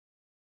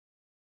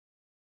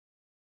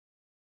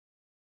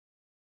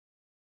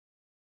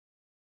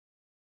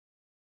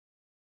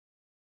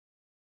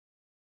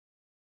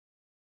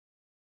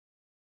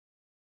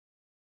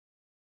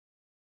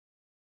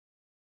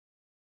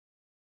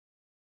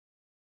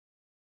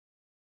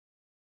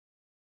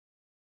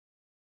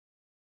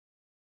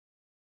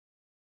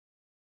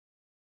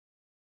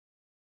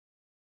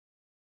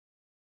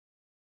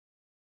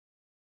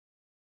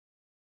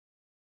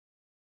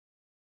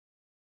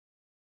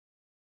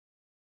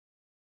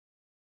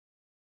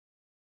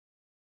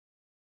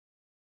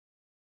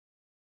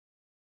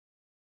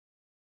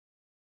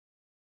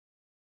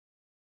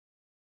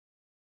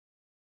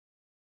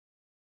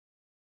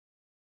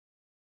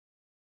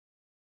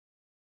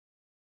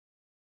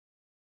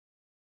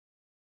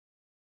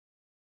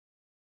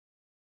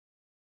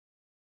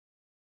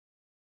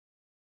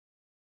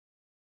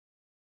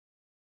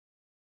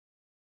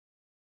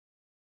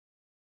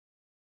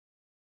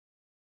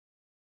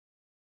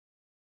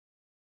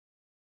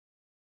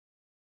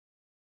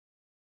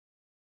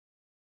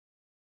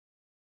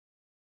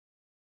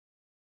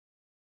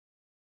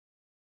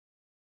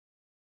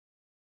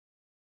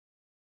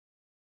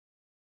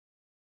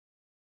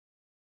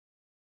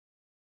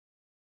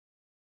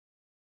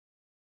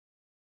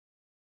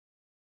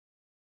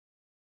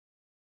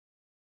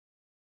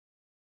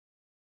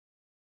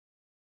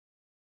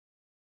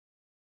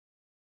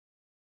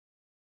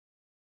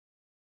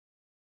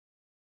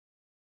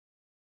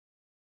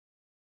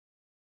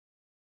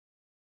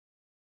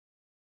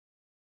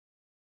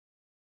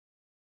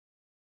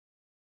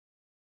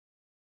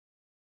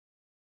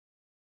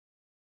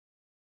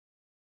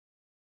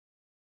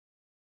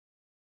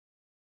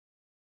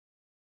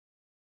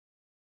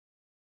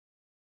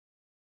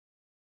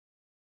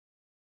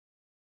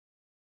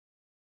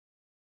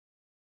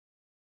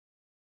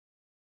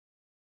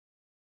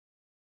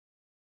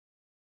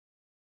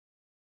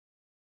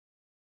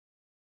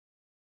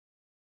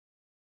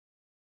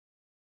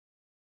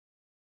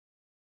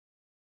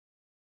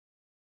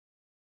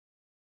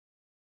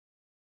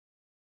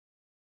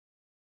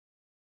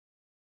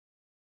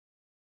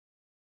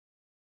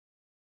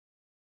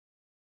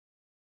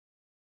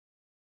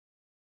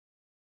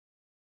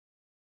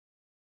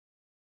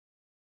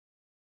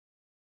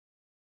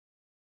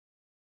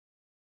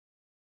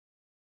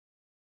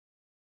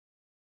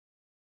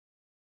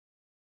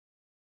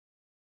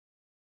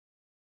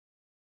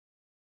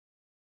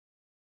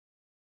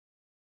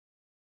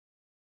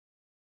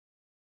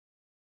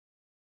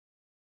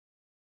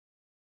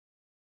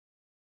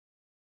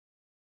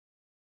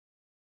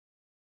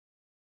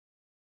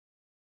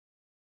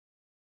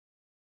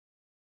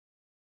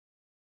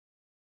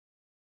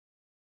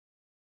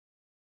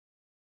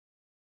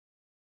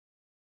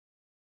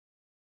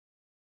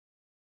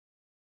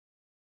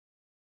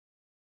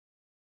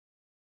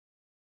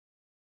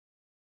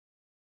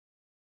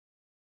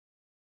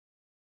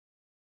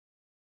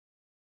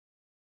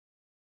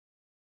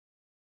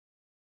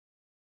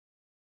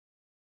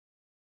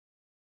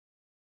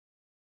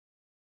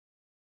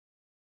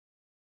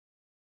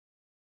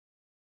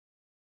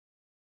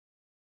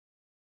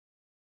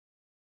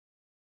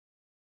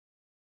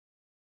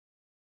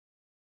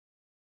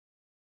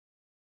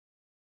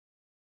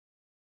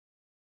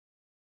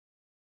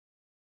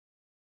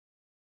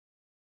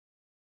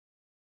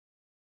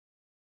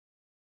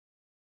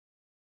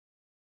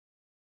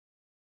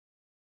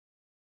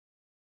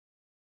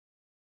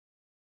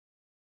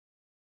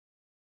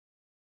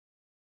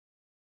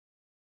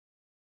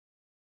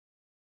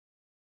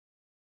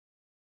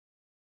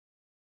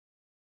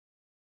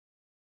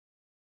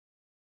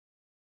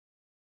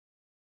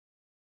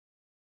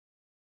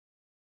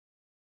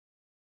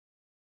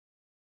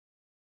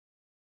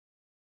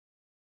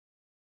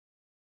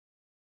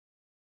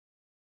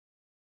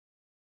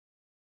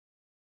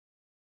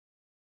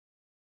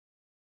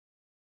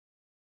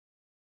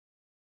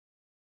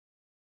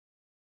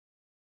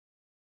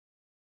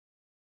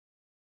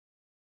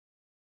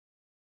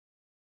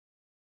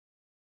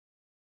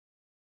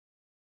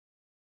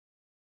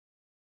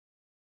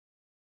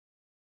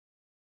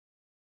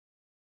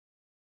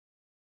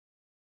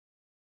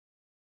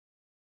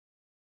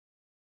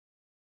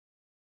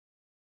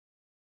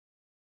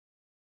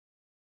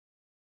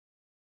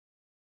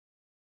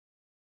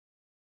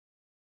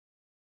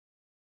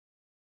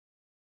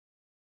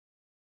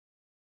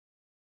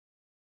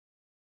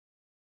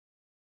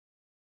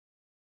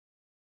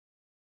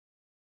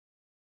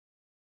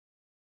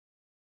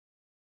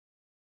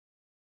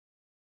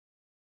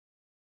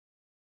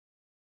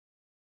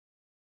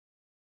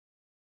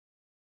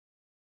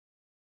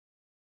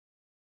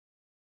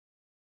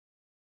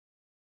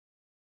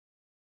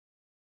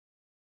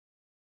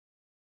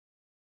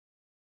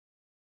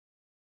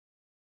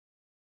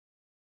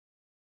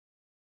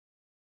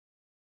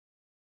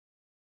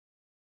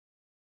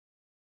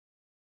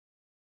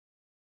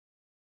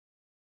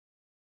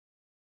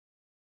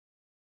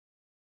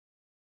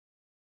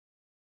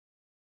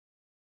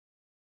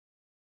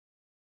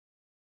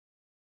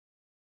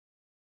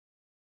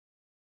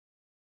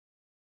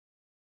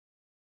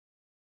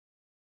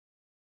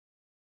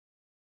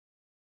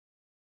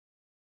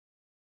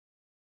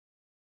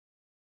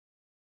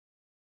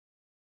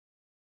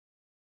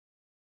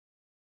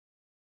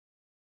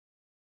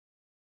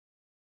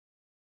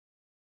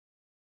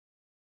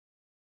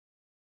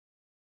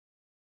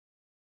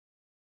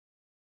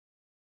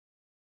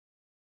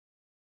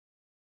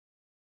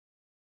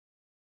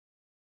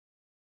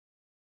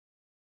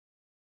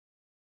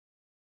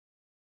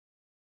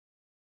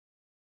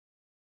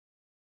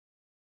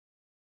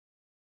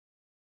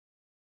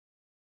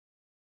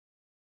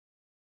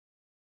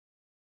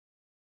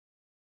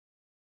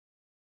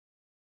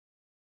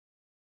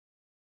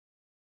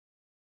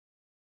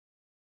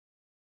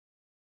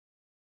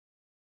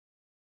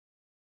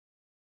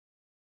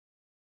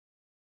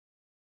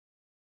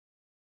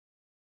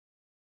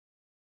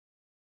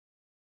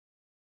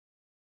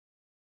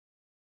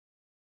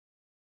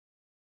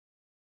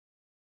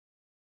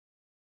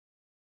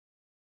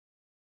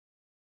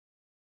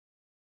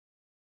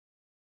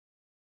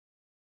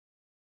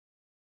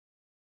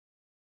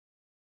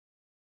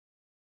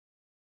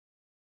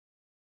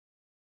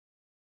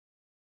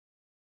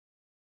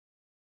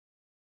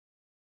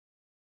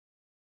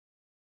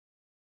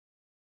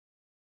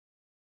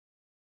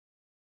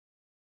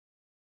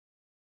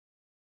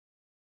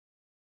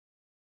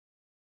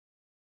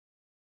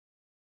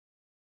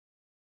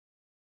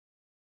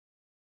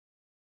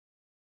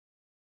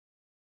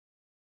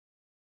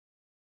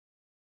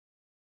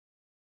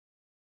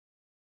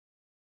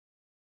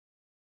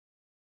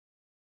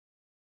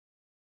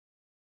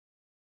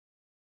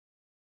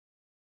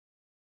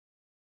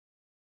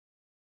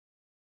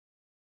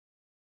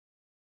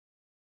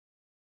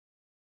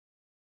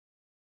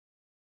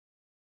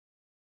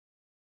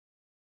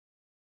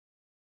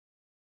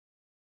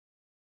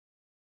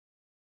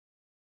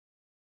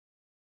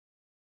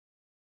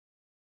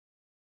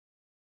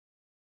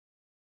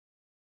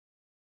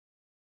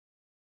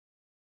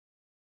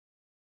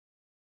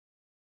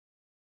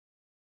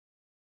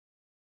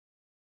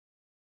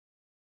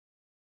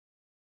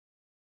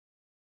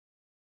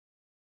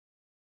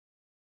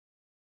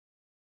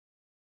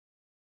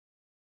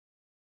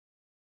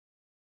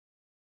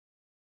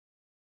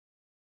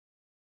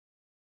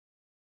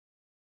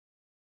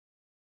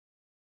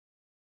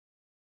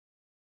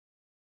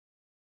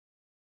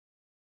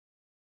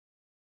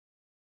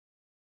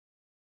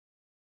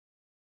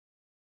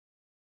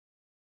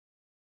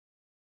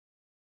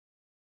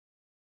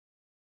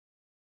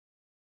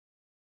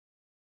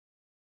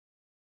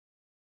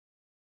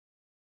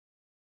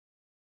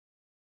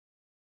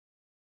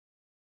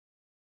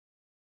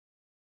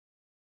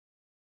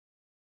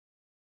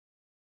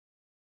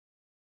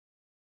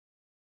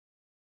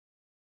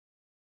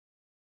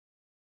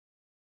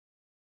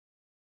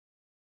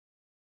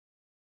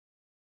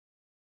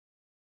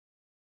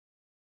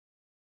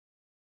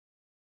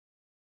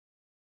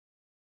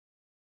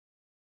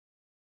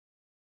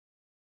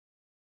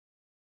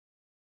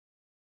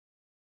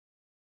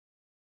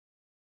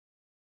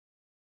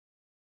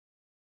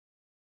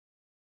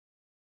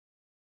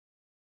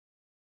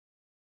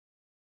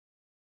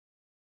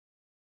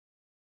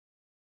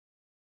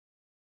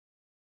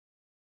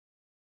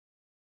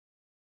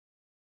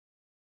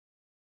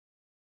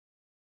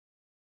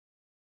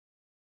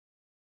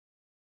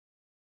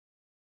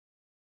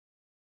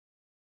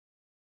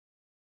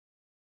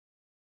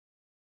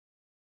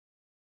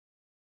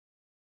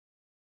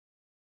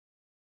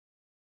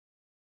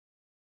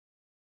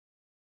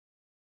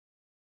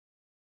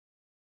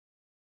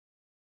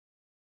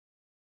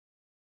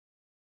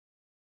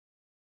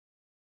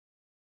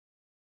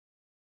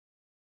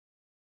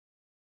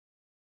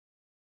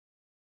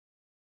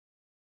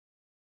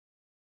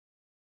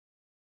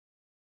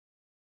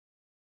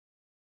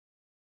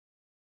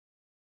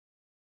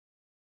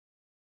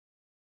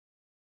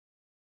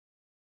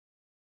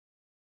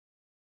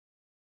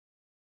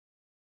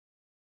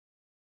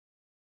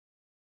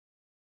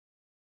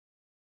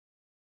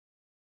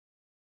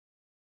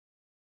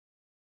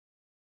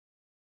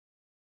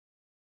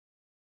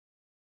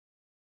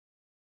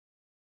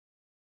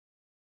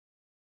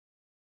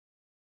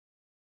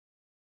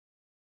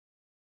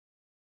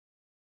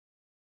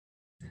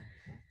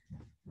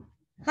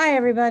Hi,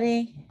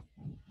 everybody.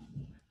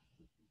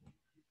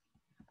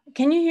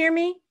 Can you hear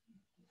me?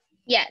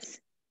 Yes.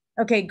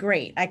 Okay,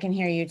 great. I can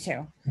hear you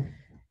too.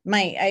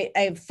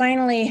 I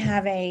finally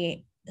have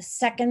a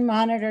second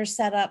monitor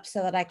set up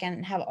so that I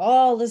can have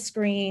all the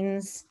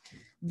screens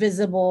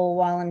visible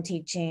while I'm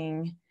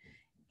teaching,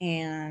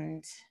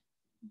 and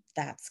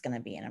that's going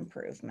to be an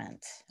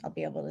improvement. I'll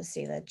be able to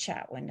see the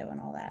chat window and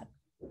all that.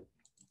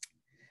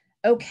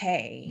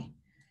 Okay.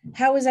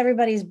 How was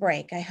everybody's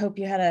break? I hope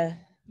you had a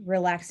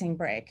relaxing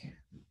break.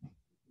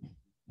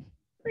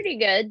 Pretty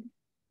good.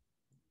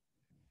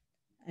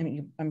 I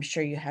mean, I'm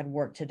sure you had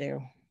work to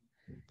do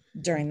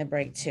during the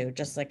break too,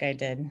 just like I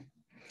did.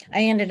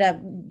 I ended up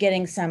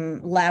getting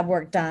some lab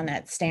work done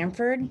at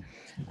Stanford.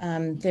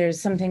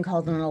 There's something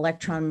called an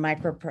electron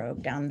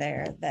microprobe down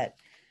there that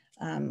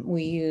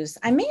we use.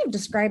 I may have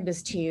described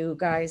this to you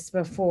guys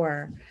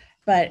before,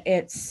 but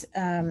it's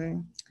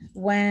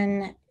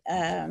when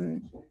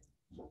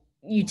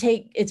you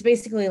take, it's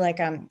basically like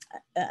an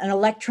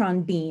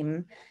electron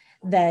beam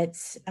that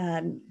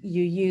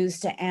you use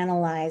to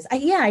analyze.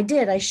 Yeah, I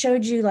did. I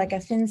showed you like a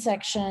thin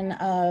section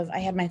of, I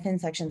had my thin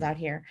sections out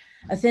here,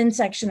 a thin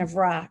section of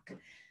rock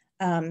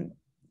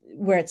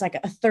where it's like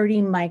a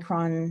 30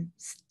 micron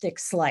thick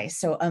slice,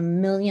 so a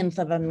millionth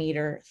of a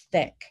meter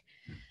thick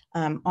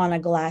on a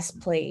glass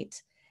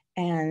plate.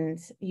 And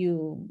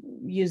you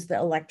use the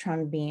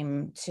electron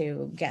beam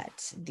to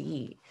get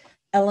the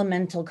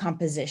elemental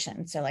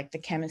composition, so like the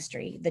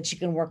chemistry that you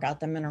can work out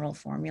the mineral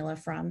formula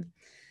from.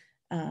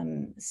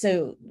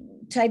 So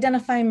to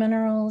identify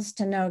minerals,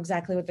 to know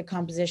exactly what the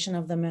composition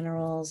of the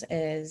minerals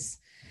is.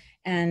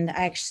 And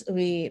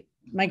actually,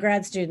 my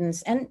grad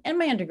students and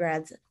my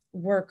undergrads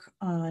work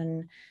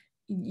on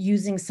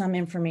using some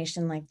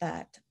information like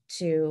that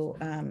to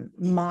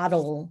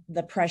model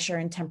the pressure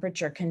and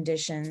temperature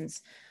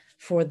conditions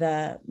for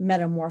the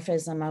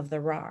metamorphism of the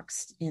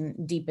rocks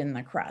deep in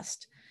the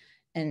crust.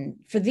 And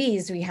for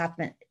these,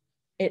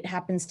 it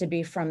happens to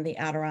be from the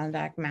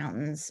Adirondack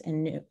Mountains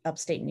in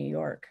upstate New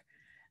York.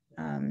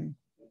 And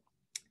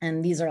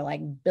these are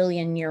like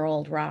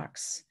billion-year-old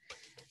rocks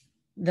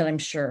that I'm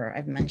sure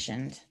I've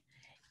mentioned.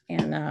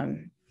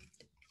 And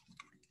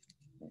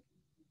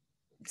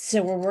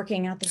so we're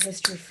working out the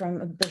history from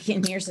a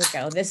billion years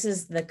ago. This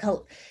is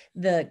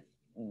the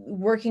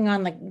working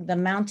on the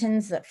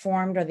mountains that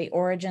formed, or the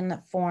origin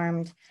that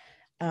formed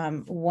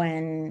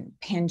when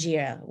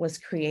Pangaea was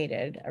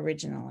created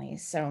originally.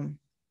 So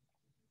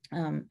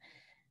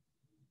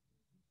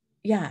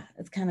yeah,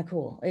 it's kind of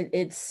cool.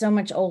 It's so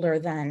much older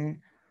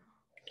than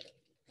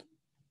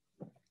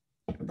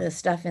the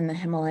stuff in the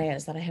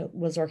Himalayas that I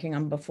was working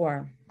on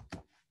before.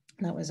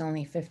 That was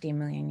only 50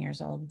 million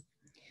years old.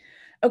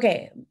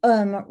 Okay,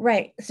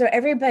 right. So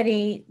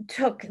everybody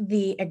took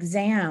the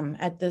exam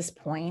at this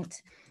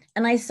point,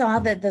 and I saw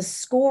that the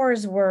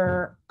scores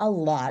were a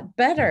lot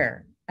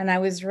better, and I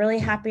was really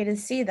happy to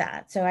see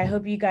that. So I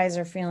hope you guys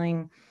are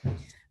feeling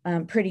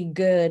pretty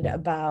good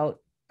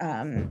about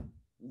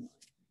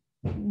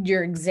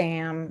your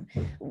exam.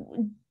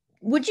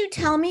 Would you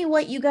tell me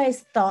what you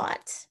guys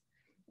thought,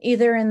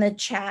 either in the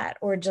chat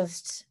or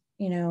just,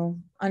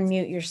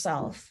 unmute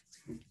yourself?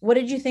 What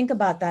did you think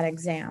about that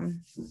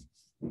exam?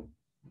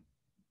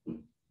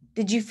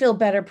 Did you feel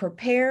better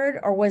prepared,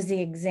 or was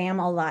the exam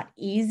a lot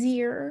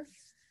easier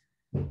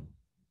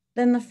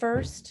than the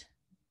first?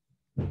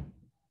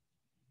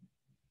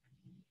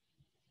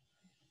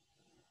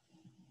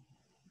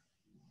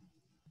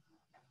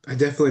 I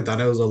definitely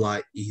thought it was a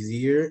lot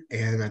easier,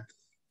 and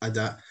I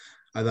thought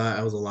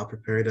I was a lot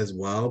prepared as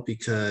well,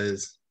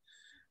 because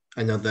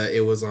I know that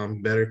it was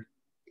better.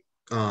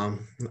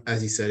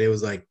 As you said, it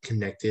was like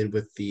connected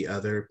with the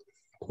other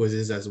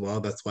quizzes as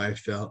well. That's why I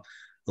felt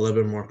a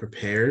little bit more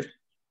prepared.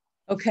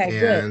 Okay,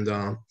 good. And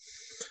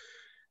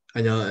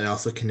I know it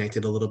also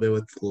connected a little bit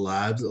with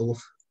labs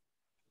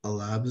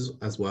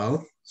as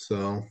well.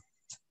 So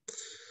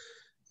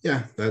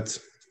yeah,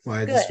 that's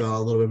why I just Good. felt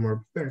a little bit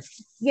more prepared.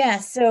 Yeah,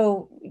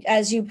 so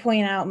as you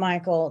point out,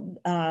 Michael,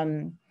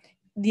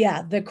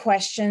 yeah, the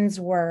questions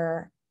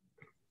were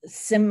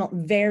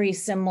very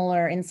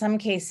similar. In some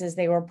cases,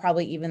 they were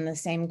probably even the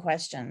same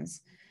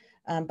questions,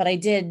 but I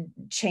did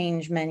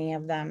change many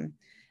of them.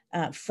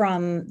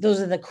 Those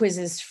are the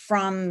quizzes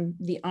from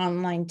the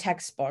online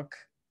textbook,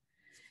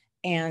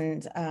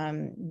 and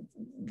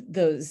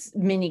those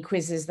mini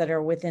quizzes that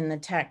are within the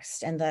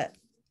text and that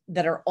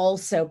are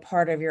also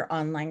part of your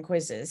online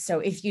quizzes. So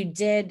if you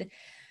did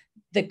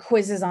the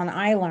quizzes on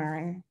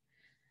iLearn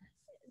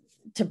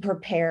to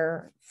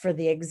prepare for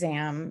the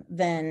exam,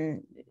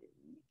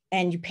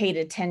 and you paid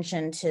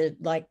attention to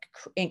like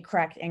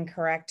incorrect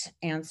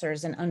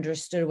answers and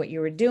understood what you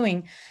were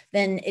doing,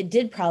 then it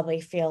did probably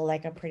feel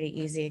like a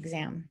pretty easy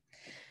exam.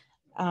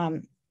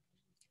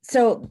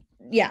 So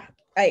yeah,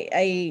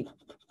 I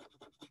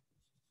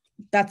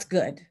that's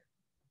good.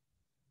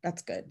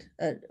 That's good.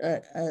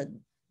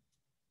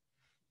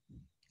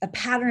 A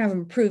pattern of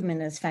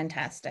improvement is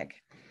fantastic.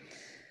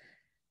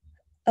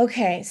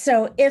 Okay,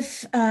 so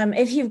if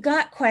you've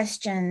got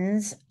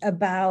questions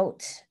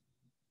about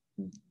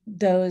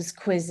those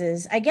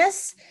quizzes. I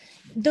guess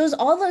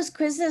all those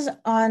quizzes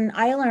on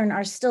iLearn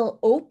are still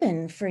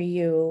open for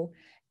you.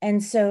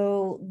 And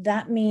so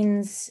that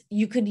means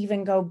you could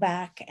even go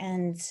back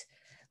and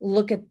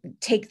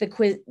take the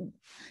quiz.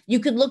 You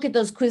could look at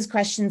those quiz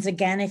questions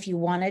again if you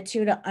wanted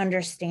to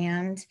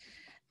understand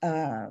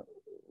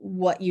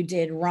what you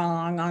did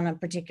wrong on a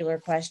particular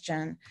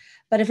question.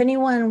 But if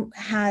anyone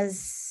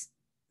has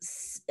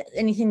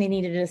anything they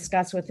need to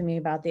discuss with me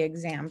about the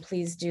exam,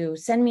 please do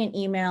send me an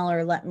email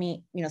or let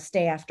me,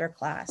 stay after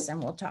class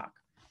and we'll talk.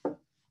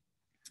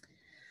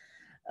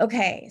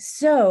 Okay,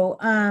 so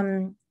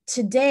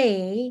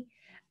today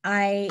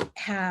I'm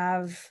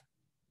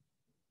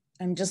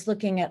just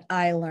looking at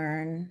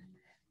iLearn.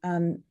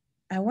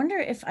 I wonder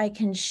if I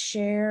can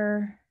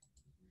share,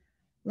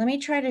 let me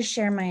try to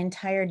share my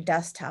entire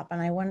desktop,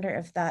 and I wonder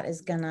if that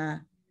is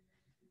gonna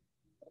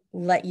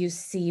let you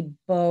see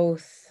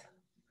both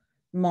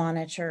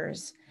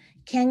monitors.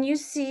 Can you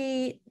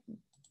see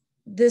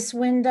this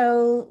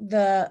window?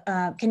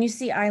 Can you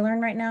see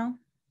iLearn right now?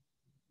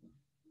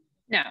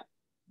 No.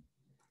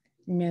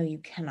 No, you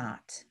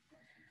cannot.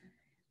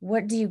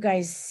 What do you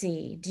guys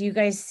see? Do you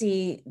guys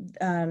see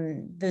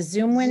the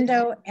Zoom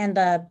window and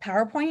the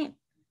PowerPoint?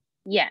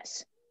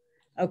 Yes.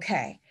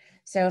 Okay,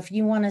 so if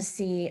you want to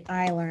see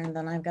iLearn,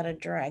 then I've got to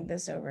drag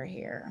this over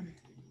here.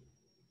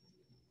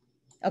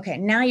 Okay,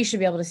 now you should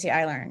be able to see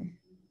iLearn.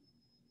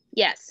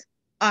 Yes.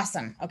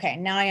 Awesome. Okay,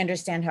 now I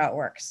understand how it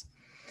works.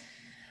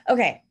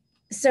 Okay,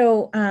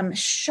 so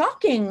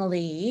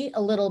shockingly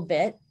a little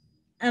bit,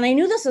 and I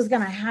knew this was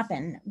going to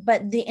happen,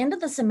 but the end of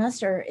the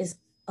semester is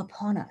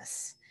upon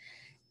us.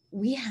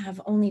 We have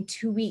only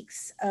 2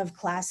 weeks of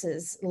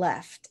classes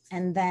left,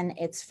 and then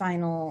it's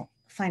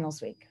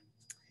finals week.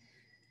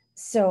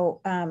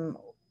 So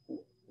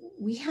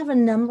we have a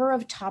number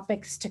of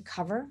topics to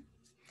cover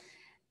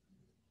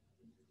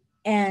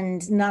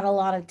and not a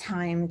lot of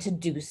time to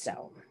do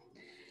so.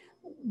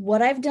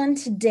 What I've done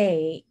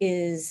today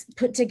is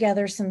put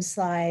together some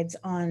slides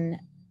on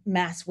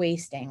mass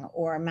wasting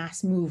or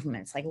mass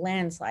movements like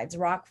landslides,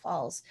 rock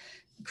falls,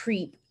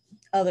 creep,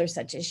 other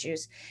such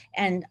issues.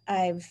 And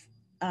I've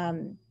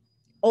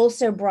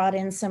also brought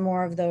in some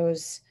more of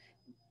those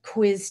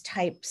quiz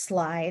type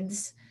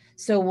slides.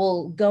 So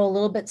we'll go a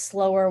little bit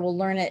slower. We'll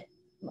learn it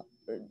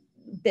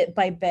bit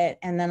by bit,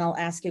 and then I'll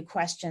ask you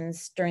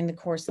questions during the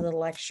course of the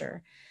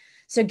lecture.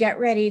 So get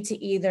ready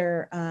to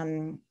either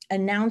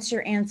announce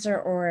your answer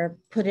or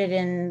put it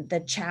in the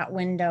chat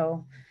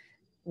window.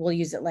 We'll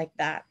use it like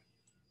that.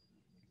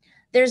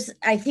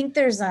 I think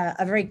there's a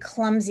very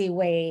clumsy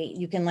way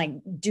you can like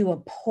do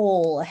a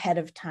poll ahead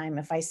of time.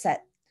 If I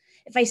set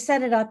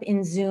it up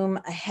in Zoom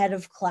ahead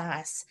of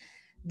class,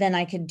 then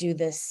I could do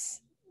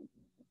this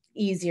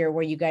easier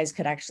where you guys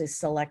could actually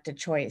select a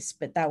choice,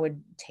 but that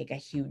would take a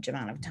huge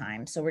amount of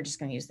time. So we're just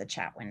going to use the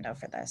chat window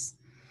for this.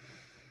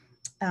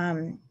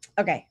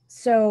 Okay,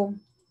 so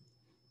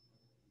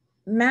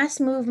mass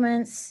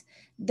movements,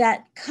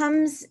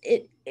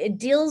 it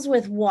deals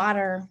with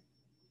water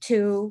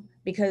too,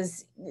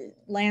 because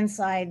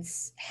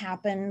landslides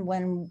happen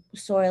when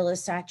soil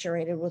is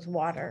saturated with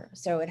water.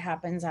 So it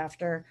happens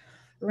after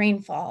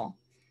rainfall.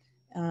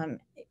 It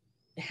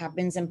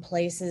happens in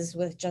places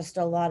with just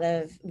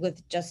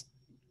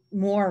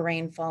more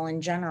rainfall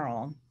in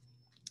general.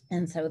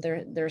 And so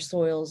their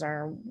soils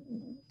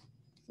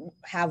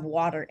have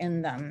water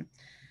in them.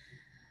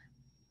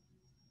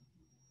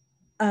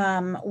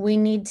 I'm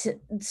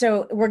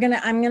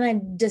gonna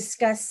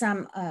discuss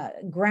some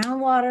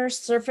groundwater,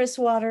 surface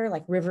water,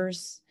 like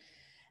rivers,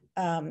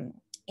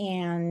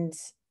 and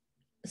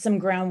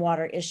some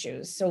groundwater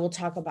issues. So we'll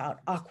talk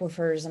about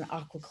aquifers and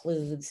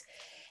aquicludes.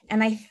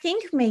 And I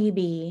think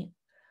maybe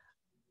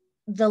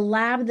the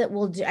lab that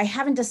we'll do, I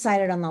haven't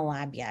decided on the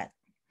lab yet.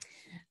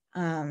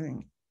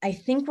 I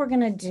think we're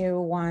gonna do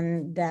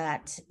one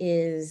that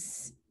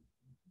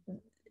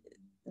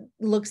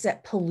looks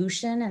at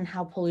pollution and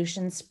how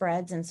pollution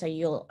spreads. And so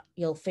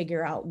you'll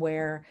figure out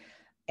where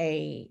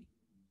a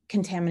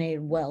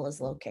contaminated well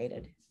is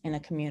located in a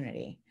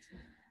community.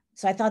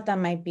 So I thought that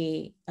might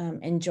be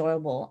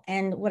enjoyable.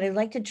 And what I'd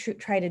like to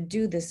try to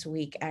do this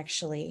week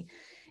actually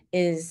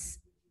is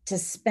to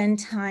spend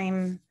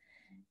time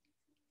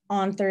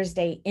on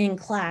Thursday in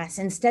class.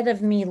 Instead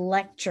of me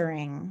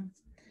lecturing,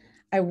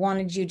 I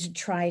wanted you to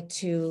try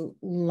to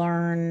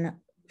learn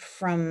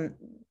from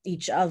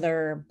each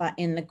other, but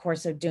in the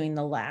course of doing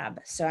the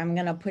lab. So I'm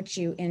going to put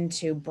you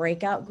into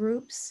breakout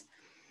groups,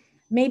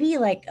 maybe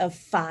like of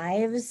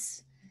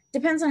 5s,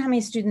 depends on how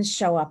many students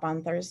show up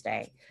on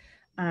Thursday.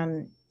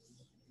 4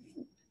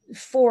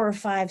 or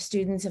 5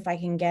 students, if I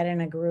can get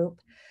in a group,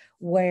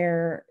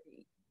 where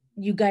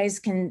you guys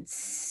can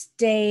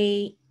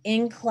stay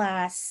in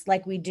class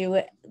like we do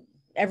it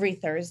every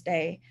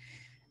Thursday,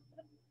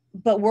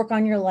 but work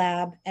on your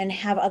lab and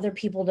have other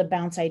people to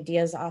bounce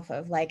ideas off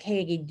of. Like,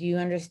 hey, do you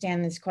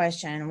understand this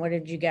question? What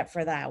did you get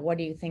for that? What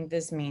do you think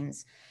this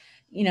means?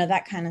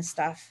 That kind of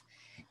stuff.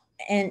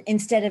 And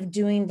instead of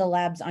doing the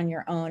labs on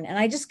your own. And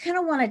I just kind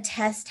of want to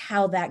test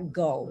how that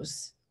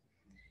goes,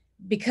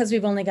 because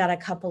we've only got a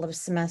couple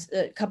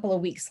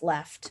of weeks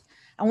left.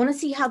 I want to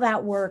see how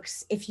that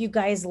works. If you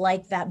guys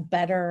like that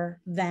better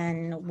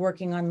than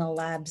working on the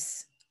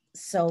labs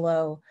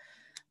solo.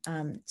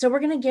 So we're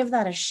going to give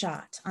that a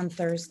shot on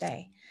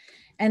Thursday.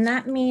 And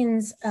that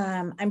means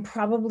I'm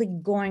probably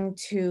going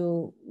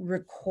to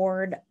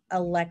record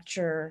a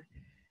lecture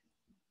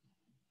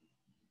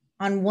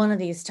on one of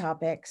these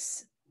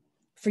topics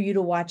for you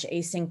to watch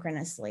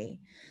asynchronously.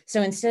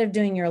 So instead of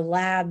doing your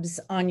labs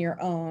on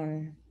your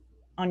own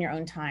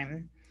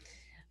time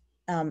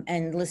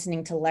and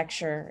listening to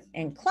lecture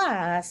in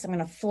class, I'm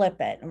going to flip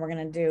it and we're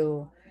going to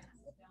do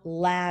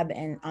lab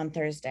on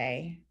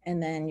Thursday,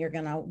 and then you're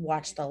going to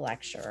watch the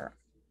lecture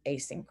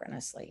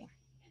asynchronously.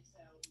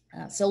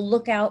 So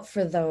look out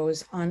for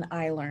those on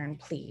iLearn,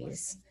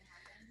 please.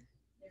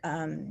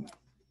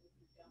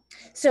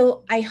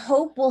 So I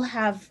hope we'll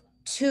have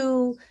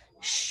 2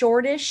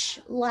 shortish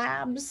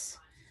labs.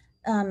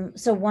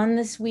 So one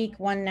this week,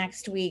 one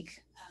next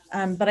week,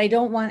 but I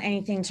don't want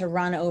anything to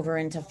run over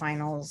into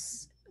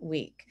finals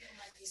week.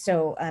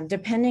 So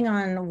depending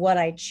on what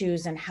I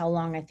choose and how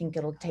long I think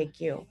it'll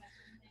take you,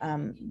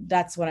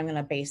 that's what I'm going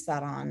to base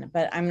that on.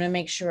 But I'm going to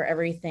make sure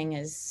everything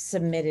is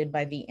submitted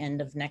by the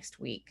end of next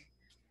week.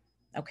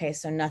 Okay,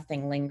 so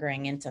nothing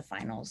lingering into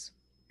finals.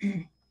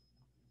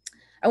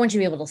 I want you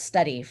to be able to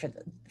study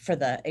for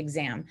the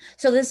exam.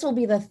 So this will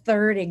be the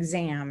 3rd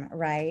exam,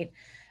 right?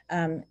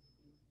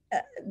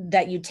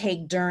 That you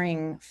take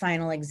during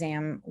final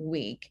exam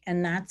week.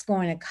 And that's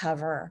going to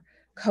cover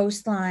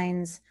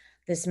coastlines,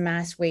 this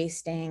mass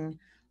wasting,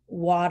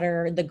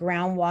 water, the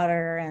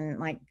groundwater and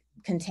like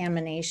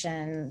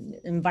contamination,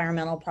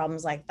 environmental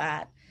problems like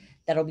that,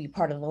 that'll be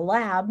part of the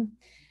lab.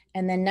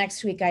 And then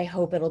next week, I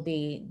hope it'll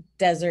be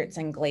deserts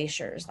and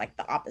glaciers, like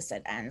the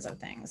opposite ends of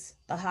things,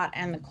 the hot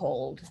and the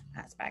cold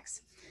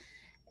aspects.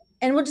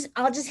 And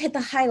I'll just hit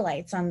the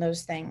highlights on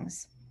those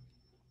things.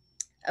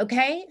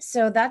 Okay,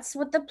 so that's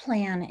what the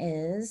plan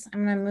is.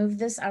 I'm gonna move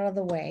this out of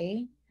the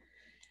way.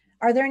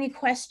 Are there any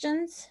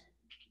questions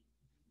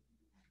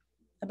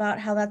about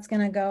how that's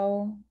gonna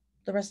go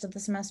the rest of the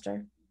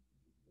semester?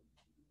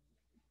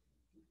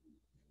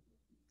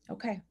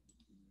 Okay,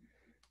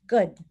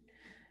 good.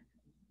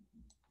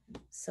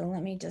 So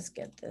let me just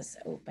get this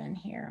open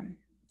here.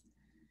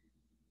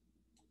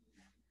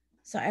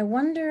 So I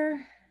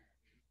wonder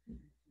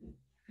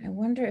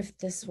if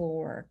this will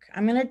work.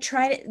 I'm gonna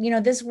try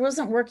to, this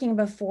wasn't working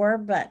before,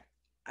 but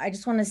I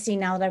just wanna see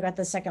now that I've got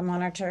the second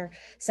monitor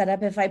set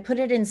up, if I put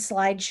it in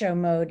slideshow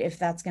mode, if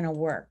that's gonna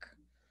work.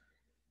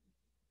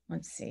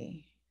 Let's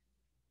see.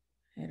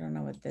 I don't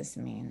know what this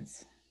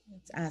means.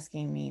 It's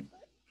asking me,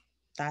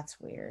 that's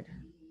weird.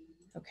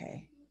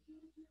 Okay.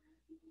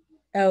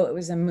 Oh, it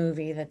was a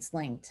movie that's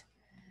linked.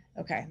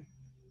 Okay.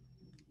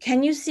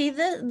 Can you see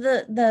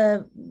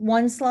the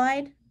one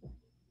slide?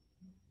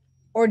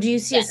 Or do you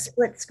see a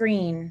split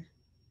screen?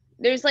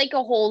 There's like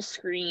a whole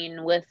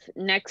screen with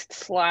next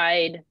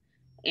slide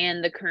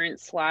and the current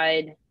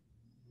slide.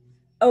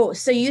 Oh,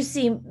 so you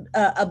see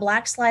a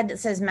black slide that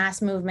says mass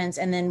movements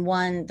and then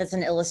one that's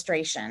an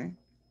illustration.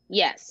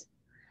 Yes.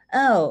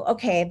 Oh,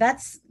 okay.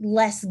 That's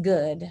less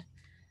good.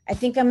 I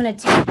think I'm going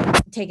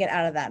to take it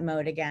out of that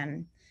mode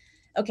again.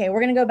 Okay,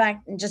 we're going to go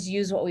back and just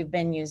use what we've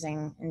been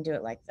using and do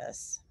it like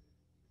this.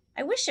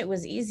 I wish it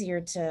was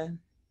easier to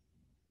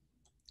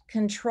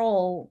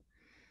control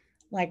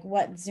like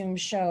what Zoom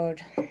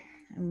showed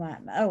and what,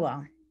 oh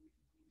well,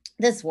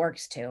 this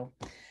works too.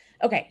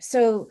 Okay,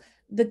 so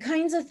the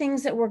kinds of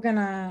things that we're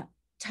gonna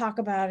talk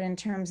about in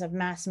terms of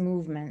mass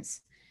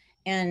movements,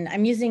 and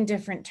I'm using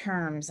different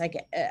terms. I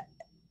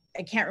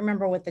can't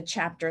remember what the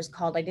chapter is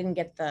called. I didn't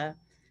get the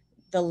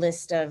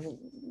list of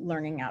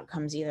learning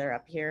outcomes either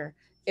up here.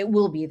 It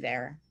will be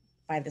there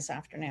by this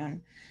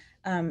afternoon.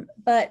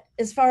 But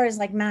as far as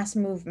like mass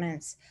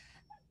movements,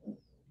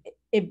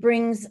 it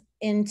brings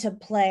into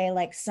play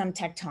like some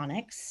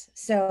tectonics.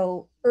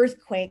 So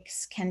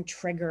earthquakes can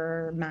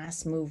trigger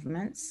mass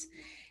movements.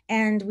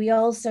 And we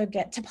also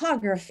get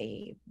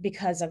topography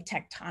because of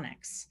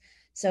tectonics.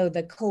 So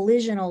the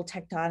collisional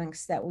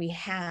tectonics that we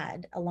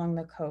had along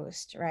the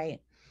coast,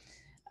 right,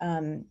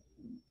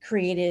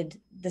 created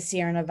the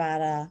Sierra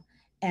Nevada,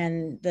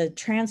 and the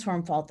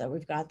transform fault that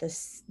we've got, the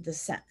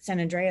San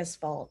Andreas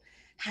fault,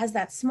 has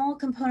that small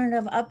component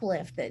of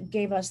uplift that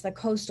gave us the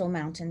coastal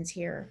mountains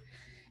here.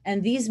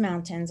 And these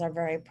mountains are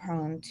very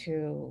prone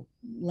to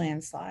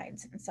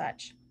landslides and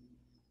such.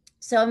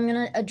 So I'm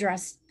going to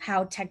address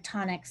how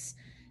tectonics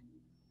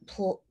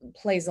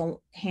plays a goes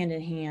hand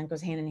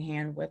in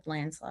hand with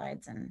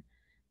landslides and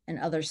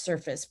other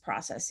surface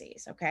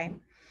processes, okay?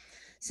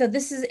 So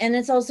this is, and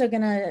it's also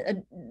going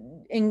to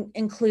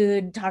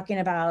include talking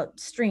about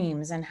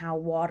streams and how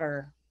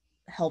water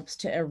helps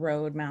to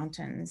erode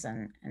mountains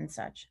and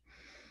such.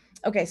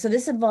 Okay, so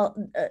this is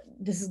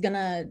going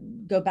to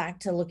go back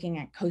to looking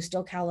at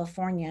coastal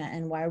California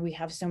and why we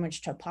have so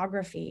much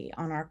topography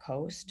on our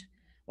coast.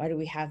 Why do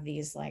we have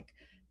these like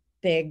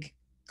big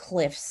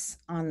cliffs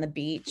on the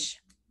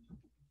beach?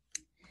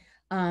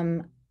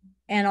 And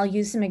I'll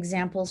use some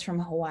examples from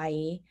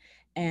Hawaii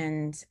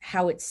and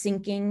how it's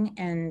sinking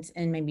and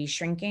maybe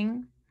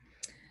shrinking.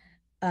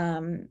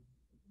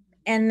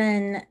 And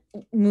then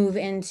move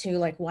into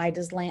like, why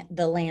does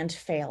the land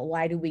fail?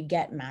 Why do we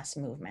get mass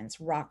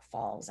movements, rock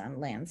falls, and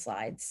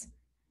landslides?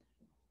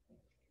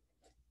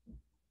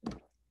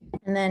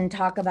 And then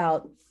talk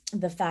about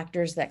the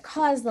factors that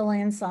cause the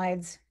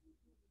landslides.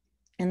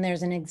 And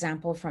there's an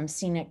example from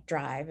Scenic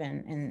Drive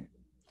in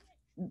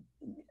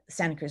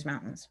Santa Cruz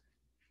Mountains.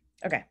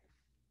 Okay.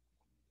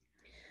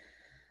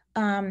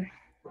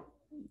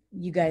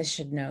 You guys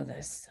should know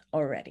this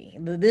already.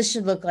 This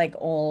should look like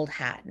old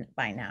hat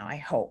by now, I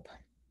hope.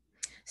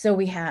 So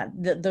we have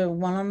the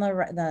one on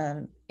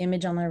the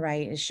image on the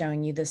right is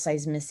showing you the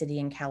seismicity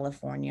in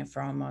California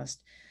for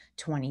almost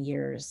 20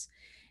 years.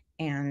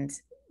 And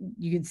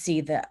you can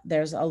see that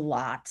there's a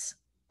lot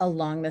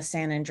along the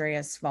San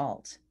Andreas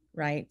Fault,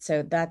 right?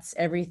 So that's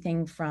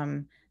everything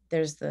from,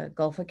 there's the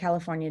Gulf of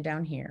California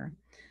down here.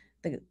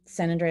 The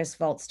San Andreas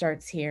Fault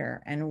starts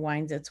here and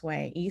winds its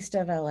way east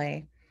of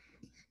LA,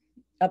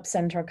 up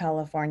Central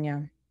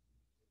California,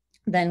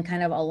 then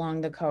kind of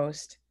along the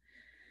coast.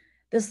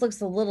 This looks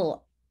a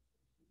little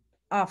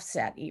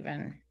offset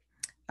even.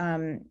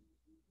 But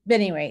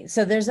anyway,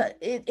 so there's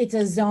it's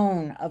a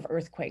zone of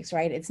earthquakes,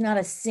 right? It's not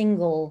a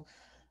single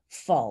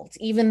fault,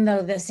 even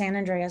though the San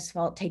Andreas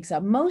Fault takes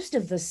up most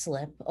of the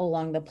slip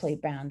along the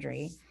plate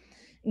boundary.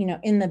 You know,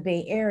 in the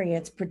Bay Area,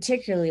 it's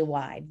particularly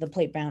wide. The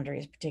plate boundary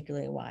is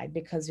particularly wide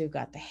because we've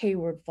got the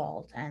Hayward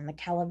Fault and the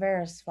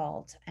Calaveras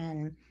Fault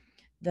and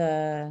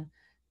the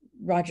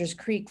Rogers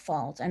Creek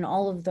Fault and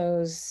all of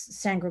those,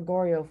 San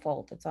Gregorio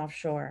Fault that's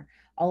offshore.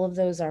 All of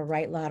those are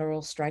right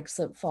lateral strike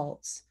slip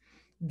faults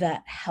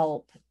that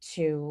help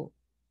to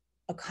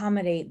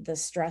accommodate the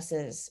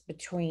stresses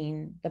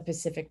between the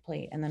Pacific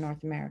Plate and the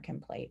North American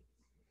Plate.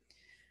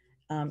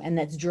 And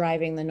that's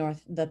driving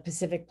the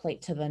Pacific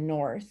Plate to the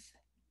north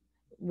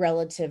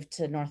relative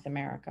to North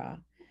America.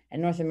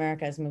 And North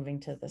America is moving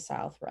to the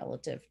south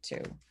relative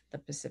to the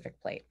Pacific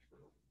Plate.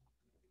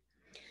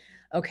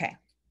 Okay.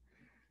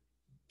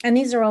 And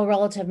these are all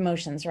relative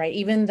motions, right?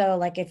 Even though,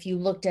 like, if you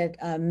looked at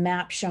a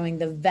map showing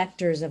the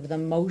vectors of the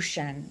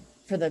motion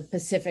for the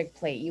Pacific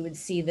Plate, you would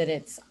see that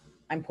it's,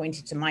 I'm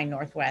pointing to my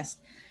northwest,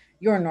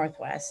 your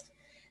northwest.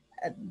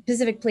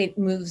 Pacific Plate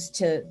moves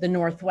to the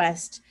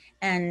northwest,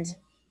 and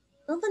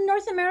well, the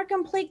North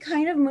American Plate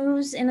kind of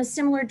moves in a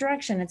similar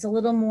direction. It's a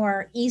little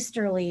more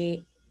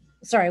westerly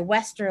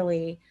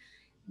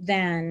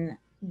than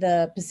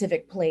the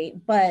Pacific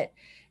Plate, but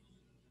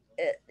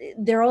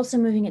they're also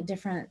moving at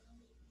different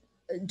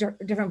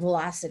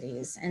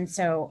velocities. And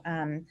so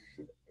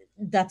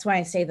that's why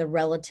I say the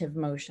relative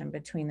motion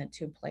between the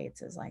two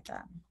plates is like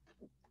that.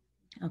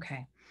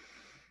 Okay.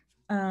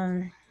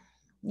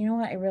 You know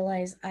what? I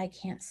realize I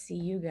can't see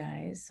you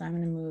guys, so I'm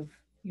going to move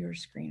your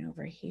screen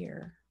over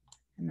here,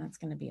 and that's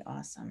going to be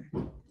awesome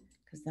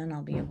because then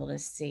I'll be able to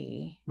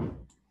see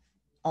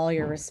all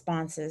your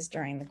responses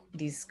during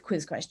these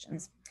quiz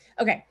questions.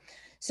 Okay.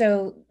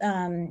 So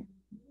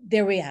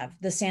there we have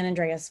the San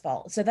Andreas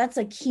Fault. So that's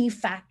a key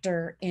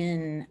factor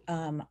in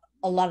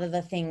a lot of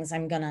the things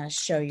I'm going to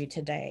show you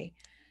today,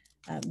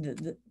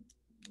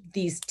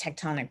 these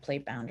tectonic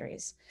plate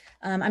boundaries.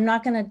 I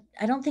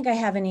don't think I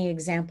have any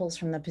examples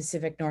from the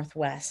Pacific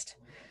Northwest,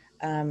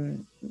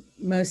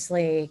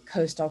 mostly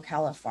coastal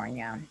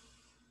California.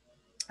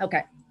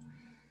 Okay.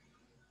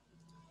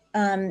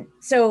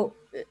 So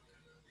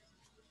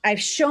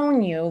I've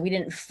shown you, we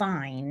didn't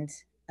find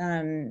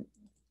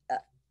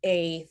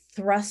a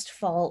thrust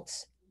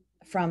fault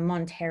from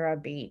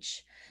Montara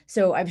Beach.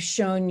 So I've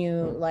shown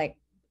you like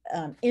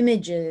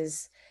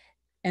images,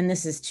 and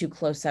this is too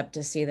close up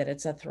to see that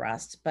it's a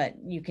thrust, but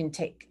you can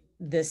take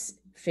this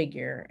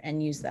figure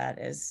and use that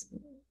as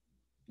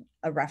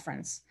a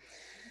reference.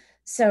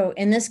 So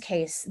in this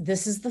case,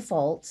 this is the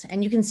fault,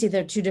 and you can see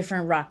there are two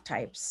different rock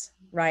types,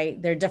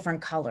 right? They're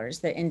different colors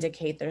that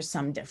indicate there's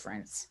some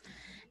difference.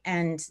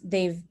 And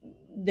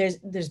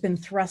there's been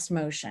thrust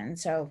motion.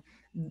 So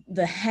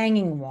the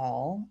hanging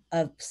wall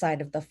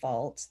side of the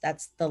fault,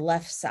 that's the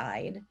left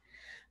side,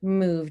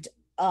 moved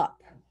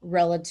up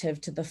relative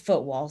to the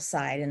footwall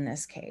side in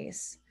this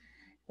case,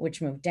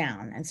 which moved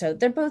down. And so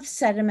they're both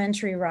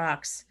sedimentary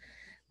rocks,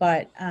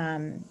 but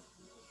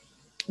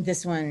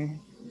this one,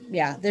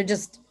 yeah, they're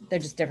just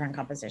different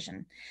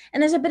composition.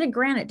 And there's a bit of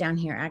granite down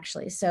here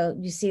actually. So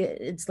you see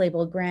it's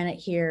labeled granite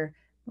here,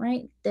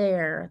 right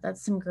there.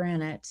 That's some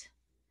granite,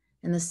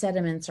 and the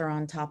sediments are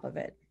on top of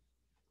it.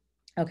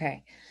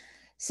 Okay.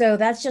 So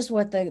that's just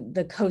what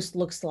the coast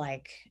looks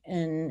like,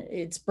 and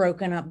it's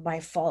broken up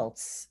by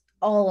faults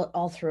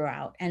all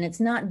throughout. And it's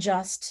not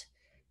just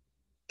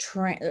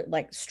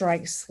like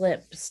strike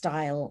slip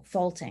style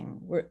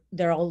faulting.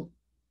 There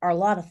are a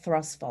lot of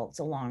thrust faults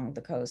along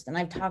the coast, and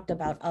I've talked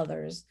about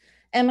others.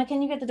 Emma,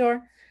 can you get the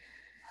door?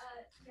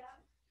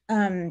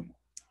 Yeah.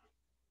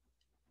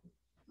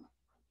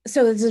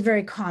 So this is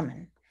very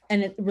common,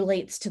 and it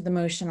relates to the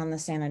motion on the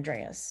San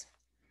Andreas.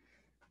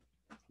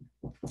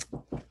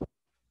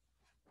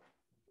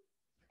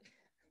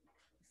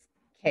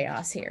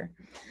 Chaos here.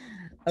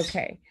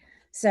 Okay,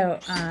 So,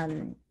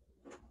 and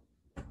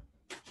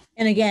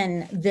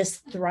again, this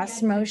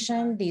thrust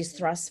motion, these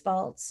thrust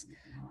faults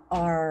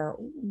are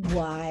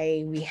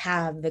why we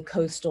have the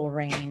coastal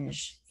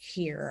range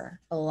here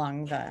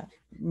along the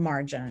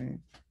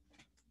margin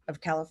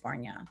of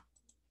California.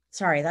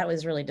 Sorry, that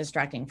was really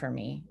distracting for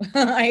me.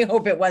 I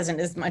hope it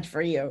wasn't as much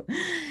for you.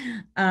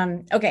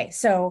 Okay,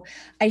 so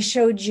I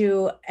showed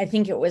you, I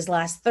think it was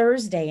last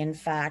Thursday, in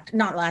fact,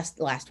 not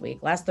last week.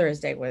 Last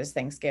Thursday was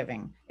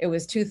Thanksgiving. It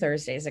was 2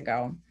 Thursdays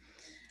ago.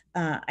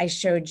 I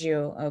showed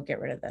you, oh, get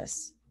rid of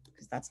this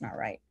because that's not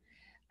right.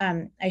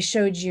 I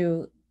showed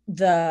you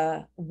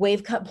the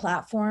wave cut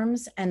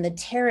platforms and the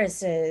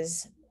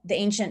terraces, the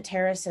ancient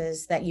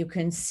terraces that you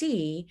can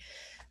see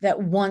that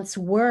once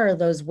were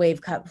those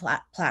wave cut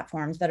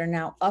platforms that are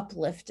now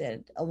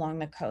uplifted along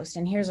the coast.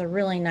 And here's a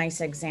really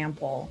nice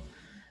example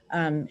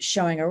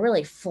showing a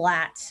really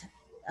flat,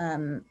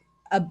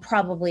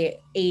 probably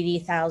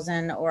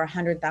 80,000 or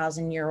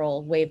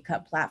 100,000-year-old wave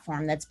cut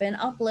platform that's been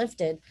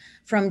uplifted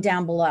from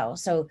down below.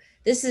 So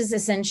this is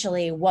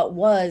essentially what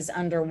was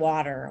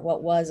underwater,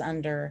 what was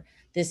under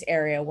this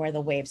area where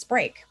the waves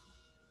break.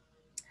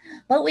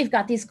 But we've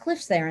got these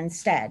cliffs there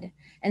instead.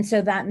 And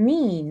so that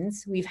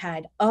means we've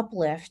had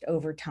uplift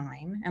over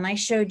time. And I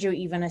showed you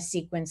even a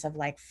sequence of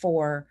like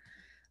four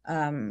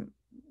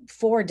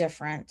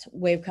different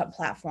wave cut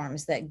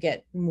platforms that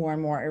get more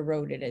and more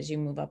eroded as you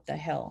move up the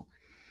hill.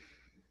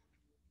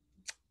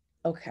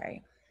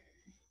 Okay.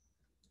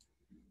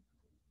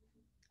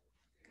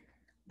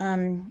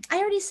 I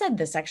already said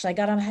this, actually. I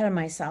got ahead of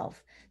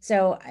myself.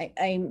 So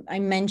I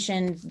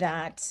mentioned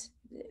that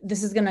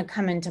this is going to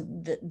come into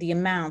the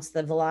amounts,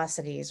 the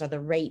velocities, or the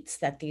rates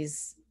that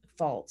these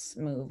faults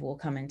move will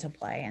come into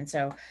play. And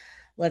so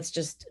let's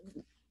just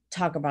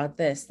talk about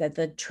this, that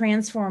the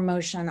transform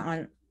motion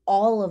on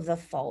all of the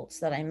faults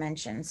that I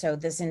mentioned, so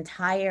this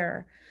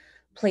entire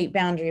plate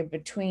boundary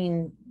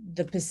between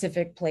the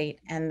Pacific plate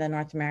and the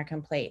North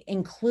American plate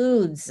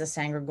includes the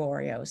San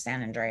Gregorio,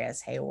 San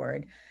Andreas,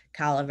 Hayward,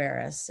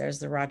 Calaveras, there's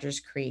the Rogers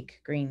Creek,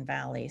 Green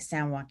Valley,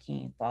 San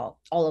Joaquin Fault,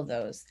 all of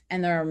those,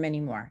 and there are many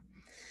more.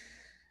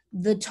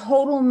 The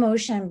total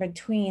motion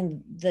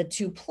between the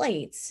two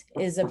plates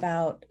is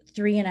about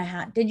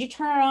 3.5. Did you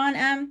turn it on,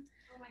 Em?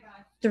 Oh my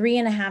God.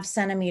 3.5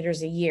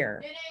 centimeters a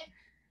year. Did it?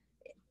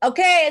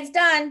 Okay, it's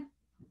done.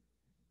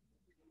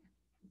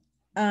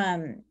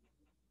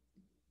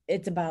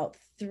 It's about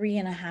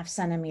 3.5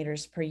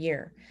 centimeters per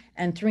year.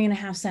 And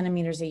 3.5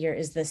 centimeters a year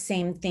is the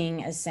same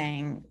thing as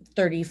saying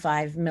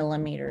 35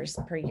 millimeters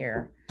per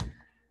year.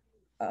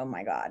 Oh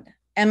my God.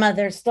 Emma,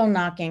 they're still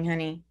knocking,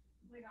 honey.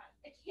 Oh my God.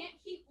 I can't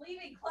keep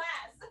leaving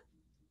class.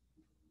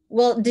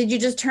 Well, did you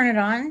just turn it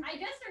on? I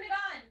just turned it on.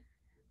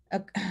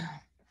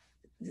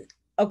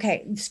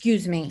 Okay,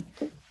 excuse me.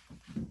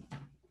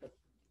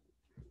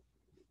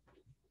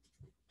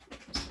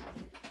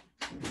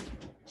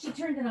 She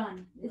turned it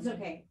on. It's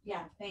okay.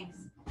 Yeah, thanks.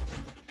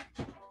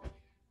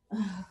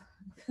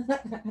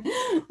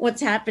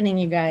 What's happening,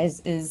 you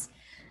guys, is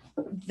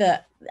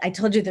I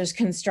told you there's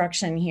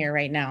construction here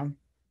right now.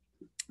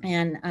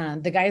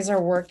 And the guys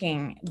are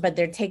working, but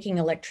they're taking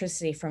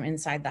electricity from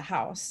inside the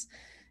house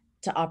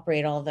to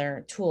operate all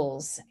their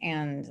tools.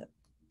 And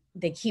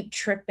they keep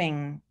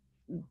tripping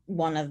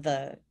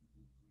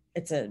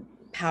it's a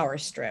power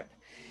strip.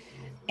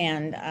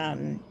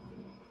 And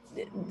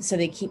so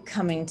they keep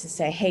coming to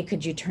say, hey,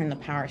 could you turn the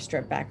power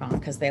strip back on?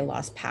 Because they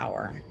lost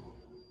power.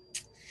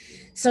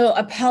 So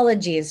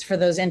apologies for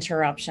those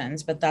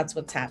interruptions, but that's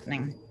what's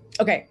happening.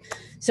 Okay,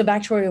 so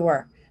back to where we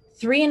were.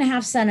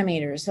 3.5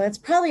 centimeters. So it's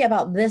probably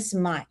about this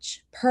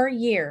much per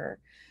year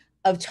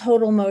of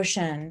total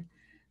motion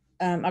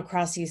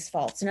across these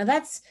faults.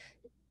 Now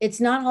it's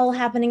not all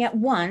happening at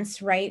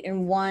once, right?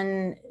 In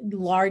one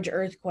large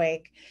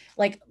earthquake.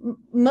 Like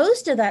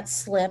most of that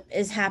slip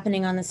is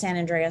happening on the San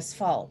Andreas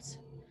Fault,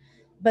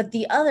 but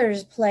the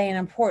others play an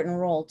important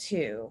role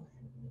too.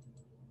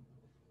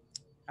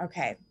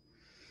 Okay.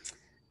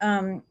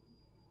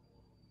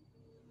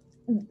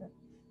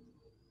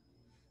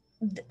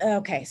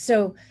 Okay,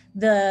 so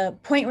the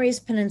Point Reyes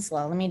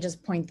Peninsula, let me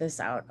just point this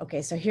out.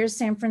 Okay, so here's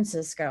San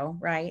Francisco,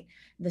 right?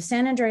 The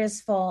San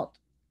Andreas Fault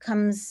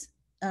comes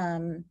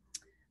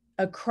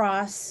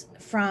across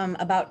from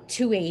about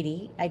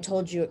 280. I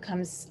told you it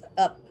comes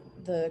up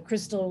the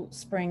Crystal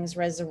Springs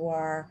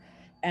Reservoir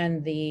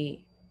and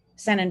the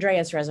San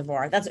Andreas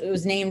Reservoir. It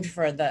was named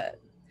for the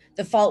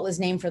fault was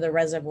named for the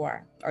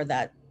reservoir, or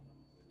that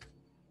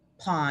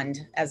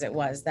pond as it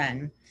was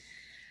then.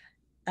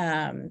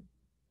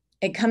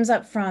 It comes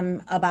up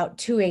from about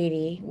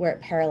 280 where it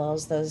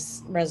parallels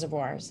those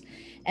reservoirs,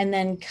 and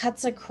then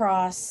cuts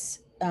across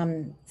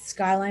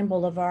Skyline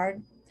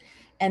Boulevard,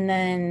 and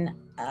then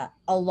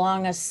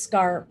along a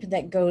scarp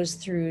that goes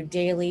through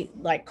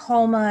like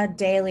Colma,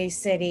 Daly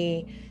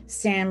City,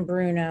 San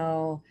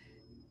Bruno,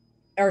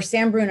 or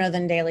San Bruno,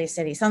 then Daly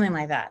City, something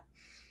like that.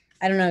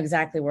 I don't know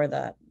exactly where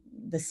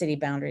the city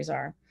boundaries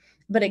are,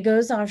 but it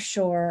goes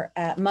offshore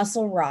at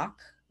Muscle Rock,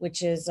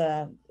 which is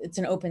it's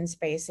an open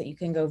space that you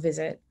can go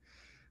visit.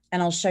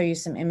 And I'll show you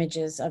some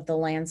images of the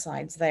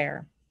landslides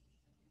there.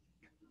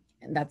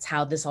 And that's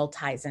how this all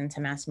ties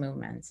into mass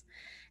movements.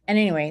 And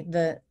anyway,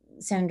 the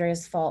San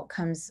Andreas Fault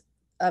comes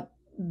up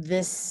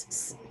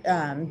this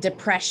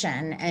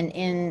depression, and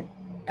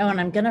and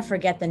I'm gonna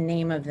forget the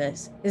name of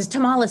this. Is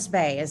Tomales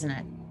Bay, isn't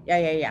it?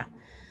 Yeah.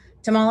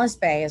 Tomales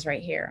Bay is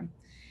right here.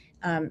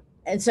 And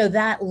so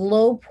that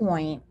low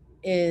point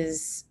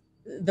is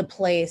the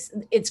place,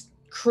 it's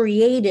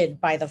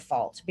created by the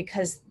fault,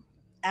 because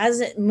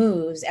as it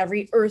moves,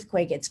 every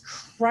earthquake, it's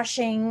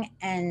crushing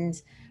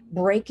and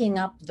breaking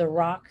up the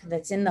rock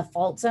that's in the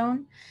fault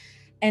zone.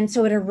 And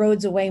so it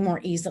erodes away more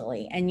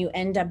easily, and you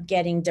end up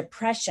getting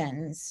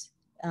depressions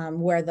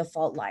where the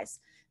fault lies.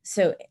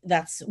 So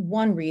that's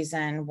one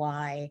reason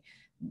why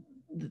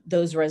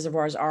those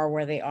reservoirs are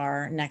where they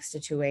are next to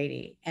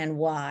 280, and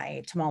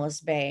why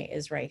Tomales Bay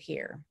is right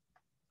here.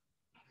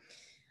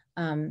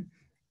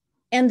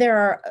 And there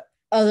are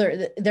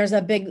there's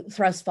a big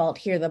thrust fault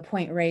here, the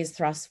Point Reyes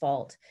thrust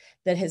fault,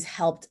 that has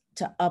helped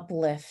to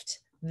uplift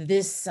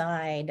this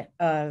side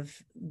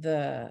of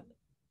the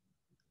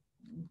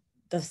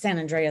San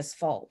Andreas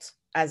Fault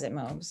as it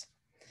moves.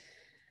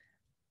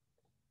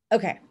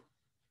 Okay,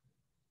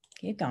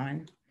 keep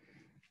going.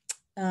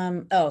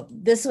 Oh,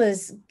 this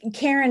was,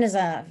 Karen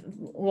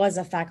was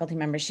a faculty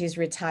member. She's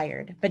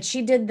retired, but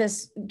she did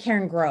this,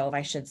 Karen Grove,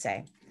 I should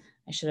say.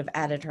 I should have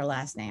added her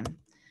last name.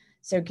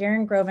 So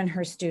Karen Grove and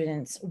her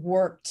students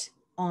worked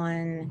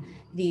on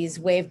these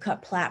wave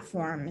cut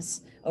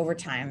platforms over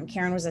time.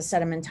 Karen was a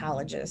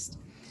sedimentologist,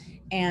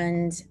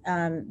 and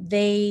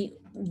they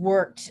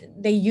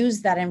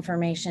used that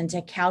information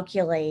to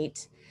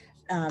calculate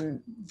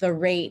the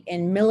rate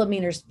in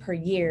millimeters per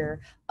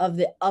year of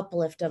the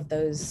uplift of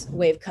those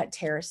wave cut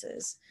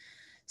terraces.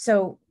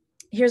 So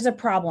here's a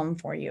problem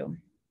for you.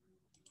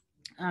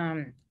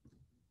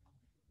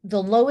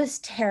 The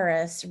lowest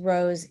terrace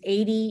rose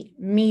 80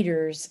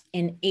 meters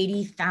in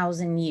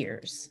 80,000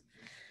 years.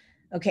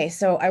 Okay,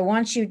 so I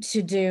want you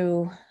to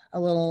do a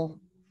little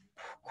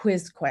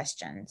quiz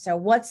question. So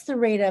what's the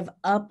rate of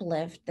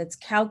uplift that's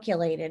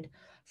calculated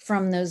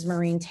from those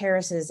marine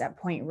terraces at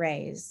Point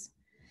Reyes,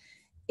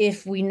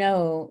 if we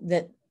know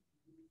that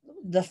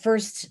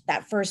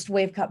that first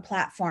wave cut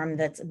platform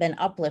that's been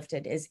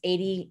uplifted is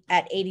 80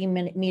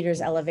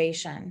 meters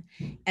elevation,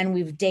 and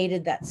we've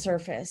dated that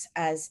surface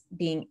as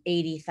being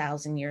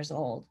 80,000 years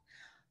old?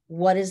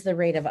 What is the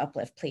rate of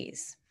uplift,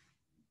 please?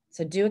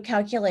 So do a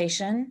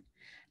calculation,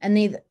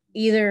 and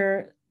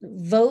either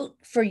vote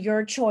for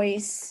your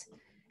choice,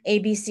 A,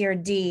 B, C, or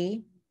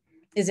D.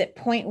 Is it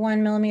 0.1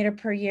 millimeter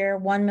per year,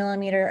 1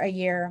 millimeter a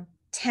year,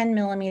 10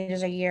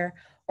 millimeters a year,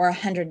 or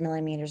 100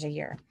 millimeters a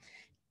year?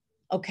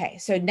 Okay,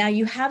 so now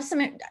you have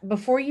some,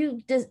 before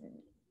you,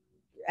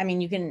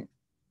 you can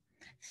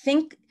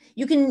think,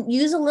 you can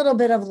use a little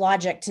bit of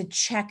logic to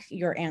check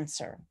your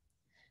answer,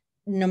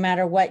 no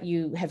matter what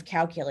you have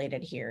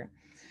calculated here.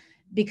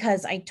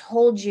 Because I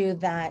told you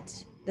that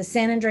the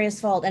San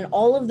Andreas Fault and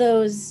all of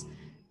those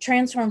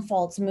transform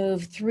faults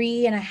move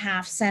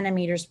 3.5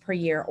 centimeters per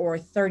year, or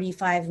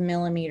 35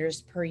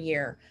 millimeters per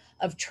year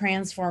of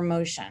transform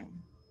motion.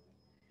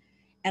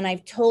 And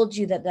I've told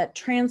you that that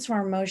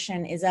transform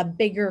motion is a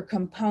bigger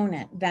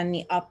component than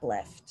the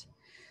uplift.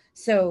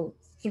 So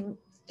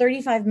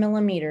 35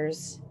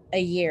 millimeters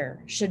a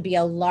year should be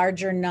a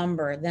larger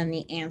number than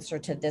the answer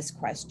to this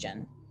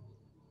question,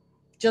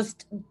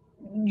 just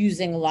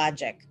using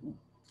logic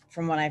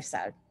from what I've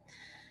said.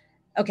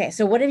 Okay,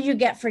 so what did you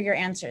get for your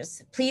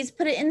answers? Please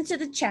put it into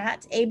the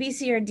chat, A, B,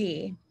 C, or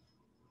D.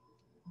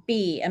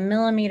 B, a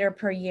millimeter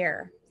per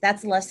year.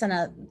 That's less than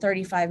a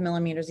 35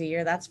 millimeters a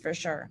year, that's for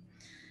sure.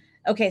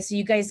 Okay, so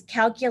you guys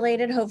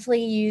calculated,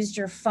 hopefully you used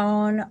your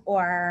phone,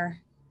 or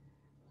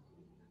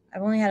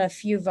I've only had a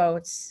few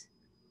votes.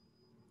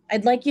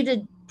 I'd like you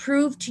to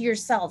prove to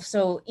yourself.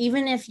 So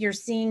even if you're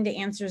seeing the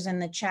answers in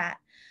the chat,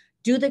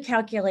 do the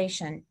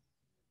calculation.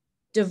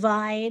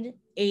 Divide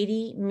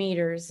 80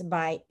 meters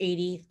by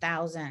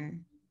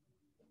 80,000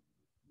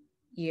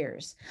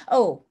 years.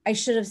 Oh, I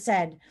should have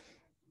said,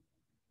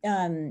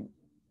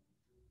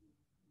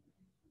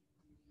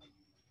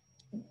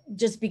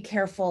 just be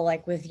careful,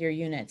 like with your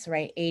units,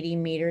 right? 80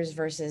 meters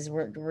versus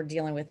we're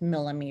dealing with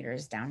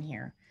millimeters down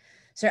here.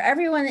 So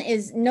everyone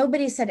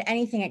nobody said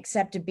anything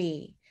except a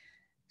B.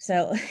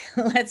 So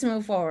let's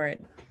move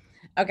forward.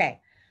 Okay,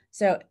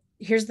 so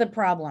here's the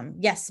problem.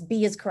 Yes,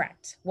 B is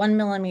correct, 1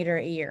 millimeter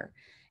a year.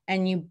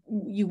 And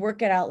you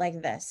work it out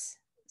like this.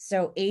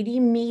 So 80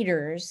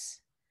 meters,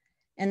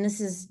 and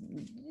this is,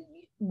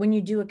 when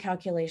you do a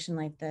calculation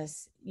like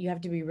this, you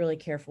have to be really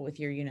careful with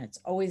your units.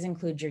 Always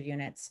include your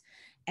units.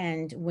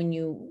 And when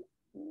you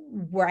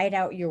write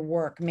out your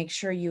work, make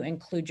sure you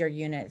include your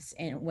units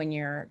when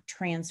you're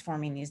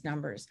transforming these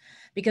numbers,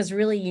 because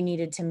really you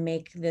needed to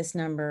make this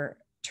number,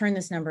 turn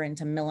this number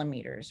into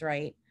millimeters,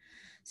 right?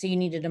 So you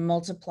needed to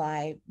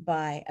multiply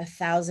by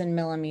 1,000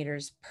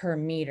 millimeters per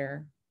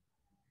meter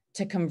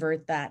to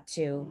convert that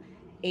to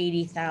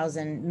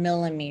 80,000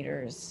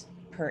 millimeters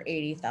per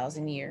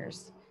 80,000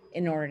 years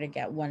in order to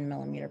get 1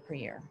 millimeter per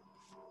year.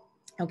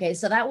 Okay,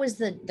 so that was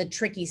the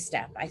tricky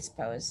step, I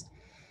suppose.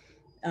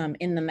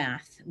 in the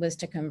math, was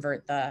to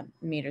convert the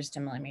meters to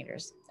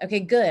millimeters. Okay,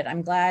 good.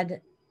 I'm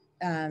glad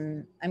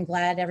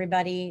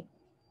everybody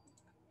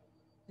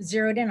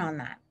zeroed in on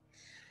that.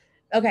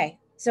 Okay,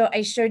 so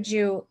I showed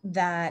you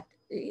that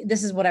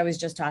this is what I was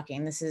just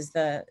talking. This is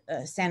the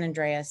San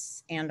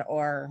Andreas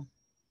or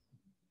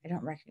I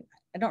don't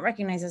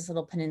recognize this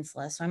little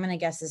peninsula, so I'm going to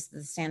guess this is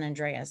the San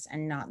Andreas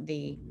and not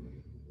the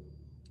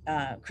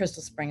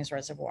Crystal Springs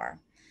Reservoir.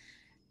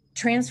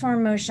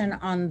 Transform motion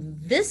on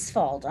this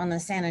fault, on the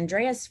San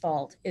Andreas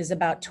fault, is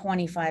about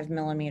 25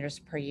 millimeters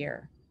per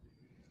year.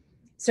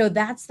 So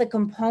that's the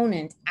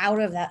component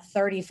out of that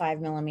 35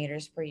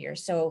 millimeters per year.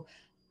 So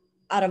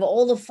out of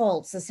all the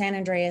faults, the San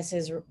Andreas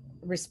is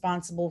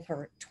responsible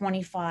for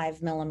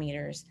 25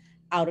 millimeters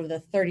out of the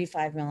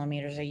 35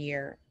 millimeters a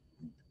year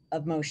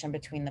of motion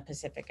between the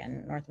Pacific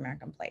and North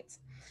American plates.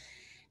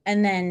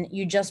 And then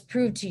you just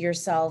proved to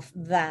yourself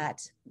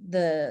that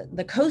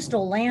the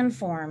coastal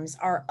landforms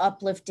are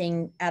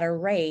uplifting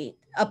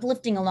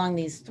along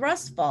these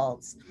thrust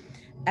faults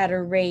at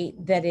a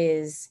rate that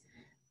is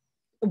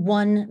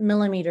 1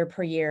 millimeter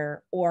per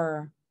year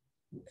or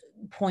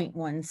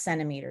 0.1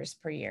 centimeters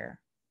per year.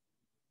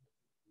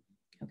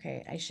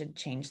 Okay, I should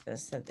change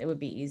this so that it would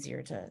be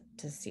easier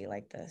to see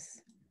like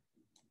this.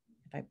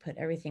 If I put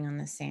everything on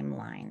the same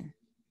line,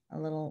 a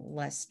little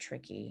less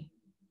tricky.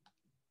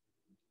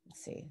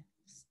 Let's see,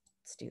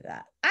 let's do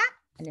that. Ah,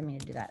 I didn't mean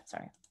to do that,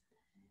 sorry.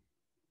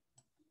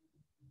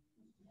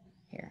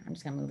 Here, I'm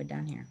just gonna move it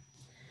down here.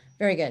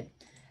 Very good.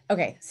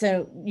 Okay,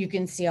 so you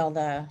can see all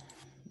the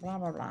blah,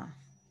 blah, blah.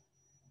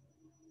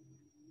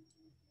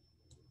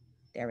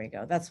 There we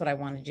go. That's what I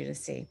wanted you to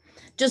see.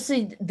 Just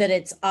so that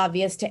it's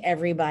obvious to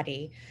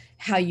everybody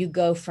how you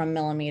go from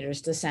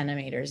millimeters to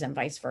centimeters and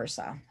vice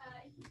versa.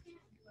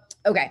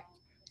 Okay,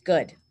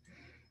 good.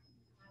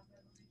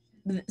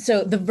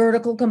 So the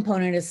vertical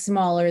component is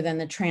smaller than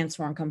the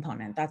transform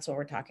component. That's what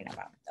we're talking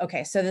about.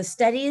 Okay, so the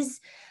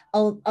studies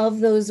of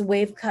those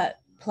wave cut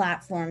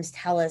platforms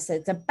tell us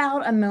it's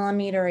about 1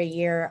 millimeter a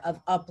year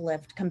of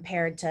uplift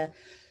compared to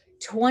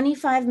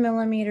 25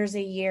 millimeters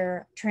a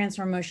year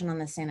transform motion on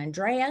the San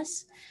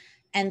Andreas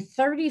and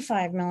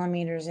 35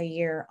 millimeters a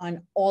year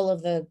on all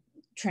of the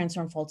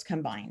transform faults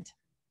combined.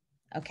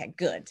 Okay,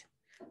 good.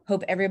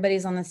 Hope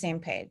everybody's on the same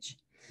page.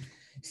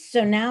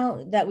 So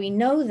now that we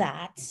know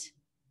that,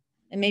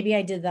 and maybe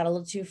I did that a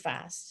little too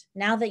fast.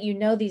 Now that you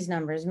know these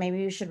numbers, maybe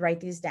you should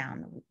write these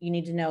down. You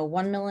need to know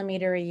 1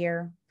 millimeter a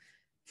year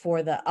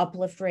for the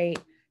uplift rate,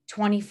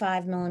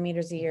 25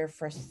 millimeters a year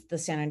for the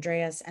San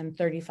Andreas, and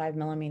 35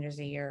 millimeters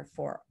a year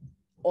for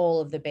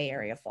all of the Bay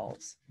Area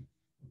faults.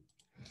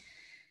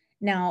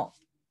 Now,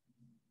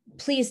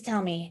 please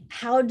tell me,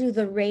 how do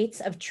the rates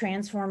of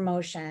transform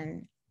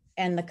motion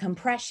and the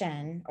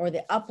compression or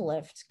the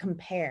uplift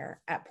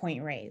compare at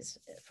Point Reyes,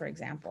 for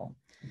example?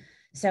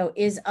 So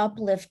is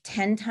uplift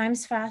 10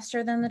 times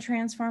faster than the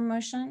transform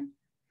motion?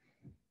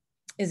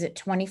 Is it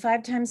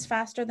 25 times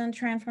faster than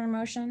transform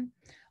motion?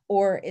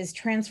 Or is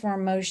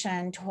transform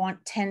motion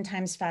 10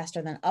 times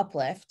faster than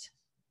uplift?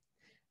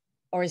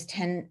 Or is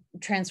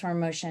transform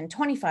motion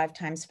 25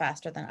 times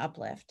faster than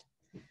uplift?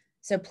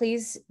 So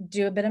please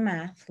do a bit of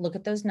math, look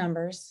at those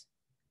numbers,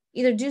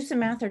 either do some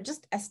math or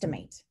just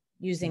estimate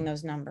using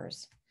those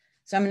numbers.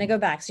 So I'm gonna go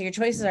back. So your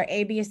choices are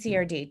A, B, C,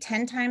 or D,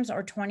 10 times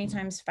or 20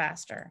 times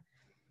faster.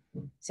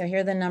 So here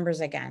are the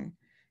numbers again.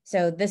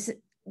 So this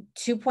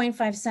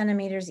 2.5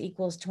 centimeters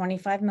equals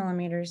 25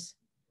 millimeters.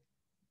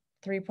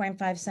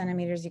 3.5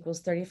 centimeters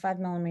equals 35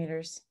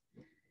 millimeters.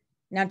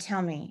 Now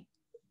tell me,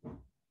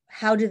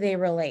 how do they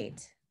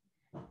relate?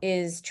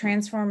 Is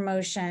transform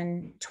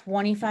motion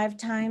 25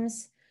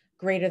 times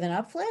greater than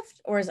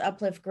uplift, or is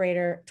uplift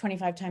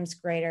 25 times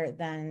greater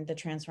than the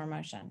transform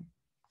motion?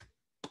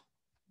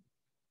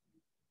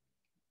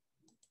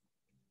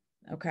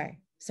 Okay,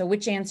 so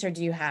which answer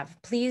do you have?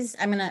 Please,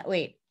 I'm gonna,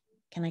 wait,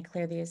 can I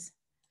clear these?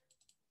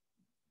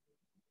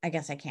 I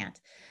guess I can't.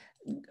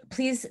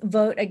 Please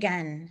vote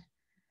again.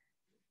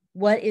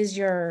 What is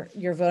your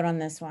vote on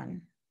this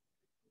one?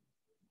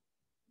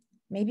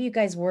 Maybe you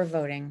guys were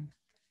voting.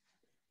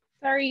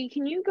 Sorry,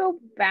 can you go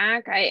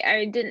back?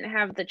 I didn't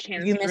have the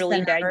chance to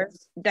really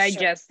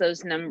digest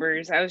those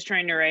numbers. I was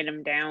trying to write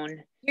them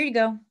down. Here you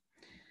go.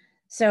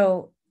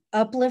 So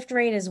uplift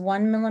rate is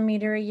 1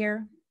 millimeter a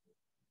year.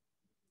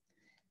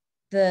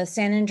 The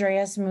San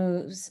Andreas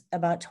moves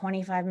about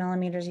 25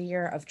 millimeters a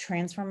year of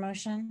transform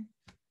motion.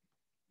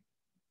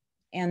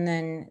 And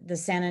then the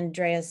San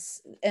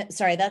Andreas,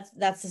 sorry, that's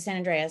the San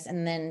Andreas.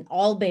 And then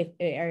all Bay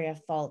Area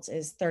faults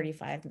is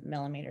 35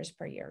 millimeters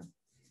per year.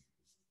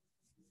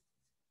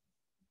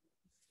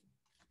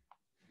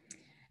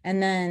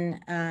 And then,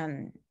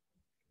 and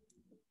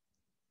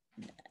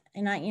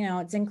you know,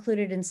 it's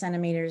included in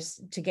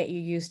centimeters to get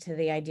you used to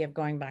the idea of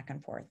going back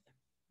and forth.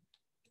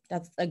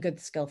 That's a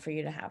good skill for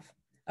you to have.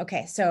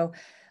 Okay, so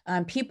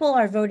people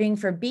are voting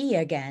for B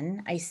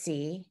again, I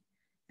see.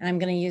 And I'm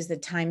going to use the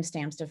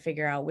timestamps to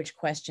figure out which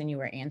question you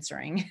were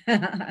answering.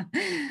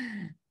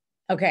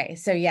 Okay,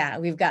 so yeah,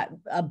 we've got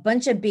a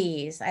bunch of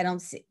B's.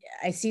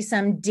 I see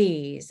some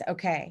D's.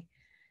 Okay,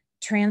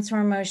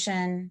 transform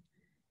motion.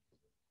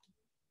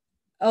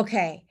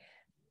 Okay.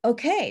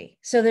 Okay.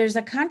 So there's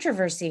a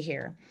controversy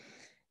here.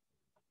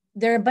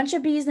 There are a bunch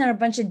of B's and a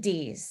bunch of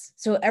D's.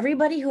 So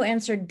everybody who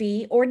answered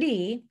B or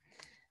D,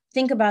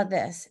 think about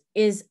this.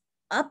 Is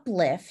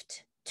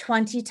uplift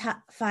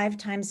 25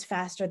 times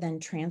faster than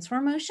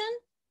transform motion?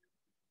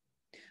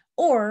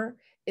 Or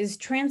is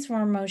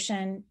transform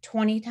motion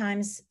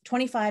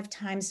 25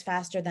 times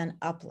faster than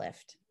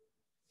uplift?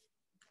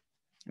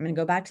 I'm going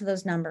to go back to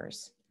those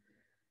numbers.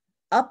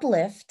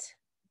 Uplift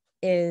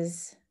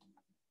is,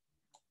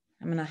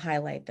 I'm going to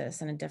highlight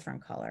this in a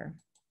different color.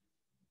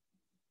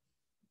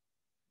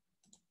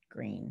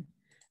 Green.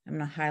 I'm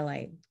going to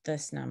highlight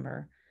this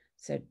number.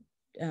 So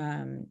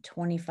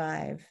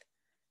 25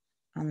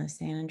 on the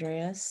San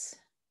Andreas.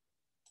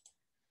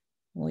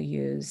 We'll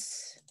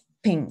use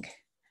pink.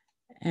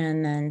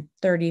 And then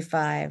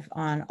 35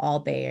 on all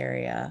Bay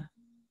Area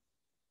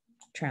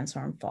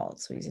transform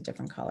faults. We use a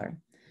different color.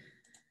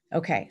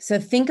 Okay, so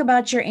think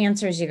about your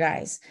answers, you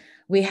guys.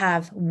 We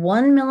have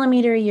 1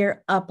 millimeter a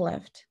year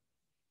uplift.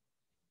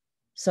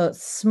 So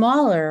it's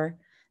smaller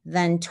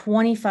than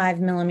 25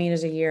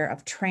 millimeters a year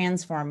of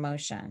transform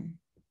motion.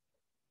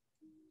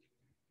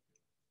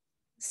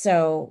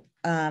 So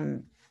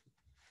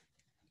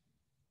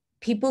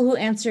people who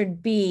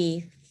answered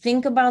B,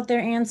 think about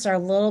their answer a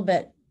little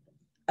bit,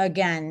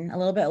 again, a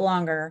little bit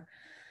longer.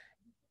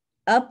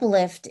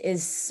 Uplift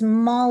is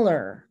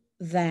smaller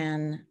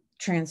than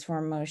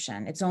transform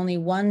motion. It's only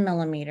 1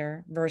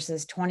 millimeter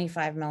versus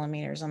 25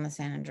 millimeters on the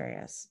San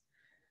Andreas.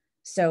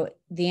 So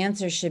the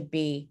answer should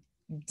be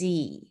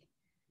D.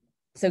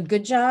 So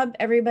good job,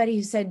 everybody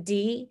who said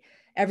D.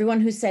 Everyone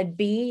who said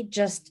B,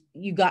 just,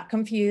 you got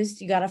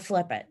confused. You got to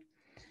flip it.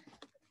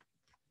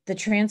 The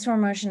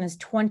transform motion is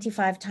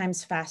 25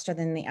 times faster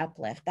than the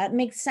uplift. That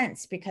makes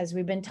sense because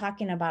we've been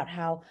talking about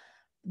how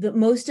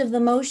most of the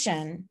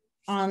motion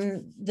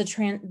on the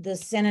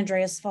San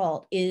Andreas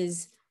fault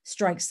is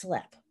strike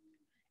slip.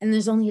 And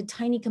there's only a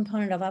tiny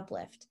component of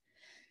uplift.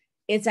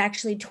 It's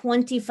actually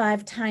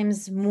 25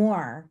 times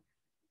more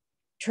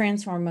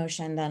transform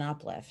motion than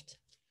uplift.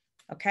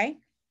 Okay?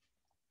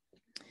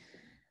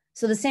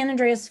 So the San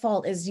Andreas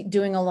fault is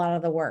doing a lot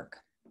of the work.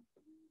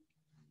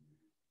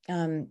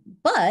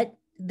 But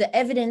the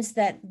evidence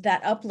that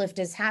that uplift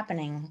is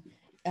happening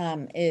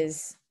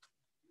is,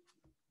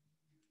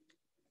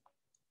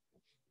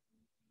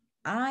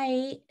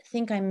 I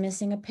think I'm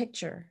missing a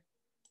picture.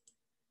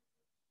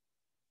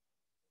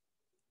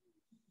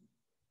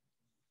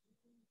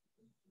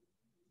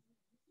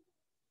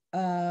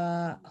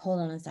 Hold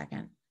on a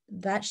second.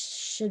 That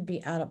should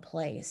be out of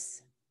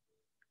place.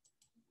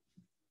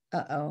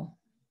 Uh-oh.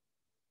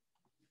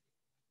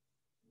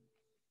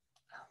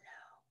 Oh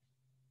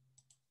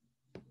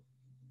no.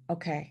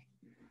 Okay.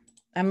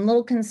 I'm a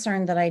little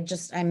concerned that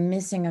I'm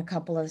missing a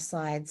couple of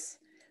slides.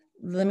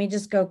 Let me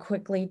just go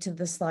quickly to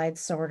the slide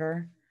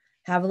sorter.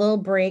 Have a little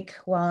break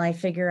while I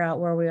figure out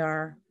where we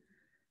are.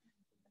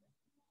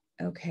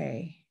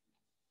 Okay.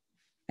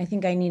 I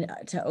think I need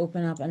to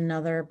open up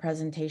another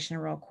presentation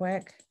real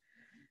quick.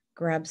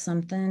 Grab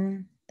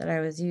something that I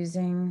was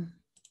using.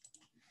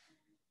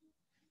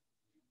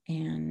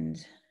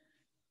 And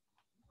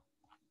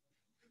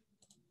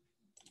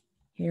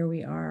here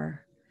we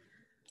are.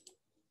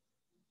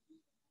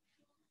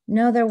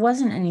 No, there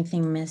wasn't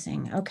anything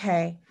missing.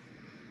 Okay.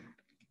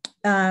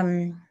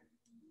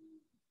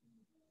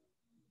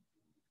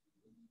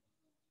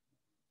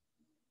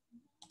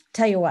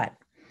 Tell you what,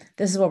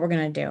 this is what we're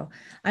going to do.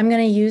 I'm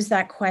going to use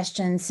that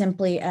question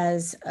simply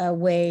as a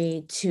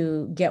way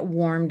to get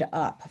warmed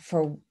up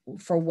for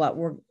what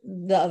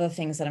the other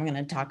things that I'm going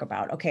to talk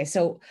about. Okay,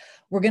 so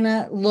we're going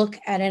to look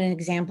at an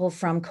example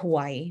from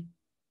Kauai.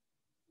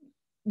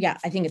 Yeah,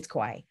 I think it's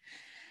Kauai.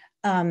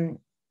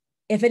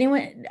 If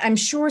anyone, I'm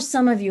sure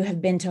some of you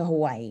have been to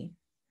Hawaii,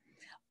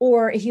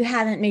 or if you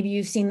haven't, maybe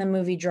you've seen the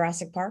movie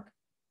Jurassic Park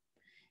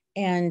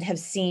and have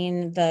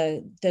seen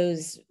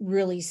those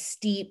really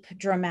steep,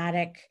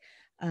 dramatic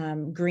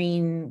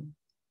green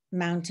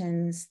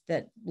mountains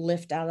that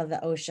lift out of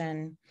the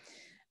ocean.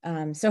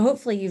 So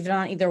hopefully you've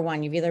done either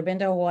one. You've either been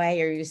to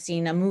Hawaii or you've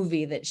seen a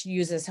movie that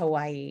uses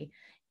Hawaii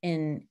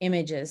in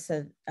images.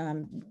 So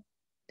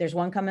there's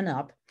one coming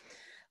up,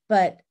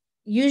 but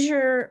use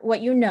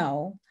what you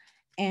know,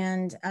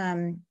 and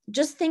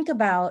just think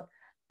about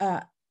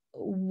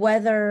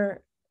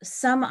whether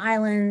some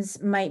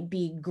islands might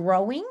be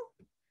growing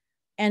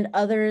and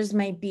others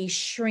might be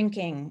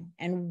shrinking,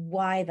 and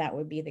why that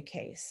would be the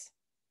case.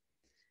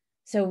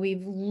 So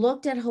we've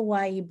looked at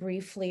Hawaii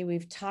briefly.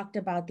 We've talked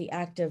about the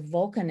active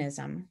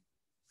volcanism,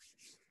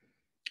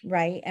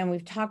 right? And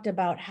we've talked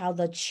about how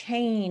the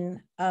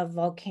chain of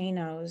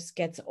volcanoes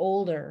gets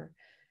older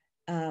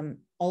on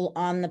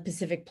the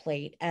Pacific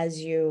plate as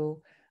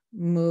you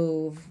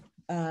move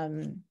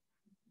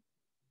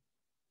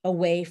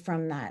away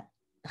from that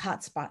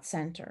hotspot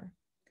center.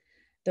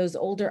 Those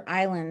older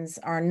islands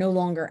are no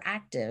longer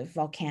active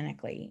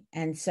volcanically.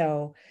 And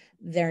so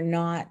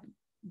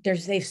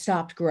they've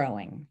stopped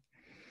growing.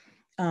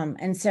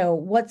 And so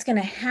what's going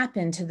to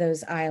happen to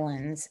those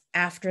islands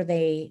after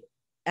the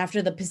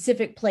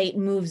Pacific plate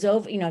moves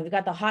over, you know, you've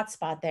got the hot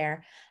spot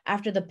there.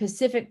 After the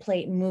Pacific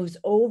plate moves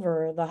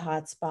over the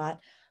hot spot,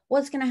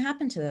 what's going to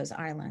happen to those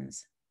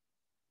islands?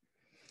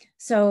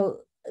 So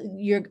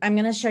I'm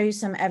going to show you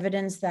some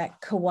evidence that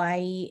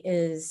Kauai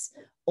is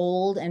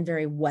old and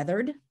very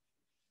weathered.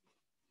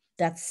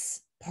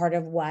 That's part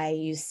of why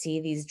you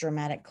see these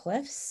dramatic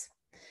cliffs.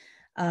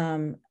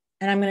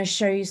 And I'm going to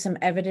show you some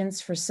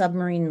evidence for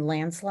submarine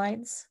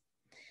landslides.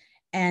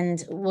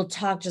 And we'll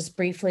talk just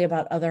briefly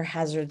about other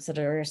hazards that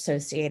are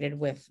associated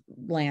with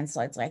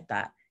landslides like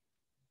that.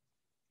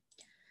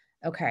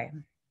 Okay.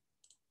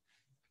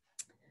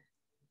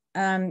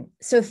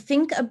 So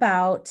think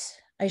about,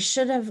 I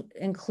should have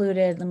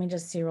included, let me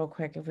just see real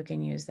quick if we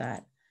can use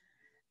that.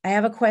 I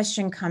have a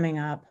question coming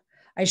up.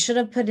 I should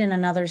have put in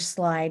another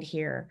slide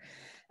here.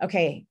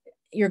 Okay,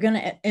 you're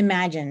gonna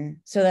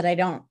imagine so that I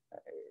don't,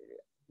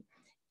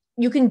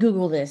 you can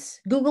Google this.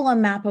 Google a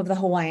map of the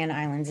Hawaiian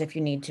Islands if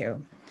you need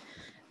to.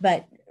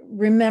 But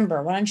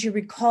remember, why don't you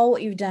recall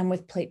what you've done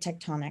with plate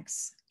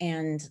tectonics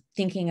and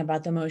thinking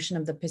about the motion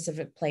of the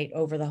Pacific plate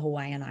over the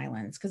Hawaiian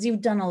Islands, because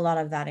you've done a lot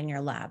of that in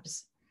your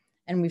labs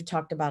and we've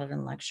talked about it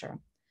in lecture.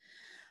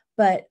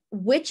 But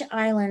which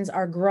islands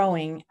are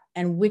growing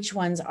and which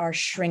ones are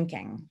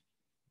shrinking?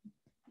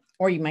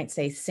 Or you might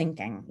say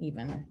sinking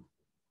even.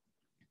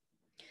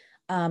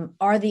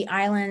 Are the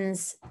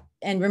islands,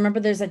 and remember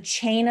there's a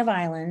chain of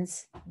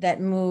islands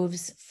that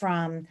moves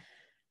from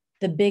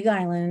the big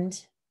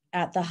island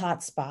at the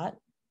hot spot,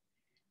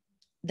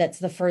 that's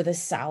the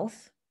furthest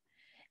south,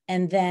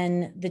 and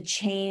then the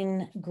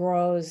chain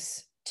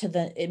grows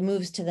to it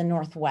moves to the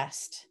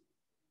northwest.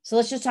 So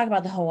let's just talk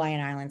about the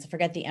Hawaiian Islands.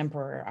 Forget the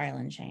Emperor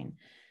Island chain.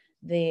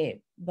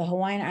 The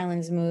Hawaiian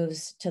Islands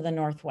moves to the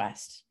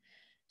northwest.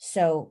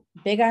 So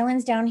big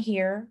islands down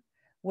here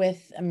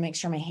with, make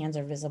sure my hands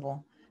are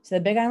visible. So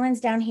the big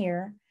islands down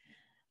here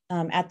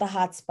at the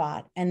hot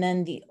spot, and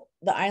then the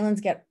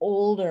islands get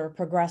older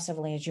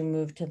progressively as you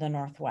move to the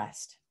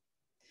northwest.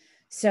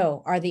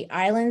 So are the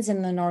islands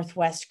in the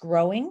northwest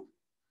growing?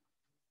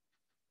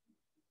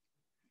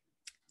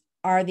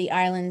 Are the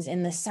islands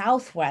in the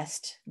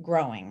southwest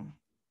growing?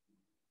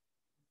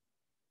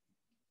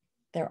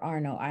 There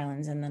are no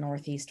islands in the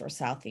northeast or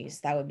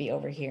southeast. That would be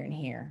over here and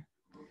here.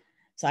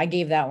 So I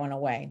gave that one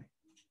away.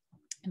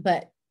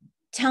 But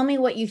tell me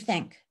what you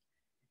think.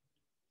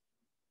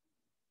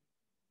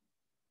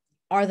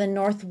 Are the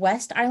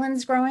northwest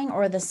islands growing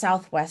or the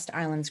southwest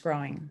islands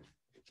growing?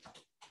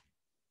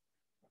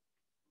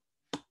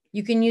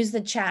 You can use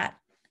the chat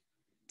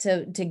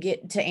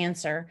to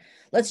answer.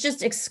 Let's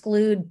just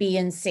exclude B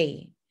and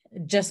C.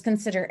 Just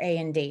consider A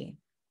and D.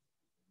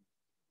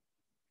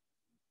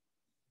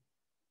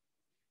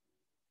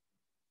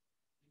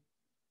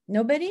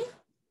 Nobody?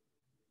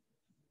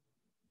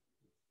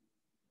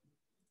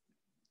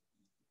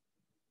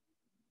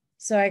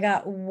 So I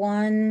got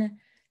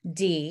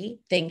 1D.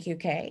 Thank you,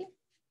 Kay.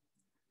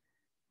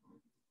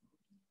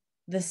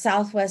 The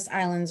Southwest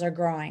Islands are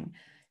growing.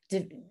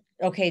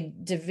 Okay,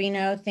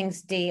 Davino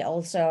thinks D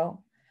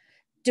also.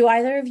 Do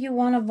either of you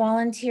want to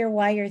volunteer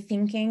why you're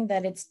thinking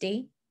that it's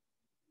D?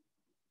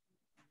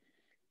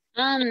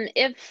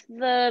 If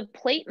the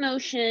plate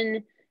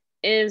motion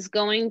is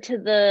going to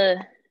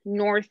the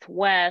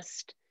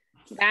northwest,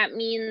 that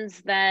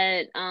means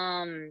that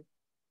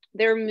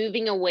they're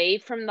moving away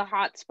from the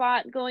hot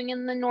spot going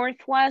in the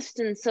northwest.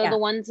 And so the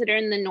ones that are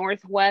in the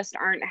northwest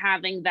aren't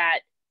having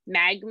that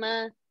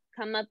magma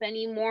come up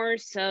anymore.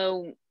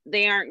 So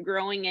they aren't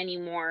growing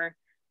anymore.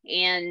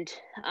 And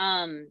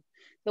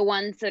the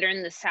ones that are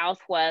in the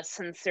southwest,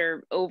 since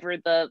they're over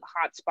the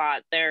hot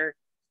spot, they're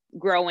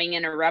growing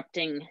and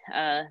erupting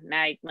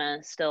magma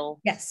still.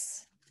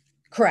 Yes,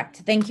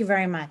 correct. Thank you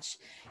very much.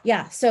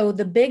 Yeah, so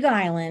the Big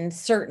Island,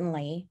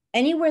 certainly,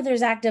 anywhere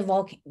there's active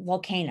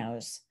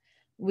volcanoes,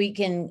 we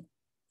can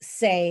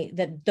say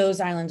that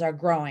those islands are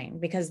growing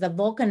because the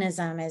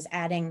volcanism is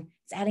adding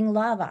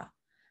lava.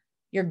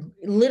 You're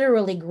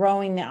literally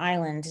growing the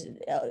island.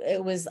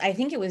 I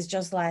think it was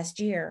just last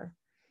year,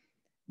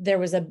 there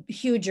was a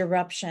huge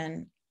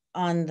eruption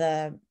on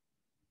the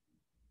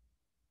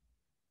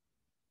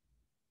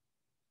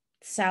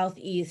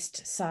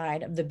southeast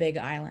side of the Big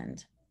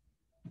Island.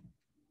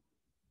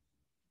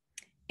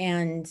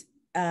 And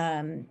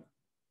the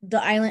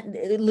island,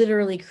 it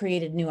literally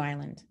created new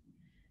island.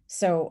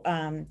 So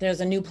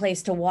there's a new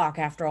place to walk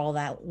after all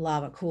that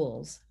lava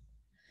cools.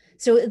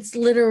 So it's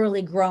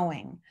literally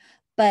growing.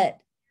 But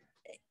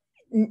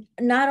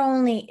not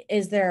only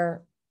is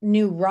there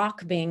new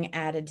rock being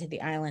added to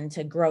the island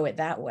to grow it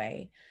that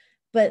way,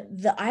 but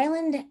the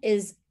island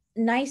is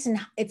nice and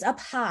it's up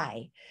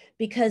high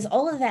because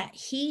all of that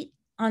heat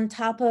on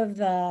top of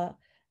the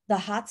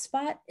hot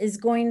spot is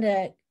going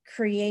to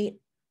create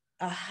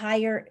a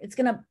higher, it's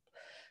going to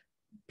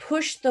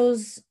push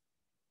those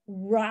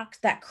rocks,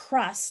 that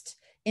crust,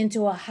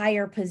 into a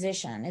higher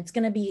position. It's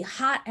going to be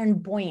hot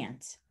and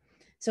buoyant.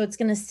 So it's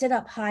going to sit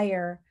up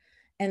higher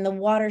and the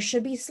water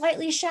should be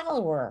slightly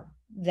shallower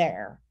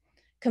there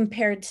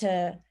compared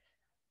to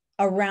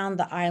around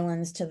the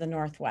islands to the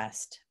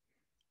northwest,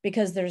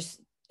 because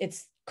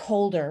it's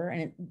colder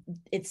and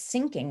it's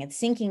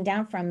sinking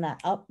down from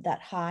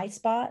that high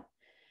spot,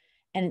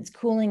 and it's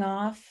cooling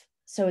off.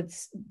 So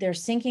they're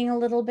sinking a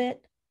little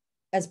bit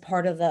as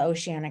part of the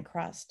oceanic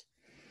crust.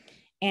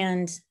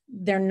 And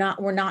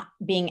we're not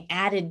being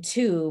added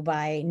to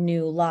by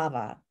new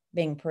lava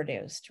being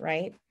produced,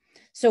 right?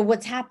 So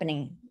what's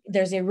happening?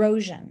 There's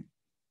erosion.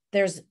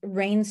 There's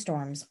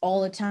rainstorms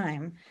all the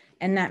time.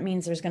 And that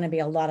means there's going to be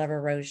a lot of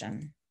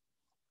erosion.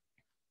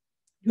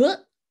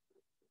 What?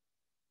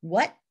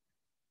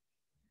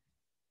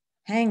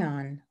 Hang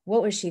on.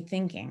 What was she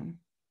thinking?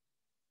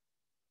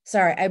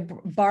 Sorry, I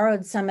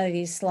borrowed some of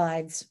these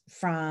slides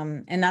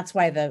from, and that's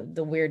why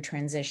the weird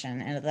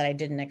transition and that I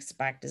didn't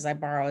expect is I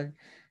borrowed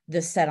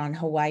this set on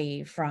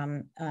Hawaii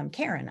from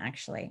Karen,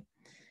 actually,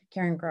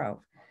 Karen Grove.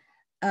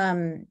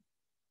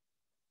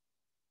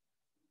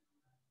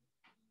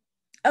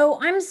 Oh,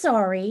 I'm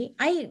sorry.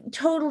 I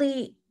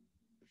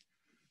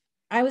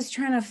was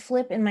trying to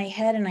flip in my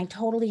head and I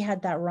totally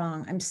had that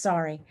wrong. I'm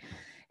sorry.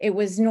 It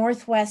was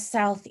northwest,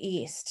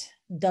 southeast.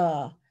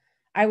 Duh.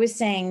 I was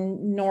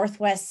saying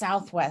northwest,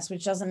 southwest,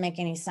 which doesn't make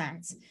any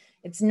sense.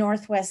 It's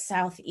northwest,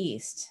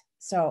 southeast.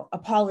 So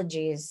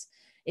apologies.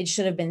 It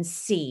should have been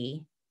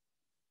C,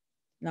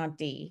 not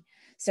D.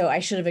 So I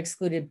should have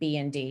excluded B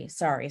and D.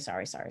 Sorry.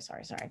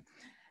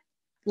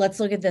 Let's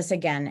look at this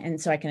again,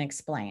 and so I can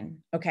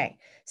explain. Okay,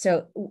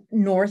 so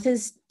north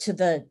is to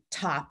the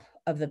top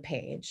of the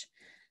page.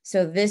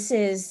 So this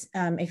is,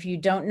 if you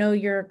don't know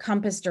your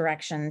compass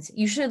directions,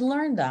 you should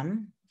learn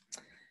them.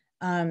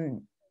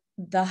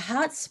 The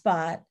hot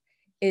spot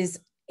is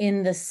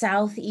in the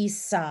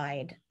southeast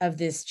side of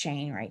this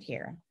chain right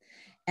here.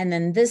 And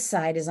then this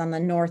side is on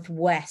the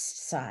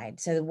northwest side.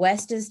 So the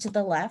west is to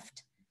the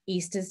left,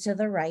 east is to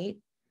the right,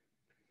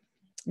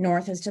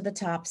 north is to the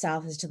top,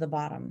 south is to the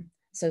bottom.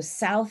 So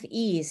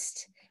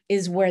southeast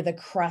is where the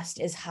crust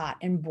is hot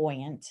and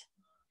buoyant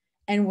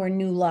and where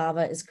new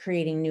lava is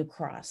creating new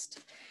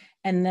crust.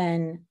 And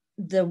then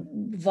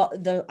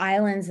the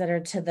islands that are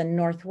to the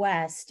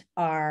northwest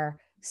are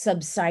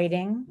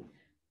subsiding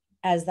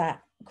as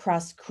that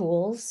crust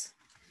cools.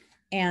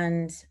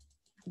 And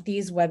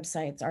these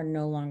websites are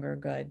no longer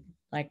good.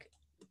 Like,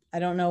 I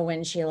don't know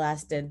when she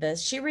last did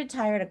this. She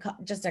retired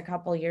just a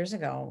couple years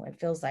ago. It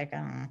feels like, I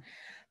don't know.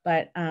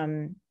 But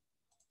I'm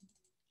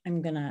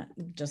gonna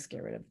just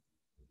get rid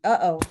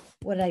of,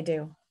 what did I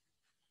do?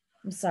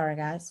 I'm sorry,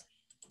 guys.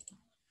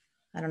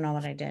 I don't know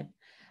what I did.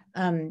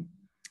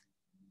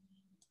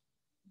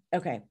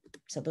 Okay,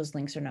 so those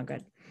links are no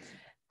good.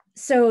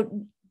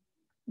 So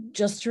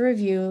just to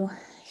review,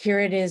 here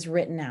it is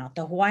written out.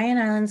 The Hawaiian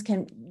Islands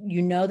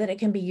you know that it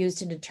can be used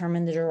to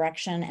determine the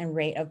direction and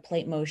rate of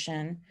plate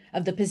motion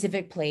of the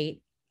Pacific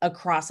plate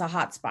across a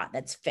hotspot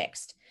that's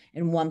fixed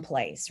in one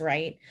place,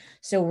 right?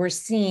 So we're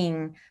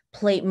seeing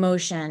plate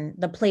motion.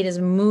 The plate is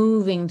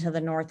moving to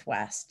the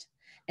northwest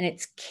and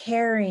it's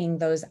carrying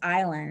those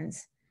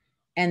islands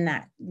and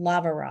that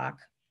lava rock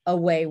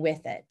away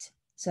with it.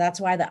 So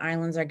that's why the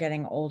islands are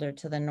getting older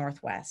to the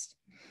northwest.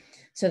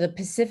 So the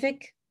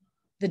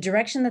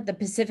direction that the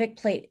Pacific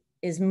plate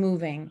is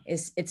moving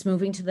it's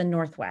moving to the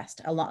northwest,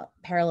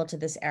 parallel to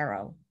this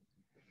arrow.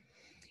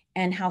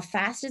 And how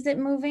fast is it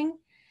moving?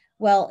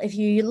 Well, if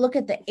you look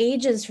at the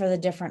ages for the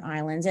different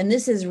islands, and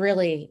this is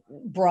really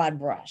broad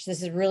brush,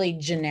 this is really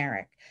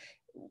generic.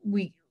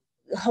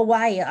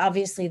 Hawaii,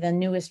 obviously the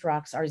newest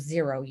rocks are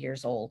 0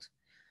 years old,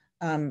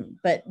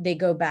 but they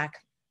go back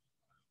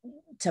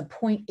to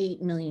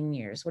 0.8 million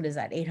years. What is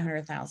that?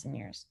 800,000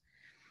 years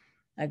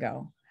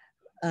ago.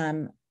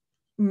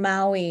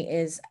 Maui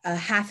is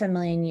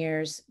 500,000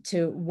 years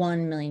to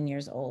 1 million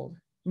years old.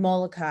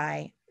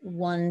 Molokai,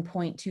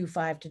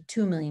 1.25 to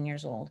 2 million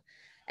years old.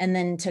 And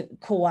then to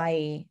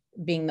Kauai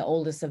being the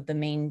oldest of the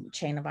main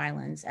chain of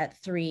islands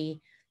at 3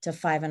 to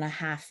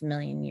 5.5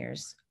 million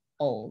years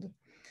old.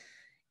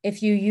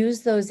 If you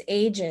use those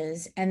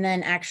ages and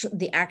then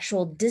the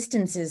actual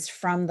distances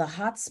from the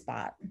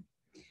hotspot,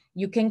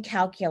 you can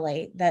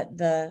calculate that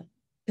the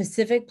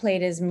Pacific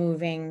plate is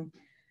moving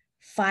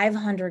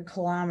 500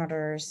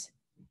 kilometers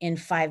in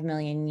 5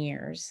 million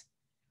years,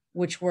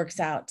 which works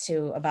out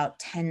to about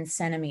 10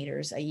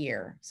 centimeters a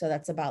year. So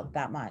that's about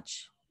that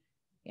much.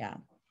 Yeah,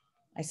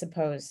 I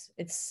suppose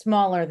it's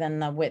smaller than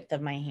the width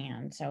of my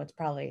hand. So it's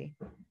probably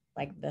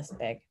like this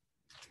big.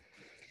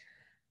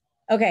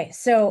 Okay,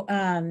 so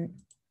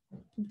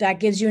that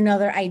gives you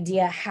another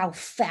idea how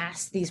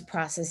fast these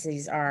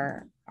processes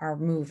are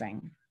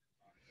moving.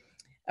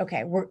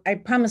 Okay, I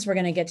promise we're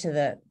gonna get to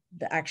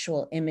the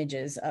actual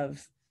images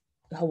of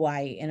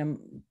Hawaii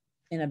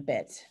in a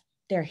bit.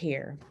 They're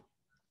here.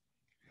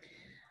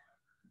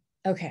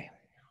 Okay.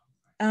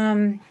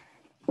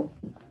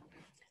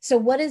 So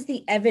what is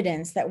the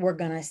evidence that we're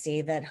gonna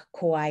see that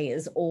Kauai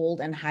is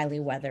old and highly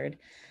weathered?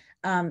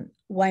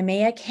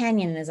 Waimea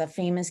Canyon is a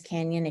famous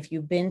canyon. If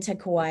you've been to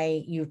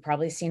Kauai, you've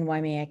probably seen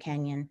Waimea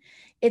Canyon.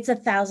 It's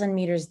 1,000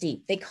 meters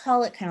deep. They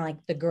call it kind of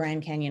like the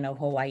Grand Canyon of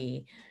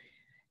Hawaii.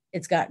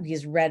 It's got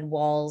these red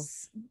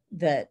walls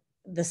that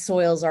the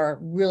soils are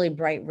really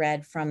bright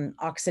red from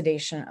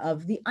oxidation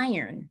of the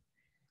iron.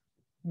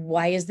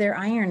 Why is there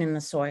iron in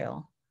the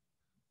soil?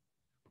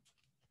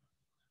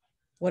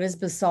 What is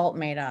basalt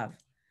made of?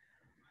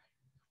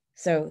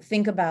 So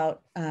think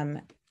about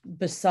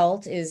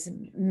basalt is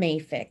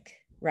mafic,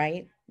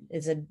 right?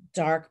 It's a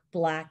dark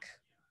black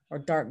or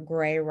dark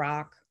gray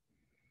rock,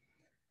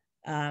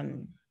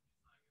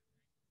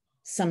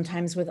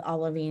 sometimes with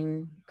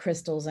olivine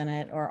crystals in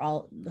it or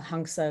all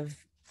hunks of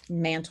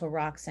mantle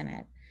rocks in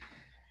it.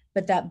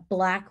 But that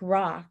black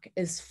rock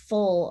is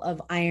full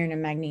of iron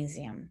and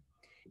magnesium.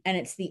 And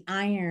it's the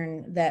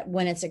iron that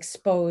when it's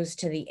exposed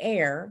to the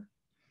air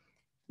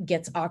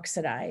gets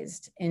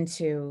oxidized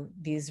into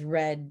these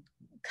red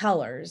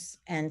colors.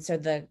 And so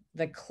the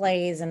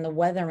clays and the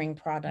weathering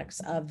products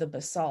of the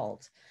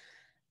basalt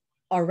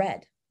are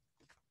red.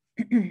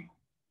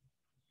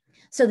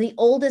 So the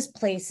oldest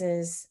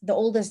places, the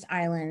oldest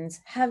islands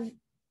have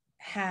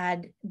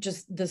had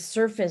just the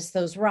surface,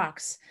 those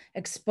rocks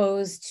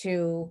exposed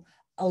to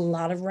a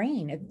lot of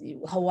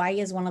rain. Hawaii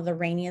is one of the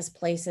rainiest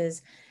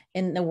places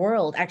in the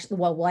world. Actually,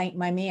 well,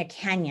 Waimea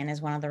Canyon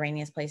is one of the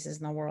rainiest places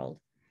in the world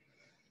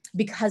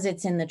because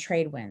it's in the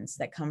trade winds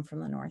that come from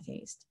the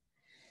Northeast.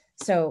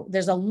 So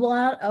there's a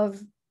lot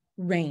of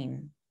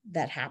rain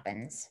that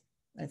happens.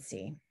 Let's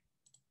see.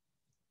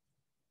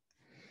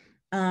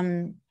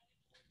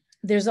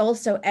 There's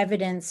also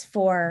evidence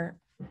for,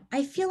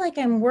 I feel like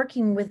I'm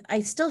working with,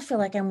 I still feel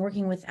like I'm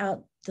working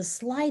without the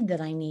slide that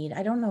I need.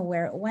 I don't know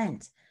where it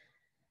went.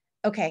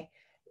 Okay,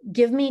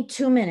 give me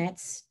 2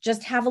 minutes.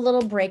 Just have a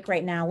little break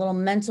right now, a little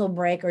mental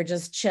break, or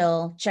just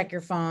chill, check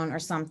your phone or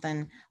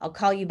something. I'll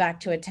call you back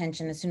to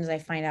attention as soon as I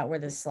find out where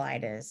this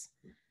slide is.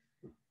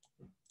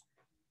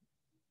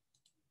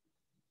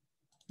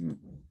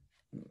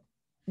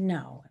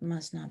 No, it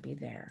must not be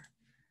there.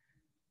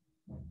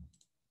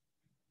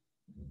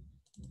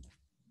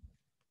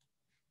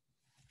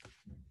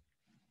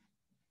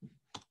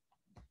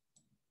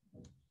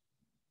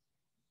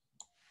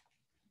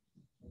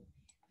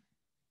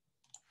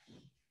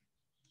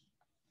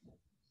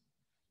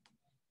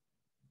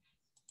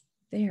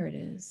 There it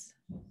is.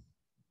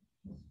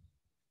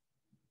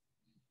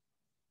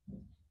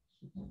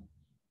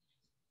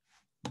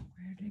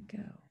 Where'd it go?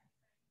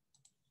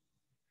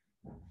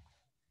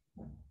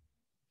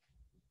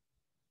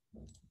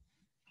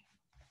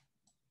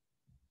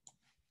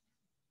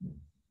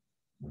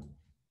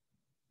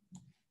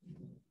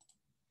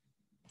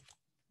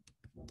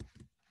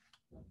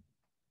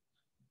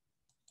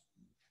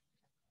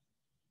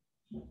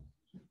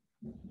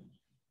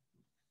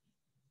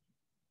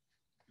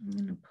 I'm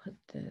going to put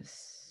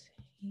this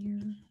here.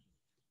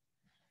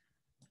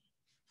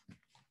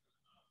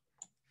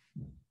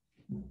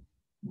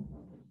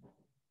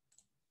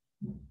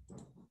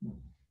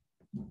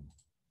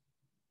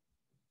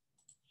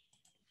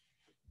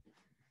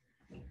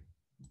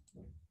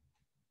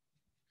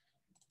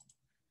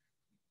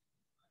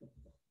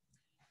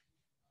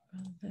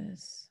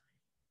 This.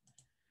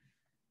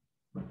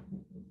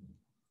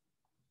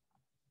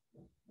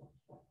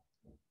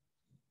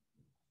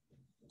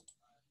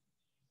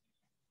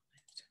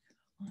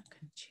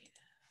 Conchita.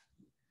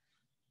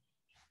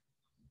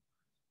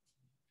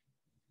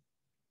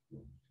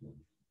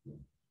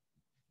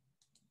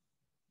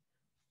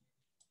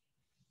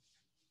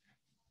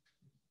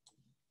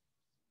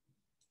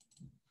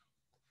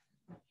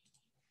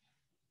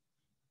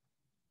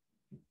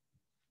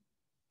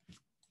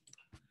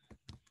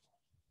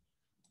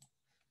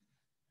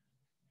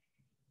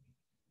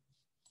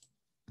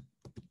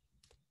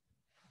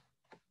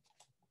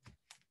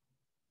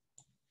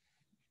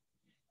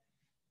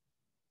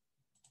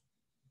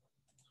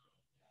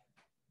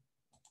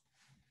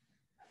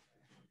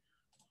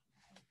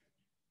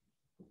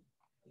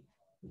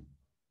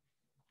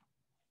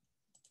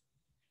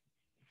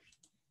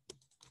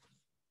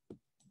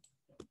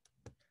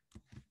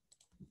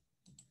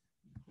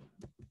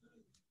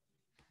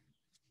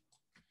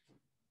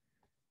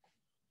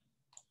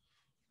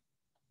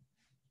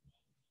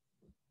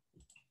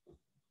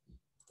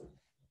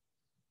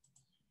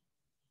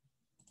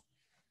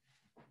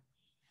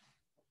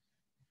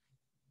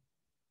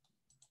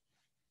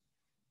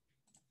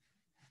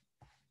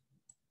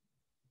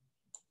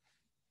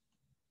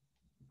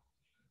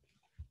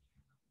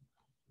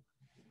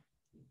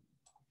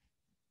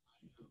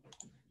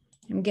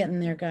 I'm getting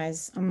there,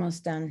 guys.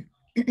 Almost done.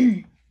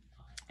 I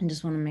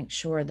just want to make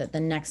sure that the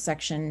next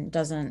section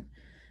doesn't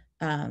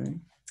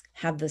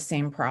have the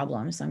same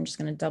problem. So I'm just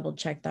going to double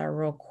check that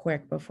real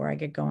quick before I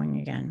get going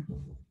again.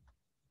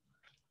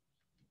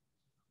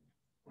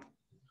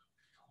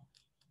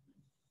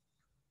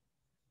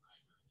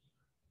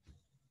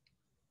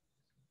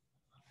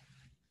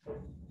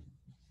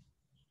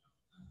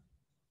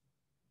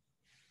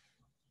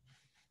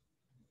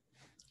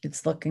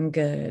 It's looking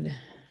good.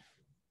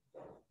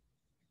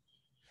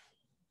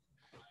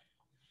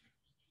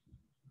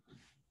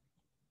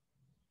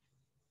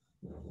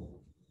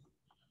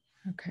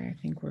 Okay, I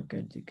think we're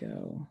good to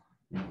go.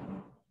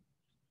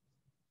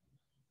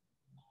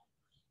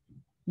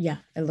 Yeah,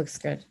 it looks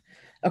good.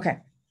 Okay,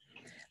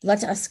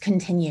 Let us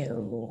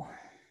continue.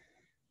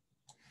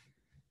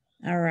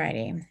 All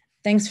righty.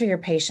 Thanks for your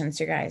patience,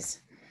 you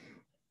guys.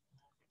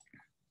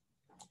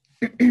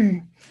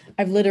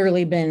 I've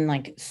literally been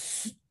like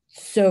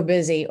so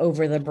busy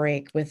over the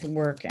break with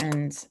work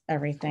and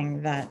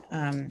everything that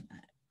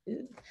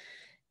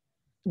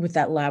with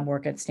that lab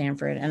work at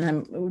Stanford, and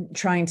I'm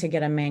trying to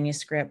get a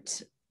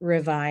manuscript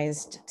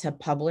revised to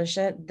publish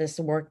it, this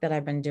work that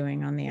I've been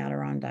doing on the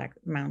Adirondack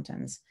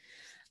Mountains.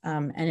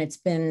 And it's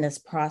been this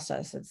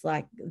process.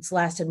 It's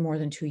lasted more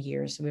than 2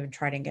 years. So we've been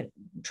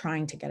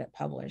trying to get it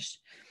published.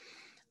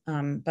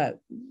 But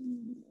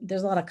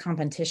there's a lot of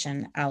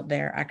competition out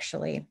there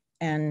actually,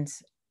 and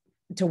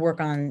to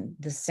work on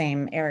the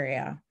same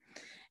area.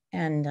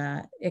 And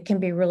it can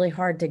be really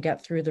hard to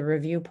get through the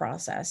review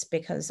process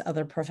because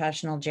other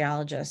professional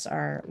geologists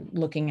are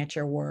looking at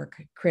your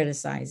work,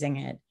 criticizing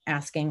it,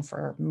 asking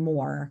for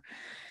more.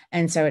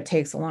 And so it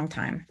takes a long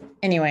time.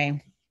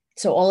 Anyway,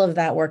 so all of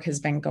that work has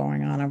been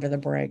going on over the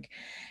break.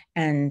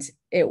 And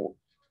it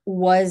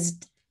was,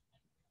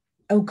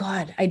 oh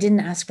God, I didn't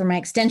ask for my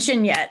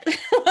extension yet.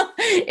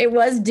 It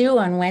was due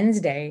on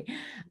Wednesday.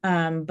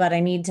 But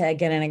I need to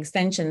get an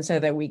extension so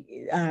that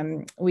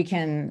we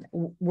can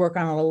work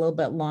on it a little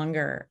bit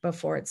longer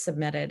before it's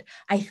submitted.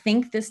 I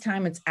think this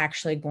time it's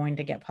actually going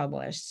to get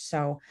published.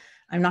 So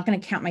I'm not going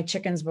to count my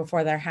chickens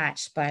before they're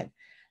hatched, but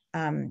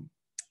I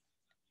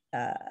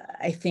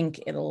think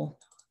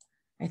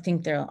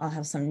I'll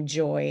have some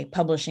joy,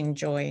 publishing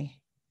joy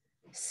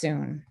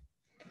soon.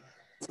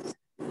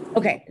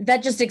 Okay,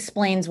 that just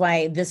explains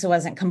why this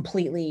wasn't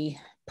completely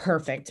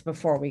perfect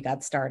before we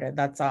got started.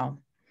 That's all.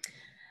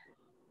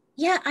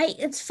 Yeah,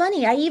 it's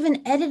funny. I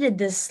even edited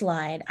this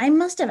slide. I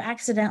must have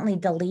accidentally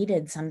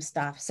deleted some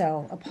stuff.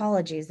 So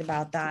apologies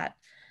about that.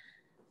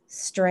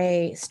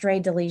 Stray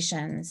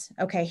deletions.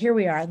 Okay, here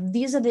we are.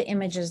 These are the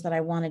images that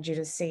I wanted you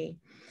to see.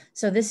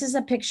 So this is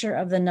a picture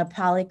of the Na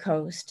Pali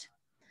coast.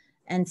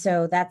 And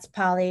so that's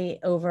Pali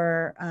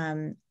over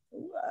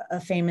a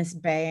famous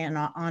bay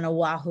on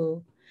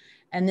Oahu.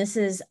 And this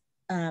is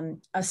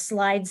a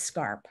slide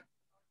scarp.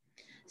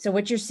 So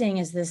what you're seeing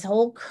is this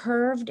whole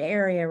curved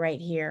area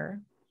right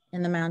here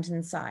in the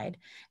mountainside,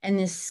 and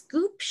this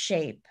scoop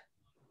shape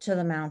to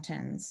the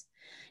mountains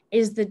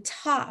is the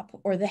top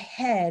or the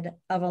head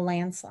of a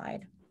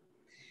landslide.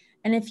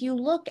 And if you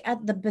look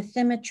at the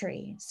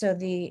bathymetry, so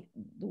the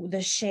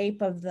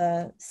shape of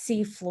the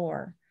sea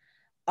floor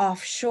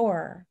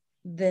offshore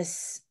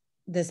this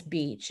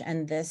beach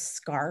and this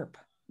scarp,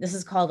 this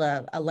is called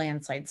a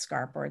landslide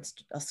scarp, or it's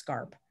a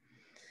scarp.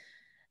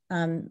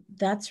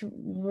 That's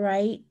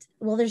right.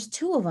 Well, there's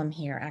two of them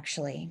here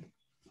actually.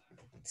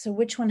 So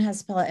which one has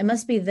spell? It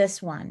must be this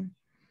one,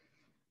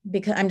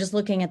 because I'm just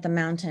looking at the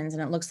mountains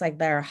and it looks like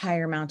there are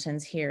higher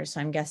mountains here.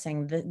 So I'm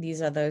guessing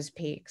these are those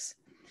peaks.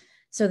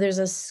 So there's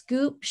a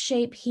scoop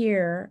shape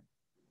here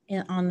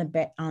on the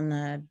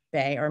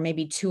bay, or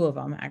maybe two of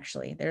them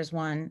actually. There's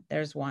one,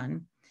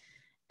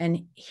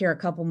 and here a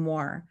couple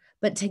more.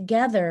 But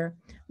together,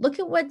 look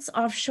at what's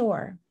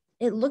offshore.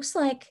 It looks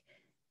like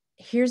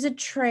here's a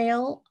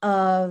trail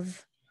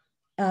of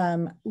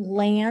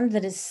land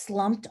that is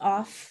slumped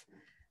off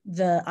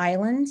the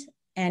island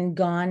and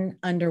gone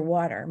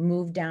underwater,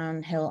 moved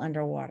downhill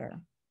underwater.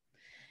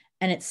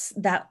 And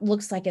that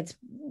looks like it's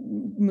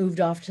moved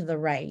off to the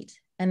right.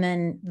 And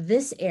then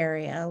this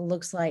area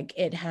looks like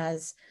it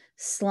has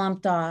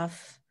slumped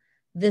off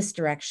this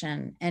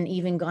direction and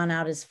even gone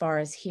out as far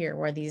as here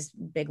where these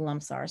big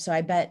lumps are. So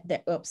I bet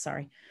that,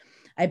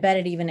 I bet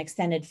it even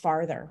extended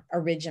farther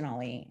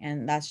originally.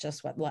 And that's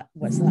just what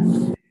was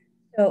left.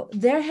 So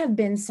there have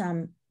been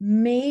some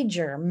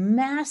major,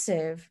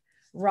 massive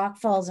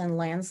rockfalls and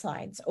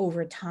landslides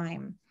over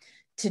time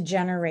to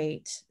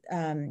generate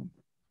a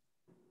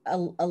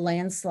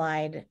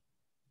landslide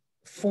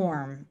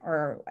form.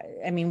 Or,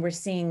 I mean, we're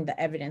seeing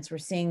the evidence, we're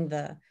seeing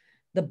the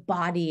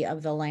body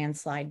of the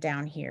landslide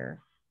down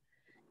here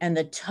and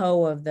the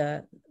toe of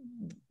the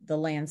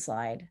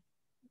landslide,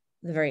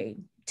 the very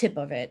tip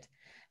of it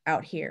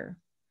out here.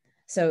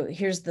 So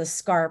here's the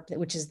scarp,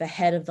 which is the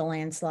head of the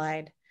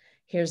landslide.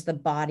 Here's the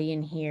body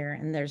in here,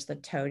 and there's the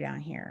toe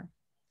down here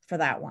for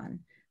that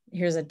one.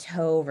 Here's a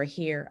toe over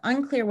here.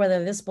 Unclear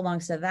whether this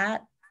belongs to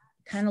that,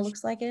 kind of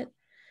looks like it.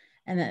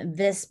 And then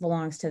this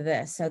belongs to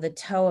this. So the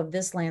toe of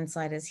this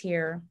landslide is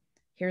here.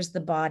 Here's the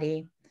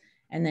body.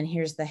 And then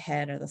here's the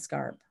head or the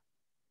scarp,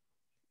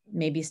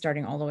 maybe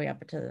starting all the way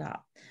up to the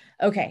top.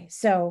 Okay,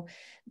 so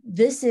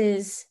this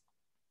is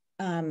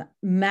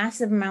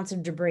massive amounts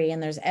of debris,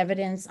 and there's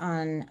evidence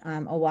on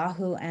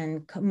Oahu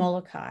and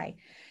Molokai,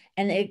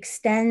 and it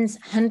extends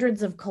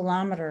hundreds of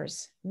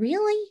kilometers.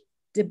 Really?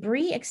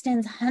 Debris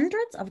extends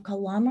hundreds of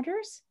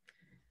kilometers?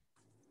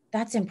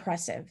 That's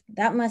impressive.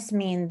 That must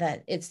mean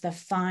that it's the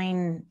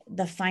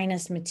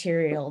finest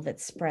material that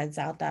spreads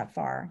out that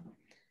far.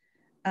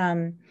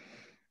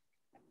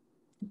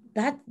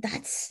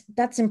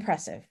 That's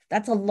impressive.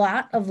 That's a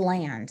lot of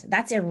land.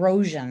 That's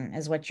erosion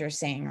is what you're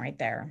saying right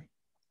there.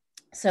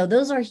 So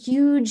those are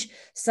huge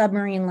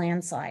submarine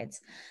landslides.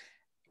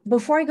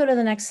 Before I go to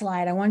the next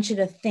slide, I want you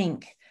to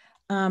think,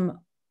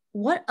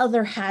 what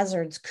other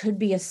hazards could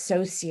be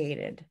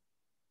associated?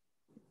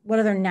 What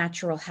other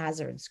natural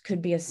hazards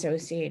could be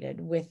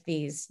associated with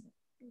these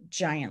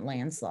giant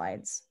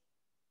landslides?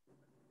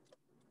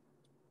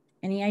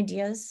 Any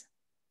ideas?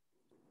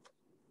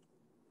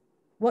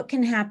 What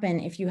can happen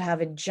if you have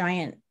a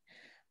giant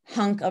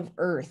hunk of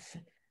earth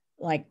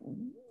like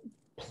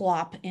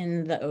plop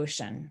in the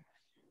ocean?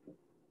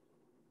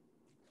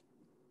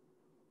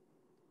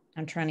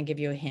 I'm trying to give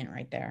you a hint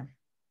right there.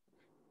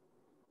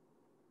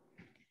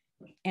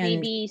 And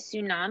maybe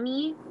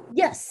tsunami?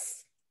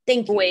 yes,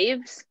 thank you.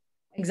 Waves?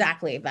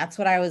 Exactly. That's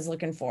what I was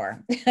looking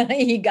for.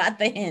 You got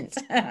the hint,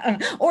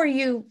 or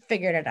you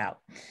figured it out,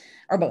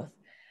 or both.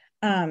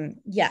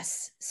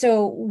 Yes.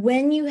 So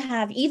when you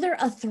have either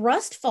a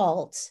thrust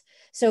fault,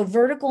 so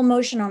vertical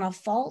motion on a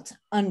fault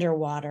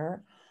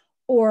underwater,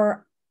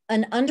 or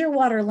an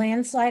underwater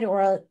landslide,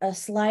 or a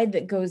slide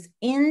that goes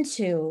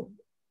into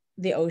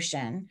the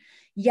ocean,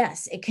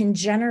 yes, it can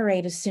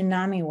generate a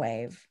tsunami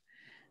wave,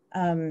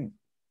 or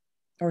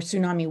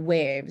tsunami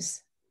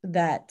waves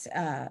that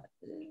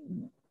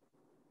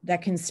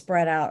that can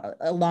spread out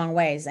a long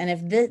ways. And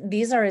if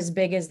these are as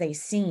big as they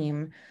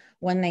seem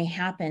when they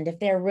happened, if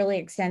they're really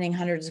extending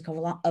hundreds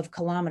of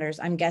kilometers,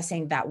 I'm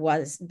guessing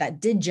that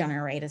did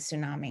generate a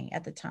tsunami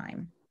at the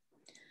time.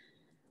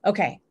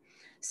 Okay,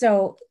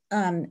 so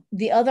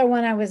the other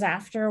one I was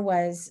after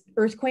was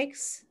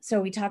earthquakes.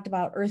 So we talked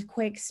about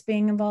earthquakes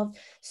being involved.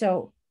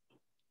 So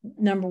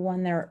number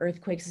one, there are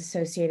earthquakes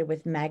associated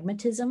with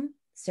magmatism.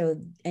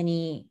 So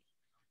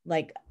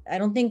I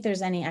don't think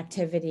there's any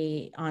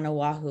activity on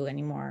Oahu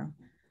anymore.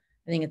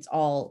 I think it's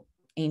all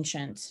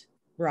ancient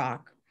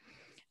rock.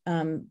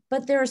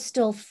 But there are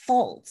still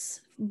faults,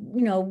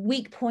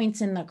 weak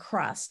points in the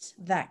crust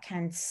that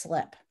can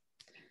slip.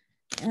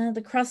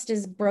 The crust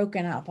is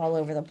broken up all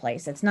over the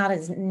place. It's not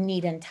as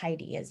neat and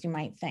tidy as you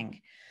might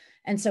think.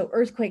 And so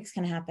earthquakes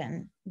can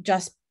happen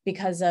just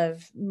because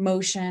of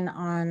motion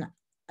on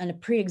a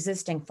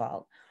pre-existing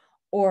fault,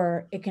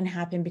 or it can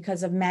happen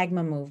because of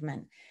magma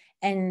movement.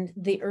 And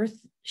the earth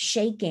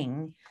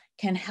shaking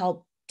can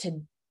help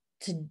to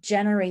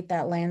generate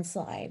that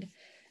landslide,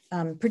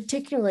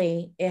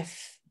 particularly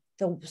if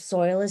the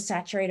soil is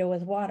saturated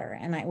with water.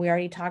 And we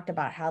already talked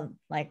about how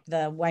like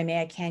the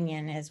Waimea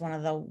Canyon is one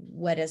of the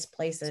wettest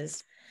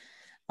places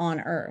on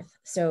earth.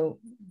 So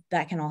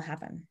that can all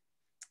happen.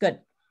 Good.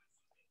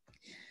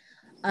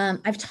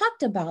 I've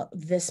talked about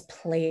this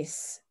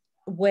place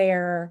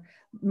where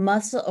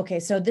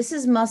so this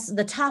is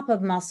the top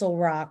of Muscle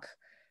Rock.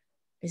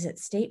 Is it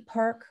State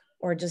Park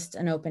or just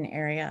an open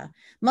area?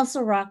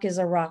 Muscle Rock is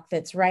a rock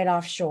that's right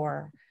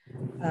offshore.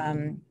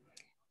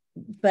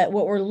 But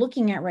what we're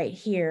looking at right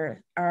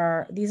here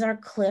these are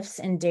cliffs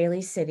in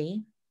Daly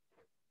City.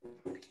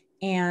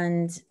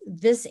 And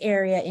this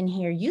area in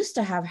here used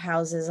to have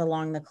houses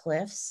along the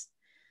cliffs,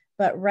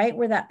 but right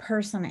where that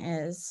person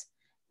is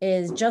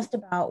just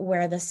about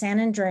where the San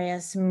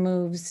Andreas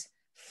moves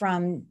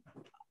from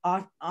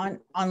on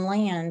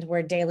land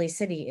where Daly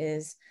City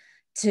is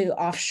to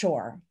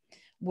offshore,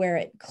 where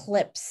it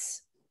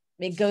clips,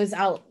 it goes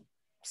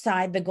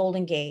outside the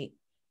Golden Gate,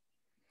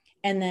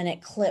 and then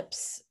it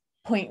clips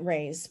Point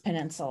Reyes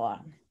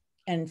Peninsula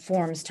and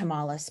forms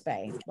Tomales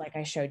Bay, like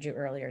I showed you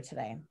earlier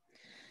today.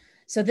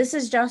 So this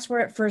is just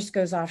where it first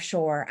goes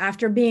offshore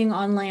after being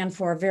on land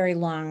for a very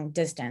long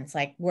distance,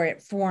 like where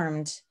it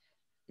formed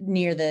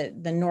near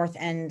the north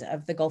end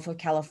of the Gulf of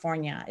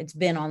California. It's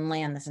been on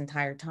land this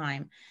entire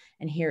time,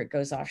 and here it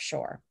goes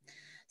offshore.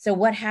 So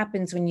what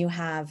happens when you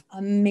have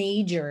a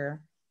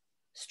major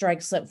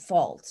strike slip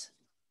fault?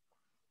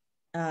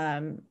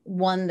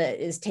 One that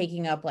is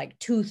taking up like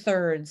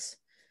 2/3,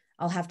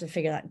 I'll have to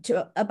figure that,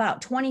 to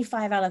about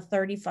 25 out of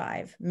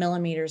 35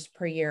 millimeters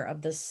per year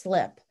of the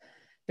slip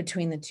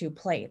between the two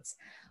plates.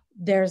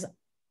 There's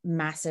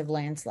massive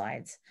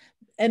landslides.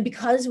 And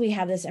because we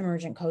have this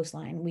emergent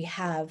coastline, we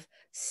have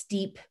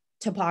steep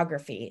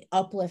topography,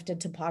 uplifted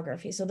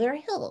topography. So there are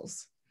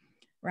hills,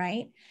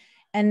 right?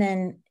 And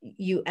then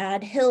you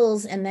add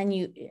hills, and then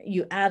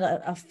you add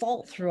a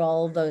fault through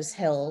all of those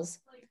hills.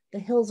 The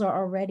hills are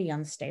already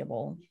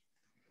unstable.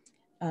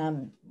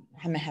 I'm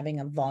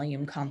having a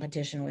volume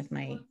competition with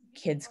my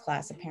kids'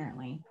 class,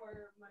 apparently.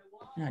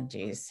 Oh,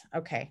 geez.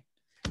 Okay,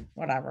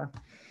 whatever.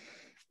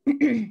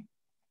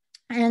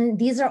 And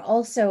these are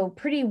also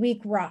pretty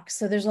weak rocks.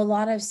 So there's a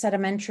lot of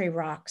sedimentary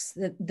rocks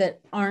that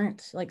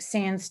aren't like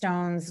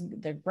sandstones,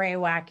 they're gray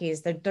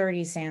wackies, they're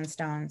dirty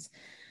sandstones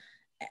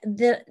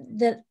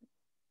that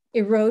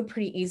erode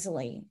pretty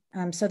easily.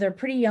 So they're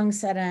pretty young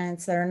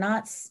sediments. They're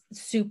not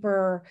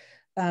super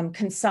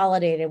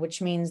consolidated,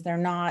 which means they're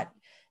not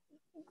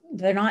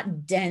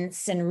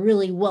dense and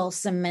really well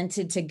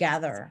cemented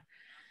together.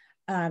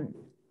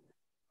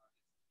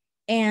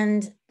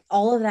 And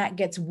all of that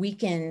gets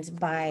weakened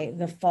by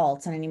the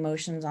faults and any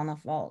motions on the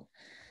fault.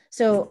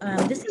 So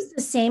this is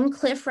the same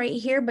cliff right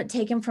here, but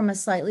taken from a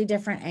slightly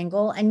different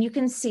angle. And you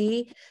can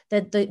see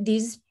that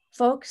these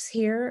folks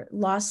here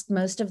lost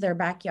most of their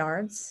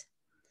backyards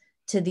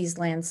to these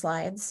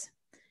landslides.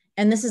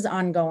 And this is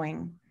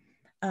ongoing.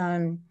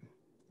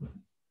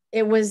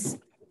 it was,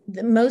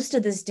 most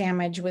of this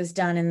damage was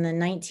done in the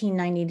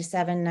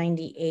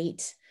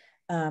 1997-98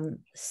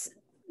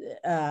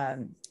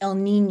 El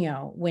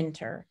Nino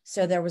winter.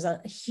 So there was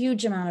a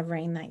huge amount of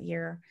rain that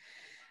year.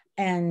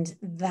 And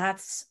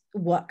that's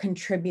what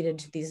contributed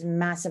to these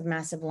massive,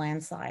 massive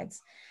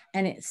landslides.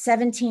 And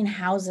 17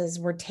 houses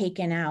were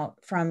taken out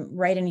from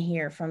right in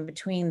here, from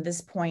between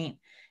this point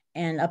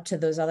and up to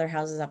those other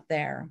houses up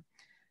there,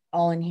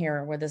 all in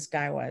here where this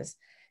guy was,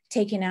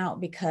 taken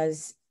out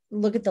because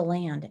look at the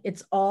land.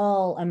 It's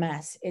all a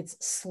mess. It's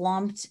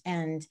slumped,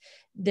 and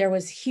there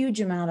was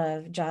huge amount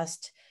of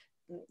just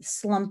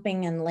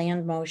slumping and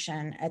land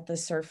motion at the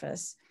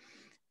surface.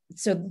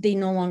 So they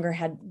no longer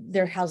had,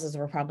 their houses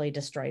were probably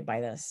destroyed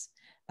by this,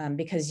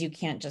 because you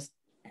can't just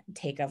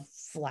take a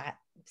flat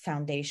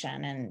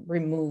foundation and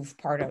remove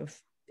part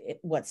of it,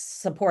 what's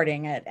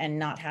supporting it, and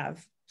not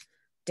have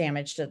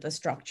damage to the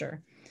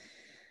structure.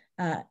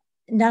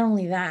 Not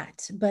only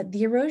that, but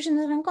the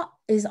erosion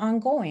is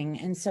ongoing.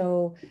 And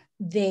so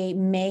they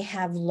may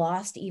have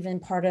lost even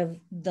part of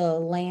the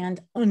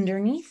land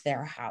underneath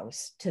their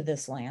house to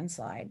this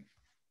landslide.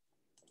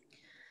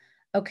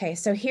 Okay,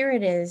 so here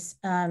it is.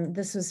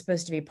 This was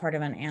supposed to be part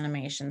of an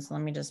animation. So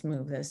let me just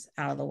move this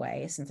out of the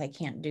way since I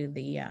can't do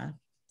the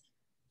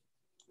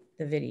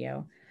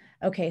video.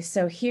 Okay,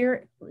 so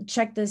here,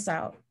 check this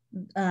out.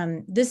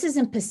 This is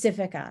in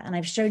Pacifica, and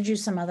I've showed you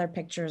some other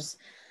pictures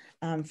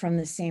from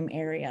the same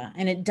area,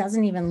 and it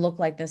doesn't even look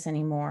like this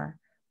anymore.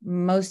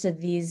 Most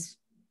of these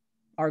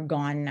are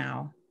gone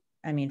now.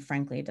 I mean,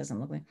 frankly, it doesn't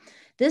look like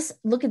this.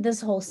 Look at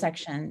this whole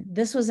section.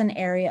 This was an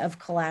area of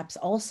collapse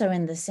also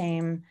in the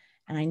same,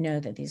 and I know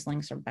that these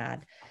links are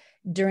bad,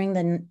 during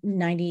the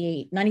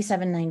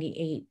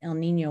 97-98 El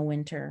Nino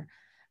winter.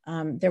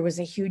 There was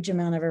a huge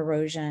amount of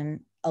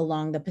erosion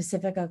along the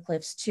Pacifica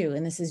Cliffs too.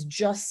 And this is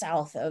just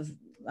south of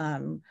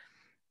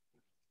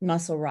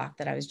Muscle Rock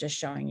that I was just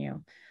showing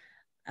you.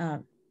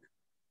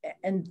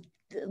 And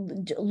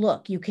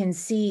look, you can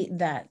see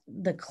that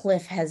the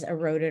cliff has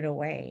eroded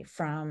away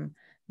from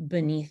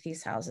beneath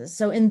these houses.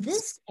 So in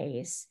this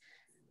case,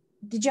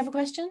 did you have a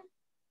question?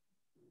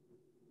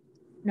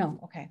 No,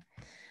 okay.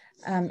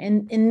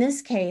 In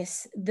this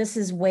case, this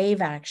is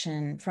wave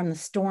action from the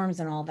storms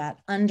and all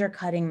that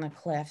undercutting the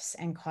cliffs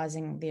and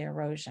causing the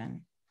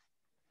erosion.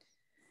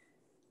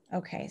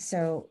 Okay,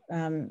 so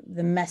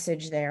the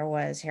message there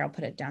was, here, I'll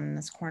put it down in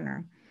this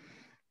corner.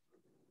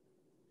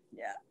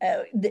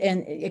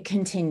 And it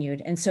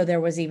continued. And so there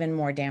was even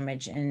more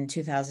damage in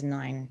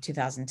 2009,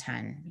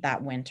 2010.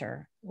 That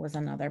winter was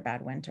another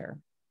bad winter.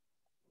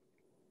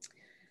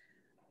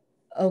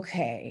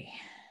 Okay.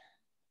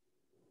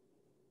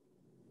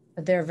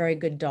 But there are very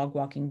good dog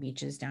walking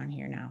beaches down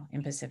here now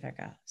in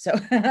Pacifica. So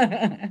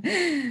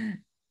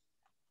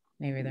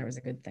maybe there was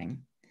a good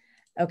thing.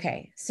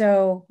 Okay,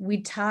 so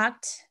we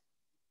talked,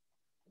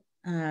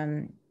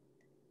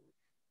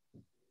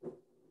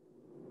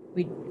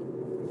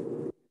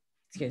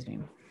 excuse me.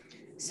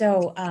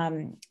 So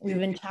we've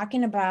been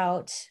talking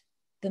about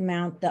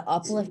the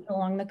uplift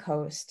along the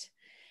coast,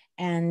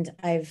 and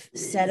I've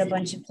said a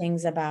bunch of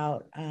things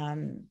about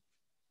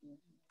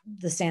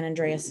the San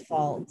Andreas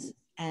Fault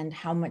and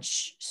how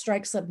much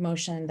strike slip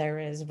motion there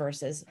is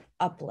versus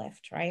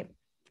uplift, right?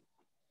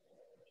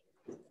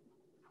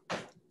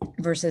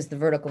 Versus the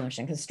vertical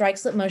motion, because strike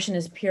slip motion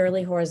is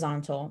purely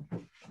horizontal,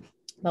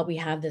 but we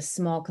have this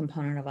small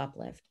component of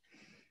uplift.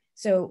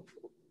 So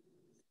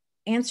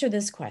answer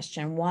this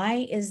question: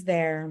 why is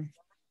there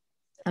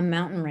a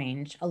mountain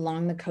range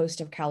along the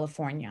coast of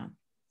California?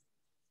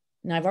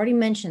 Now, I've already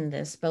mentioned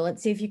this, but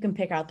let's see if you can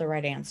pick out the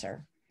right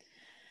answer.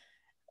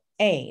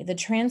 A, the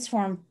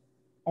transform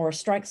or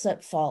strike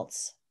slip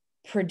faults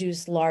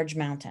produce large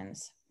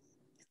mountains.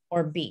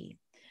 Or B,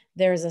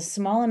 there's a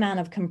small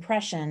amount of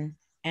compression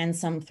and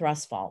some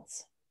thrust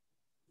faults.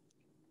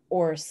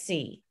 Or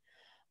C,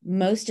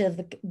 most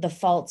of the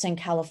faults in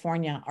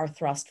California are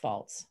thrust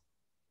faults.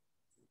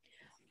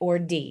 Or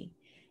D,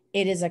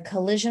 it is a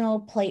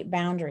collisional plate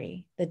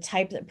boundary, the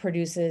type that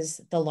produces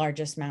the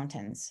largest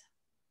mountains.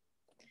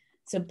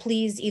 So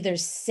please either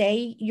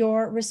say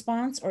your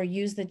response or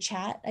use the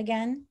chat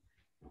again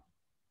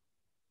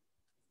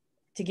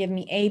to give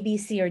me A, B,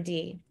 C, or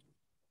D.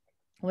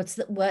 What's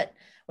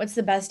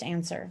the best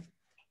answer?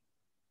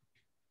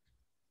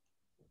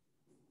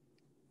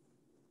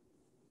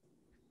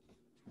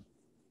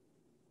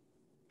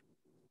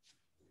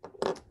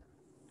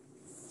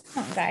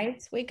 Come on,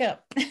 guys, wake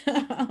up.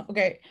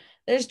 Okay,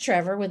 there's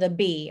Trevor with a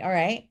B. All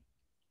right.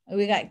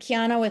 We got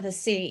Kiana with a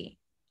C.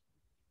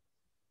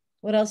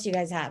 What else do you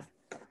guys have?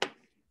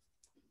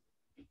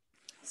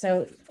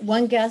 So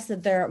one guess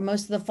that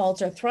most of the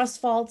faults are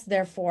thrust faults,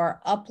 therefore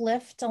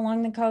uplift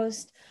along the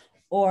coast.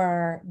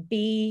 Or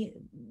B,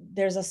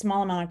 there's a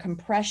small amount of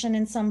compression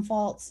in some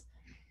faults.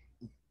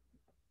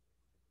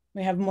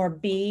 We have more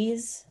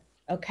Bs,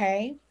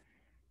 okay.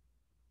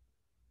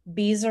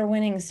 Bs are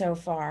winning so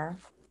far.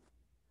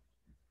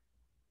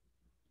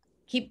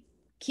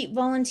 Keep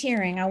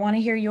volunteering. I want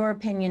to hear your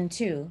opinion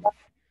too.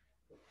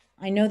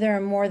 I know there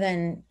are more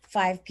than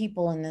 5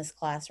 people in this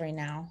class right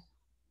now.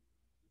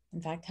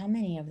 In fact, how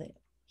many of the,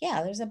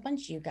 yeah, there's a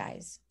bunch of you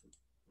guys.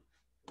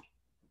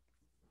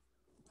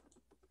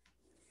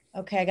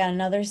 Okay, I got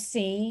another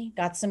C,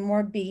 got some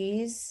more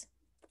B's.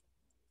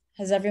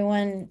 Has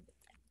everyone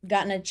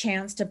gotten a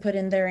chance to put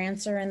in their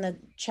answer in the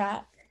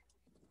chat?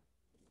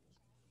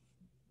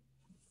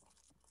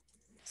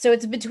 So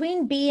it's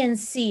between B and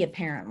C,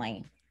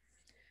 apparently.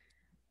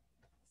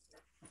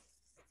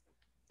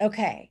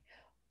 Okay.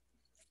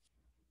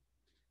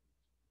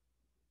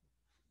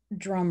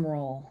 Drum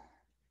roll.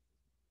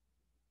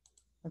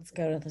 Let's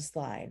go to the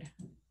slide.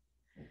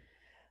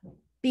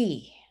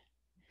 B,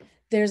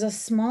 there's a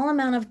small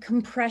amount of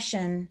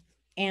compression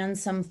and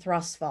some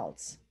thrust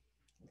faults.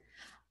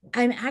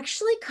 I'm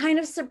actually kind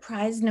of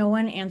surprised no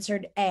one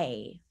answered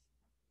A,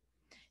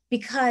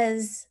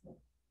 because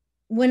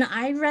when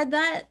I read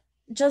that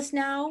just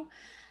now,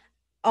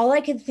 all I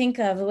could think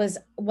of was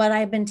what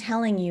I've been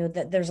telling you,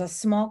 that there's a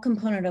small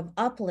component of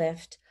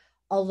uplift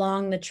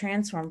along the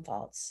transform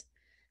faults.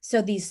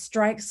 So these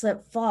strike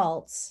slip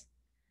faults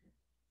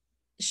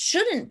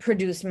shouldn't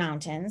produce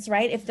mountains,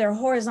 right? If they're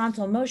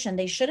horizontal motion,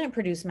 they shouldn't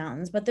produce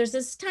mountains, but there's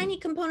this tiny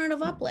component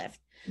of uplift.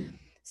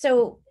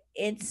 So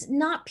it's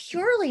not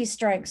purely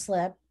strike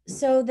slip.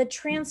 So the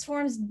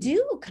transforms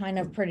do kind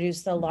of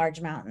produce the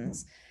large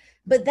mountains,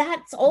 but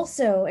that's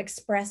also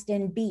expressed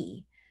in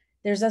B.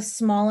 There's a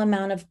small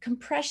amount of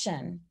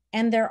compression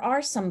and there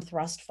are some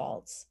thrust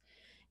faults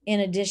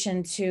in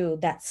addition to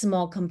that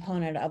small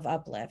component of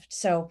uplift.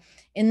 So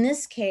in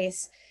this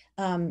case,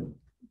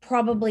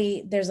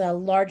 probably there's a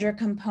larger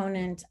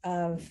component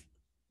of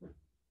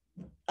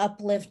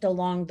uplift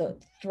along the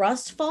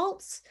thrust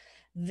faults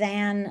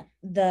than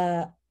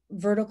the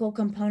vertical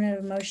component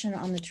of motion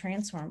on the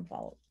transform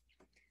fault.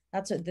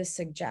 That's what this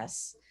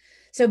suggests.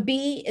 So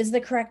B is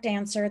the correct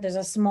answer. There's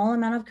a small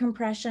amount of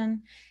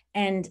compression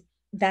and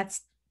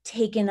that's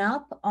taken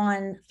up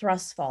on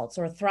thrust faults,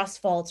 or thrust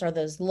faults are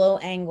those low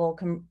angle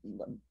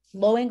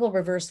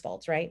reverse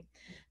faults, right?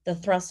 The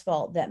thrust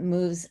fault that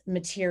moves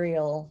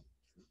material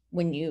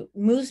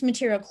moves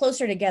material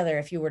closer together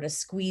if you were to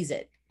squeeze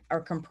it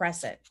or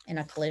compress it in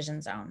a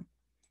collision zone.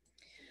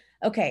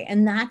 Okay,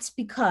 and that's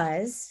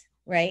because,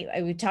 right,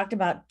 we talked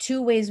about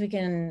two ways we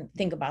can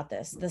think about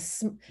this.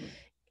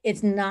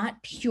 It's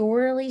not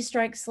purely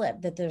strike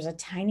slip, that there's a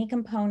tiny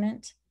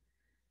component.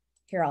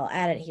 Here, I'll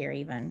add it here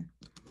even.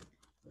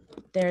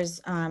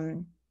 There's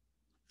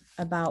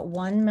about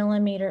 1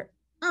 millimeter,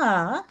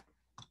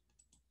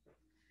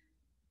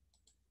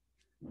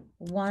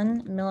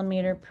 1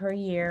 millimeter per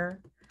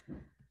year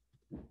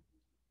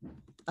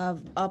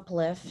of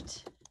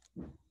uplift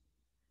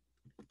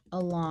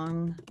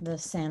along the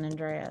San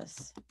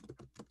Andreas.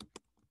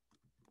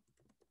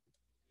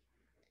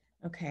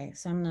 Okay,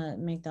 so I'm gonna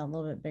make that a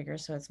little bit bigger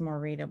so it's more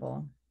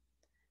readable.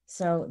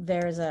 So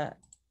there's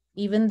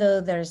even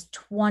though there's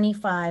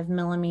 25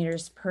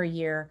 millimeters per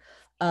year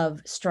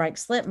of strike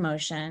slip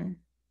motion,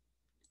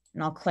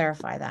 and I'll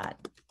clarify that.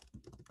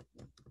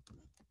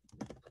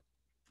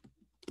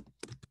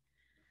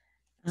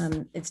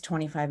 It's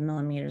 25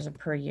 millimeters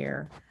per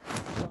year,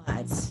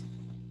 but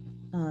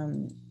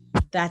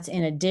that's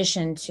in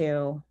addition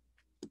to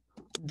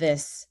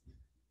this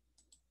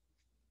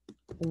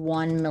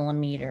 1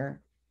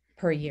 millimeter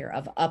per year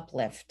of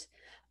uplift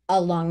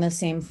along the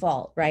same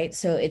fault, right?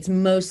 So it's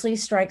mostly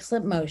strike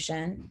slip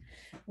motion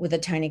with a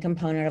tiny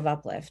component of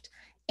uplift.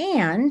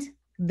 And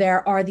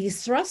there are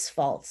these thrust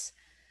faults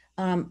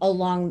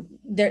along,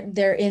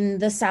 they're in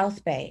the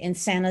South Bay, in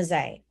San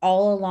Jose,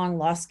 all along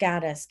Los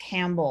Gatos,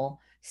 Campbell,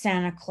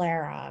 Santa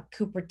Clara,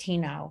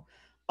 Cupertino,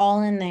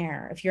 all in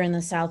there. If you're in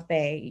the South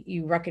Bay,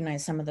 you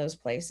recognize some of those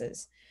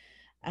places.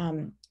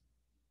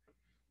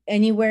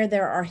 Anywhere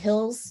there are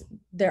hills,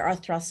 there are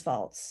thrust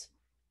faults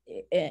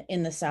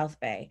in the South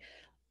Bay.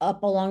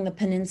 Up along the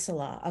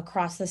peninsula,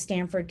 across the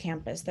Stanford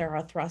campus, there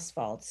are thrust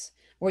faults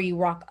where you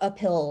walk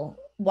uphill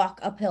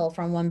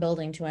from one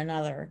building to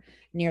another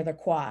near the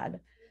quad.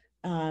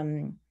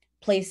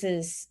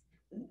 Places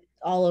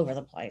all over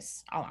the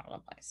place.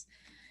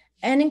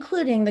 And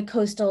including the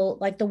coastal,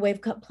 like the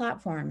wave cut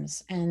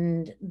platforms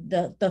and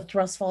the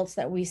thrust faults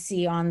that we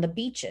see on the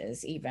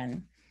beaches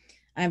even.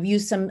 I've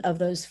used some of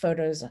those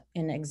photos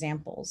in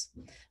examples,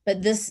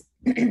 but this,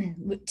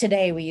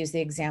 today we use the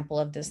example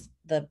of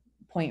the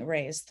Point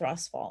Reyes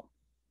thrust fault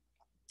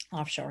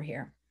offshore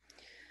here.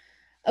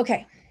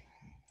 Okay.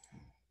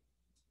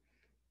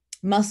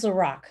 Muscle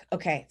Rock.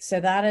 Okay, so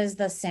that is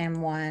the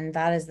same one.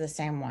 That is the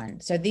same one.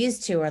 So these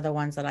two are the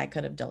ones that I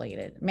could have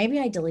deleted. Maybe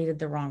I deleted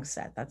the wrong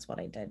set. That's what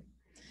I did.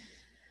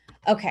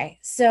 Okay,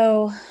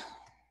 so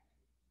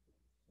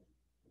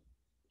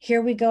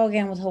here we go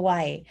again with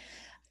Hawaii.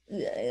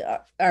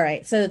 All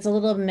right, so it's a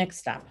little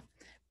mixed up,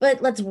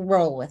 but let's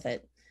roll with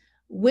it.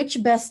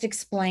 Which best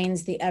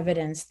explains the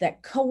evidence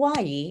that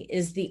Kauai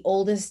is the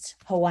oldest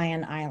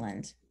Hawaiian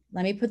island?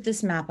 Let me put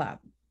this map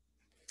up.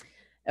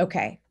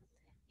 Okay,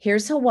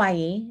 here's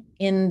Hawaii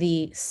in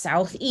the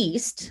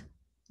southeast,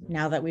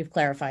 now that we've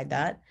clarified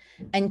that,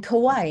 and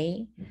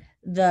Kauai,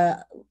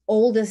 the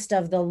oldest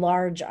of the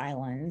large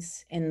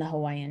islands in the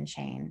Hawaiian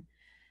chain,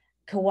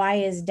 Kauai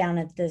is down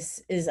at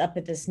this, is up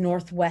at this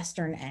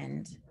northwestern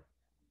end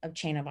of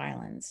chain of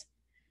islands.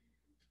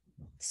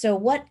 So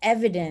what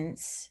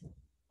evidence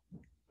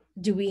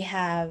do we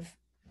have?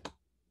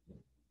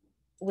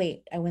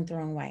 Wait, I went the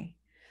wrong way.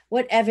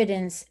 What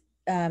evidence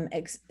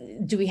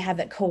do we have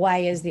that Kauai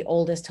is the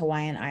oldest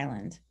Hawaiian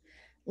island?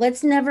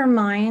 Let's never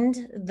mind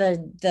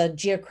the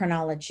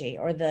geochronology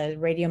or the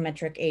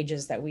radiometric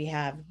ages that we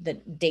have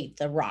that date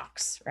the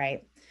rocks,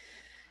 right?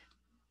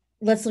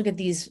 Let's look at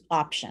these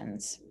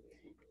options.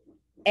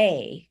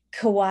 A,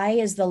 Kauai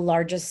is the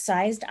largest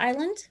sized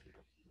island.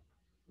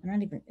 I'm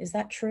not even, is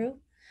that true?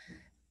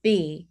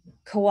 B,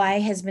 Kauai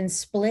has been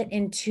split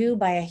in two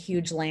by a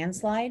huge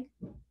landslide.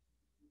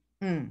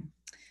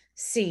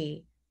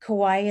 C,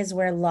 Kauai is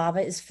where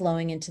lava is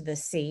flowing into the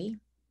sea.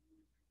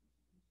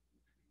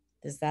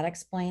 Does that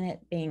explain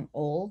it being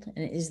old?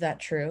 And is that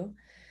true?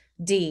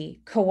 D,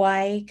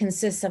 Kauai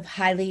consists of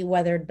highly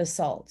weathered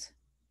basalt.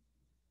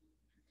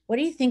 What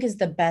do you think is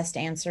the best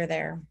answer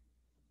there?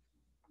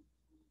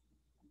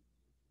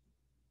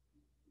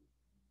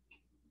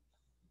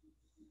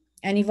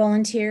 Any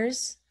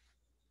volunteers?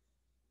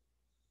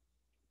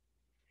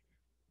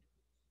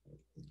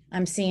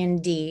 I'm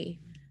seeing D.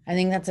 I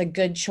think that's a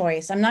good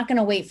choice. I'm not going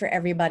to wait for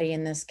everybody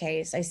in this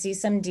case. I see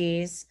some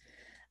D's.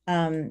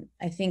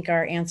 I think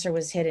our answer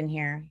was hidden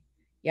here.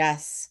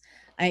 Yes.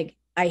 I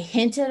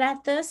hinted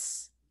at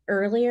this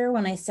earlier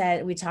when I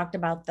said we talked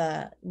about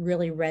the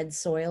really red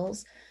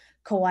soils.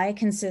 Kauai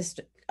consists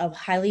of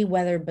highly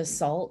weathered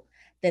basalt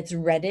that's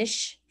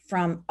reddish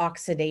from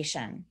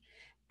oxidation.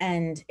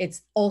 And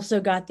it's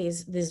also got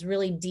these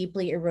really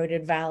deeply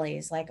eroded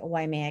valleys like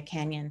Waimea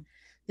Canyon.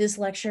 This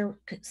lecture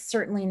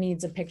certainly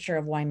needs a picture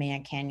of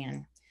Waimea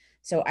Canyon.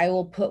 So I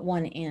will put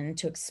one in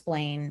to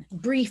explain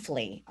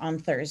briefly on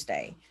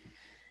Thursday.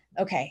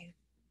 Okay,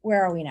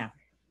 where are we now?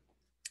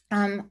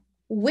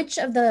 Which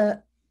of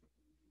the,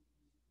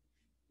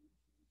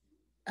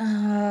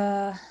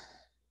 I'm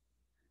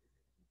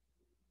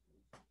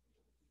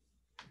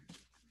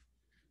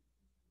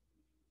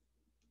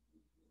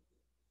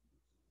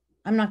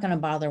not going to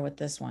bother with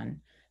this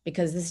one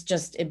because this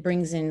just, it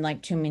brings in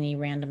like too many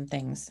random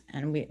things.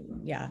 And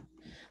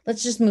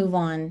let's just move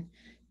on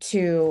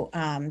to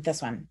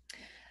this one.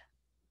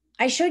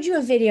 I showed you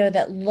a video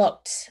that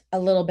looked a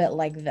little bit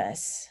like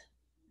this,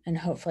 and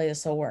hopefully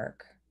this will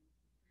work.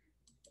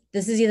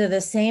 This is either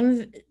the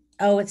same,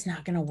 oh, it's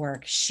not going to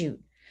work,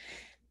 shoot.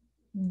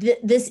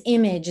 This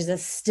image is a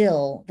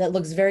still that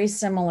looks very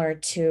similar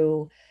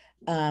to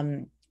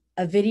a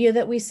video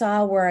that we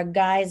saw where a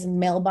guy's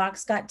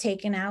mailbox got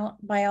taken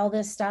out by all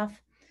this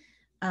stuff.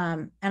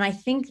 And I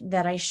think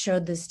that I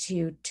showed this to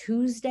you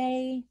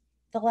Tuesday,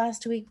 the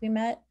last week we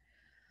met.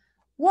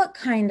 What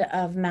kind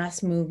of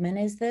mass movement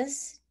is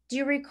this? Do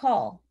you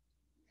recall?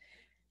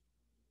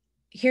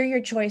 Here are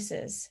your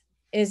choices.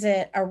 Is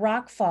it a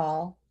rock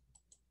fall?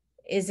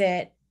 Is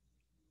it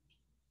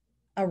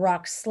a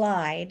rock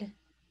slide?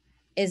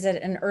 Is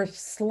it an earth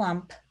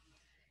slump?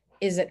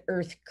 Is it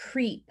earth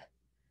creep?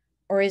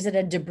 Or is it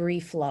a debris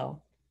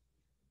flow?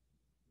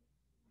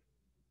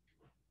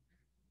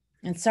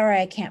 And sorry,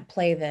 I can't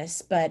play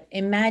this, but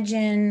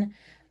imagine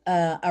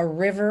a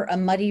river, a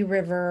muddy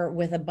river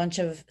with a bunch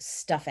of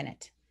stuff in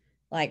it,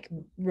 like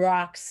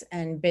rocks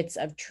and bits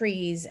of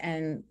trees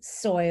and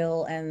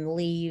soil and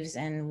leaves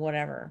and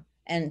whatever,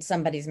 and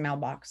somebody's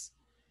mailbox.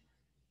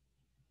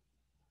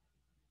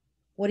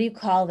 What do you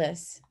call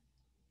this?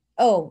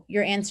 Oh,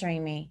 you're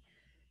answering me.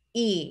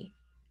 E.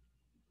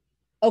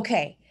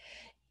 Okay.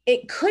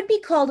 It could be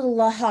called a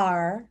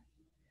lahar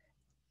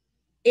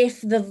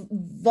if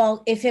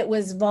it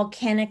was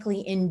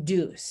volcanically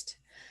induced.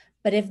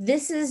 But if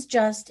this is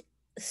just,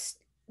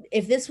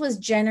 if this was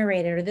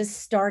generated or this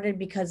started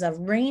because of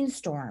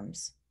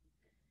rainstorms,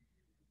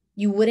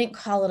 you wouldn't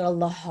call it a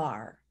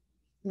lahar.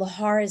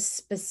 Lahar is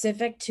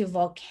specific to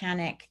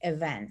volcanic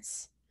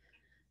events.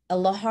 A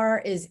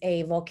lahar is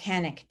a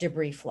volcanic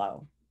debris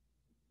flow.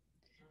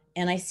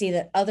 And I see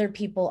that other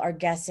people are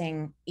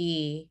guessing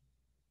E,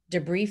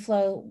 debris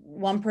flow.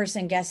 One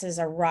person guesses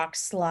a rock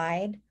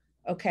slide.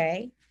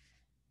 Okay.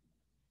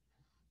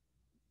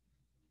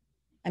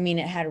 I mean,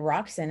 it had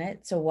rocks in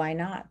it, so why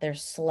not? They're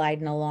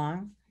sliding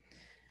along.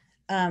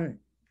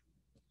 Trying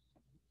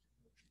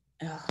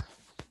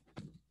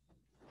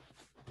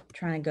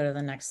to go to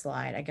the next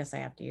slide. I guess I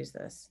have to use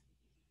this.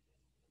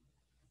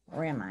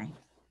 Where am I?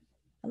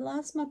 I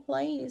lost my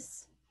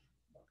place.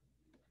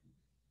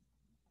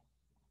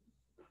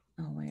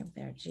 Oh, way up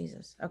there,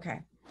 Jesus. Okay.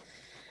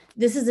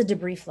 This is a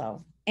debris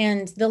flow.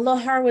 And the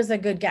lahar was a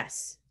good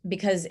guess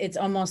because it's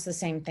almost the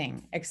same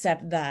thing,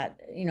 except that,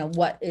 you know,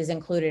 what is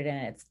included in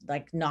it, it's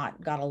like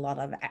not got a lot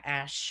of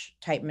ash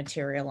type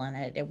material in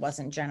it. It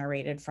wasn't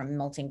generated from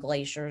melting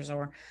glaciers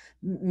or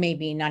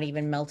maybe not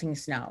even melting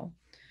snow.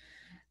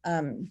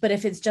 But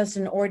if it's just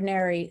an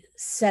ordinary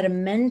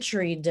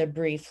sedimentary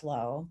debris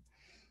flow,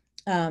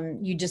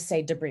 you just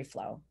say debris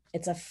flow.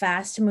 It's a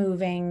fast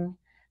moving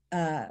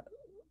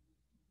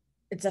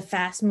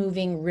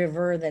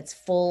river that's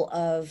full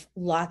of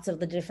lots of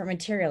the different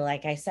material.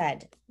 Like I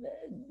said,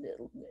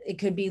 it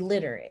could be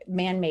litter,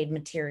 man-made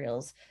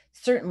materials,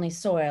 certainly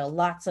soil,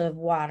 lots of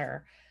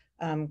water,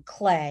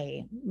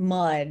 clay,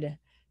 mud,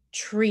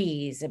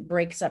 trees. It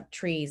breaks up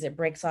trees. It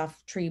breaks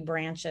off tree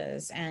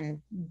branches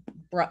and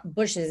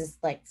bushes,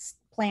 like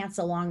plants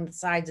along the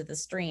sides of the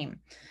stream,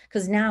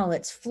 because now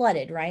it's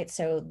flooded, right?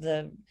 So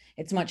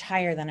it's much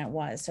higher than it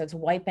was. So it's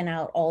wiping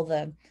out all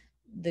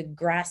the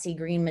grassy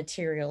green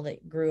material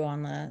that grew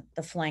on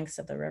the flanks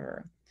of the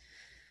river.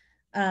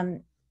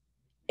 And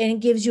it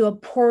gives you a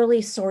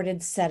poorly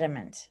sorted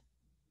sediment,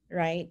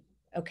 right?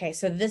 Okay,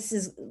 so this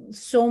is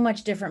so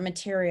much different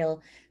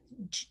material,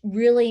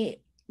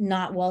 really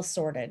not well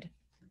sorted.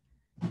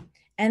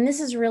 And this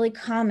is really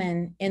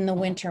common in the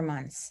winter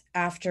months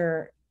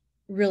after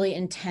really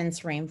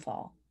intense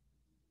rainfall.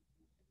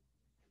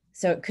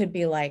 So it could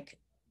be like,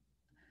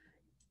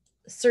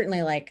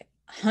 certainly like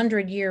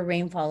 100-year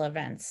rainfall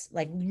events,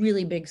 like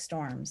really big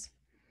storms.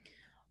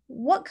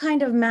 What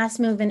kind of mass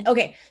movement?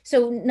 Okay,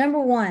 so number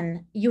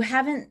one,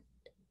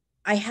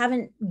 I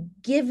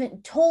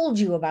haven't told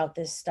you about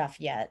this stuff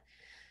yet.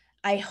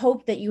 I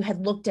hope that you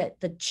had looked at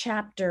the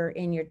chapter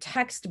in your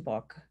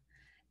textbook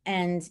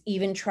and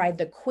even tried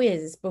the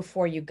quiz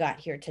before you got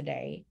here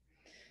today.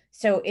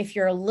 So if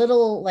you're a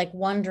little like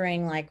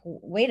wondering, like,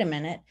 wait a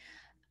minute,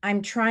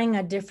 I'm trying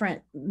a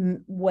different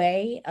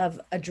way of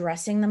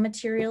addressing the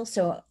material.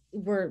 So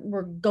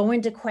we're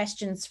going to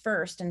questions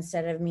first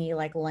instead of me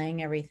like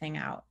laying everything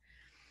out.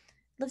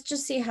 Let's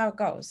just see how it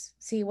goes.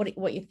 See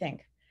what you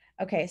think.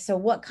 Okay, so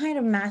what kind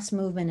of mass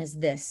movement is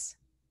this?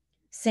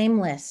 Same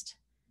list.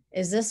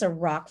 Is this a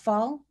rock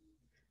fall,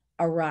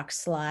 a rock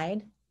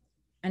slide,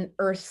 an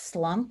earth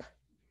slump,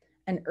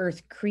 an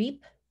earth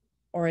creep,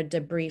 or a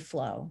debris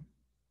flow?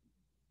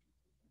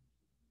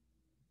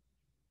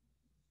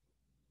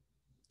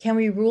 Can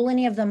we rule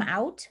any of them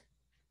out?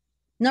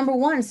 Number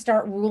one,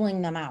 start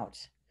ruling them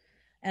out.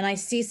 And I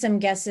see some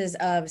guesses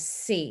of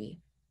C,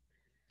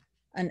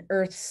 an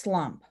earth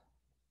slump.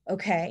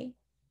 Okay.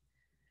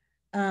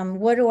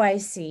 What do I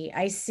see?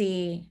 I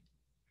see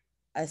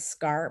a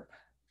scarp.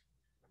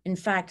 In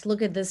fact,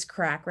 look at this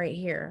crack right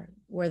here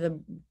where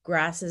the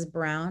grass is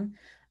brown.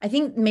 I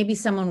think maybe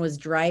someone was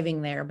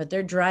driving there, but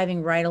they're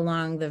driving right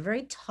along the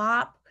very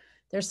top.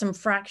 There's some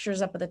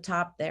fractures up at the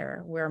top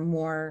there where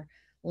more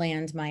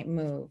land might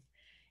move.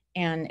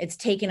 And it's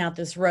taken out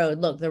this road.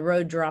 Look, the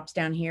road drops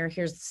down here.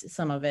 Here's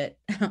some of it.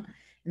 And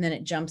then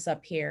it jumps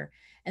up here.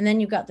 And then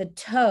you've got the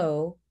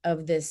toe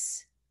of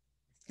this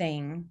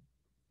thing.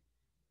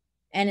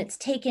 And it's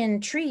taken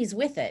trees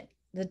with it.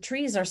 The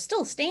trees are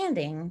still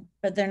standing,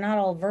 but they're not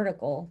all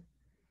vertical.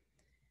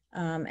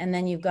 And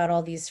then you've got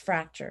all these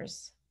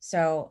fractures.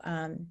 So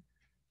I'm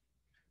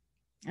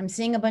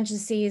seeing a bunch of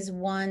C's,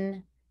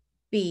 one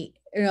B.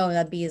 No,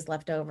 that B is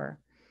left over.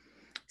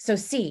 So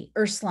C,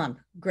 earth slump,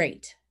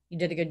 great. You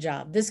did a good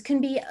job. This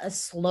can be a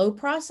slow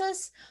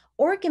process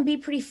or it can be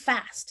pretty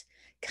fast.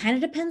 Kind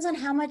of depends on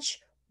how much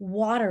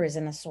water is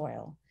in the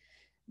soil.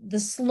 The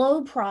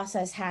slow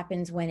process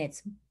happens when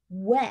it's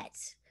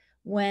wet,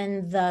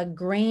 when the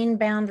grain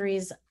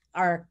boundaries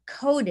are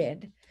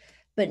coated,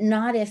 but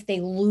not if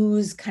they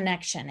lose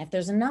connection. If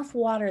there's enough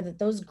water that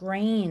those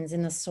grains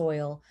in the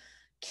soil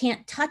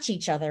can't touch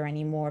each other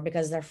anymore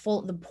because they're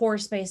full, the pore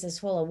space is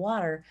full of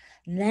water,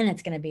 then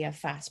it's going to be a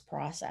fast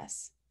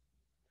process.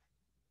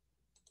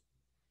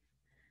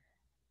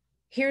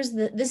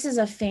 This is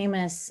a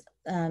famous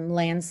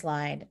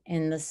landslide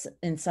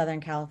in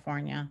Southern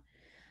California.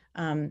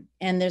 And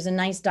there's a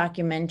nice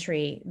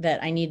documentary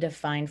that I need to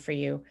find for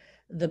you,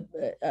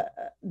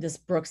 this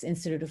Brooks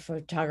Institute of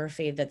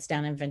Photography that's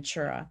down in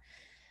Ventura.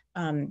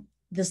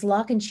 This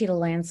La Conchita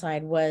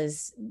landslide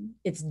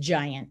it's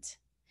giant.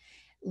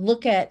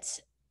 Look at,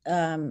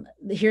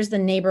 here's the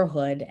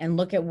neighborhood and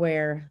look at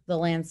where the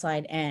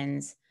landslide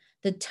ends.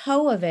 The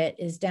toe of it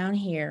is down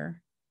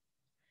here.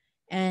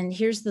 And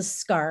here's the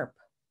scarp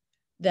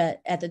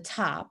that at the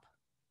top,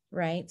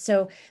 right?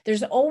 So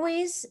there's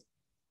always,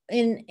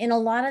 in a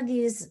lot of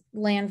these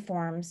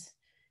landforms,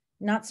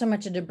 not so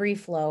much a debris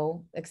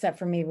flow, except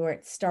for maybe where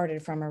it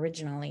started from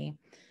originally.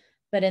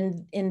 But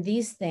in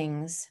these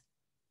things,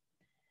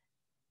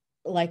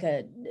 like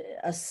a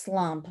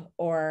slump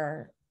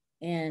or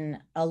in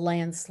a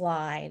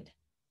landslide,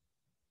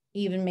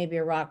 even maybe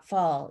a rock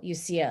fall, you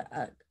see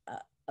a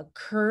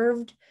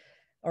curved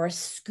or a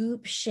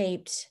scoop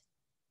shaped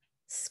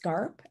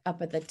scarp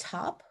up at the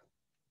top.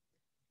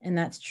 And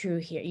that's true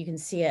here. You can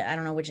see it. I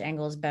don't know which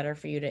angle is better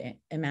for you to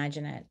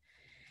imagine it.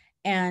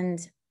 And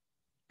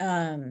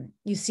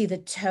you see the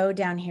toe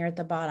down here at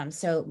the bottom.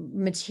 So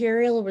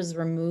material was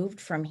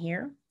removed from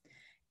here,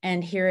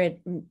 and here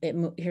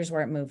here's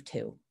where it moved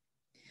to.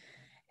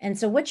 And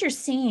so what you're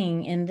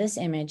seeing in this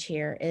image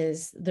here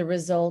is the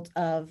result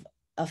of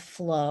a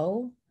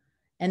flow.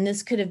 And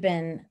this could have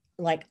been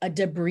like a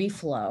debris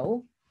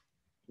flow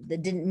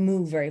that didn't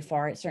move very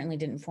far. It certainly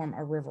didn't form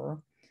a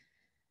river.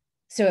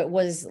 So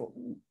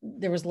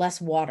there was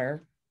less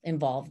water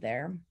involved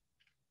there,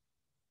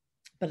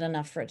 but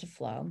enough for it to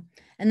flow.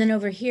 And then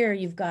over here,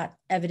 you've got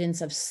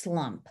evidence of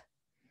slump.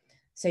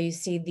 So you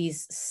see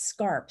these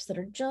scarps that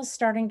are just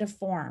starting to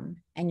form,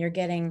 and you're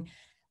getting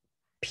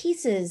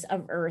pieces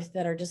of earth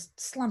that are just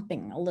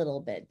slumping a little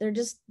bit.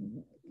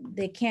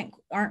 They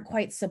aren't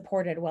quite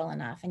supported well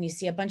enough. And you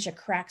see a bunch of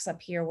cracks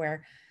up here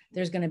where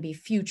there's going to be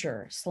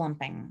future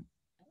slumping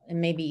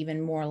and maybe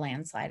even more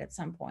landslide at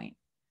some point.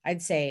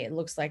 I'd say it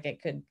looks like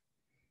it could.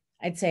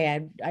 I'd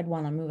say I'd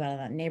want to move out of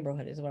that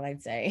neighborhood is what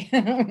I'd say.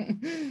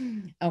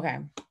 Okay.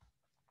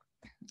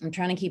 I'm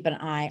trying to keep an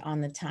eye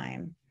on the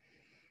time.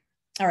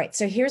 All right,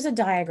 so here's a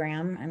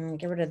diagram. I'm gonna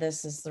get rid of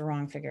this, this is the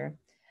wrong figure.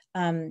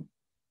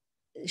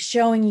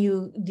 Showing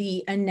you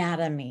the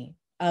anatomy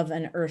of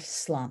an earth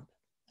slump,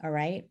 all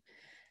right?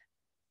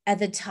 At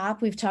the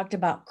top, we've talked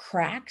about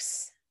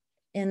cracks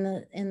in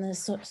the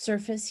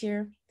surface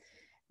here,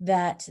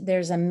 that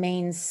there's a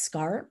main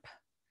scarp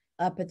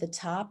up at the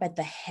top, at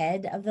the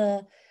head of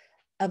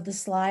the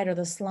slide or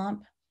the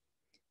slump.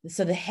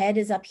 So the head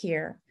is up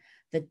here,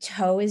 the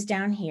toe is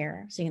down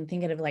here. So you can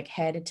think of it like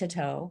head to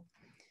toe.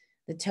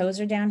 The toes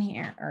are down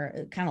here, or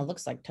it kind of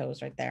looks like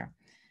toes right there.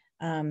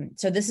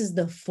 So this is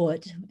the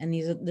foot, and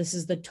this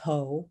is the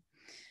toe.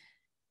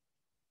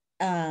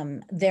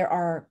 There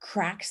are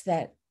cracks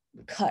that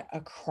cut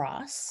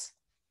across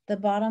the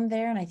bottom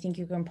there, and I think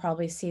you can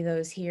probably see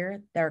those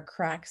here. There are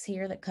cracks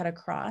here that cut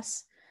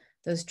across,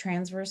 those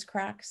transverse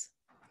cracks.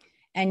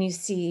 And you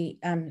see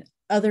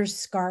other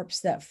scarps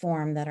that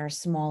form that are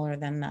smaller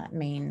than that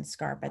main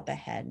scarp at the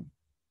head.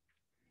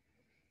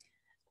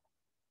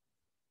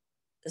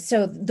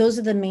 So those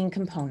are the main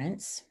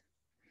components.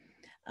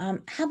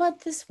 How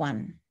about this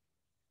one?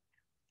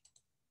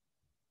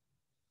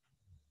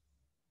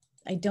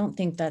 I don't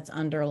think that's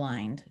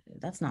underlined.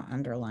 That's not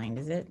underlined,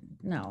 is it?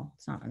 No,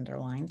 it's not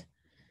underlined.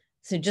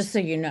 So just so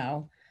you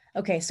know.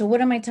 Okay, so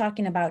what am I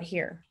talking about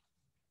here?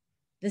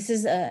 This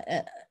is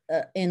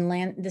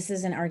this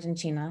is in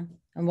Argentina.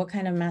 And what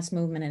kind of mass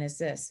movement is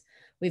this?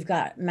 We've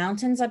got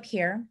mountains up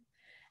here,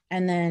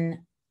 and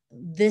then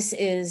this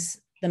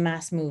is the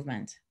mass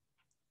movement.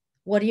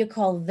 What do you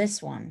call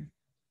this one?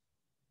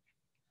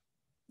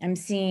 I'm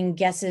seeing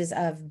guesses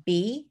of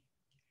B,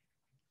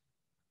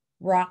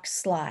 rock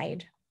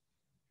slide.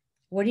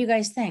 What do you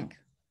guys think?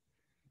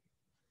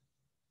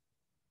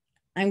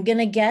 I'm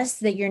gonna guess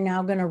that you're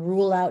now gonna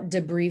rule out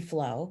debris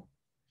flow,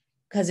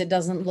 because it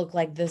doesn't look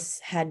like this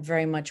had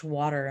very much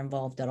water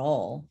involved at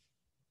all.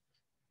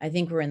 I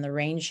think we're in the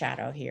rain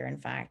shadow here, in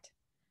fact.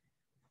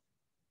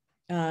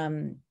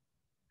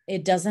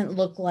 It doesn't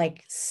look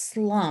like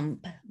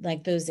slump,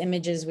 like those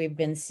images we've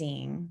been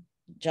seeing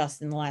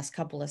just in the last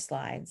couple of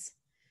slides.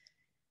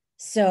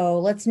 So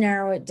let's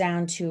narrow it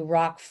down to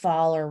rock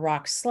fall or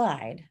rock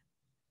slide.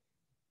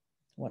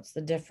 What's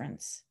the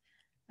difference?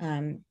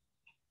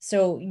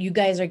 So you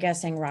guys are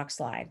guessing rock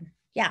slide.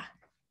 Yeah,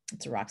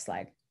 it's a rock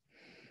slide.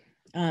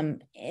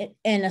 And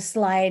a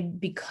slide,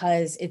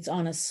 because it's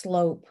on a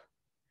slope,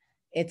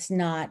 it's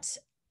not,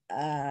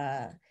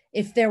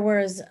 if there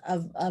was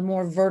a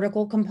more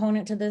vertical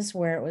component to this,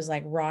 where it was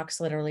like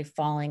rocks literally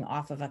falling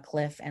off of a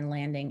cliff and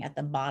landing at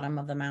the bottom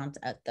of the mount,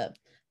 at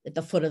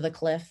the foot of the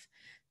cliff,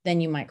 then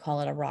you might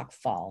call it a rock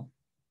fall.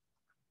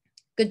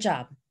 Good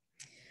job.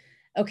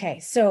 Okay,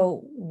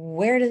 so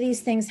where do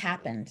these things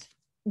happen?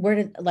 Where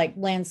did, like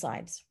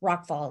landslides,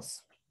 rock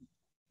falls,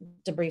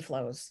 debris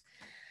flows?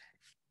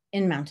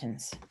 In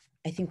mountains.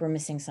 I think we're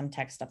missing some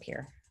text up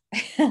here.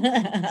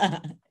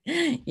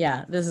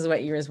 Yeah, this is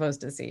what you were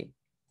supposed to see.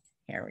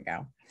 Here we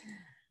go.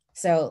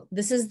 So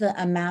this is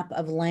a map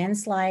of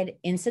landslide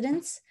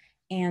incidence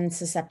and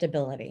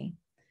susceptibility.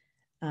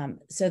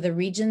 So the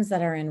regions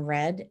that are in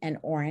red and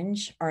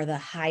orange are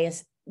the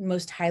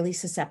most highly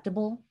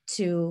susceptible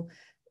to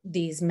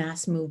these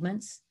mass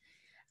movements,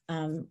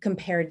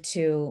 compared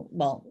to,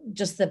 well,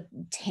 just the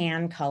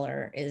tan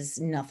color is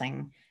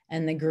nothing,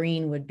 and the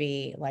green would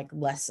be like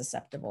less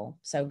susceptible.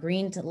 So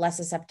green to less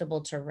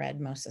susceptible to red,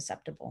 most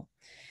susceptible.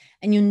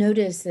 And you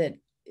notice that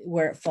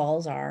where it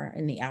falls are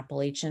in the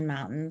Appalachian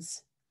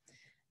Mountains,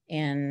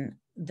 in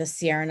the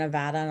Sierra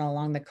Nevada, and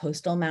along the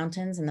coastal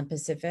mountains in the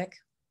Pacific,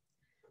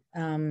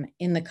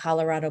 in the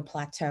Colorado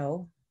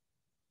Plateau,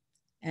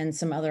 and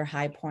some other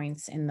high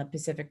points in the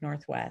Pacific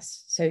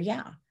Northwest. So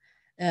yeah,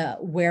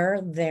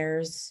 where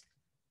there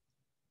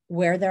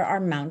are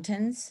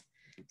mountains,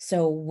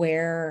 so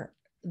where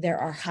there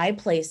are high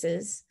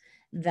places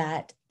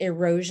that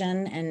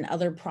erosion and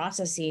other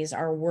processes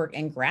are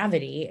and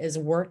gravity is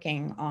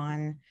working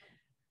on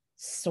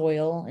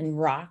soil and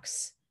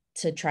rocks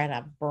to try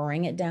to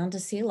bring it down to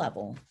sea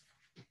level.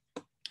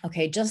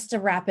 Okay, just to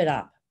wrap it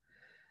up,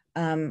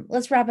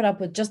 let's wrap it up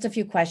with just a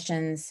few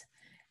questions,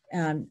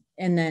 and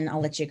then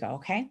I'll let you go,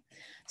 okay?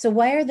 So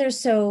why are there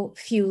so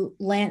few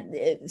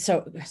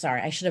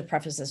sorry, I should have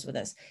prefaced this with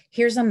this.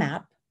 Here's a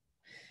map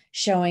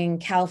showing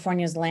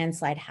California's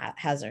landslide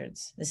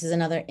hazards. This is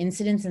another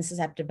incidence and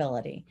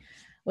susceptibility.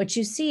 What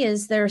you see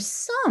is there's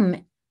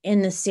some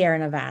in the Sierra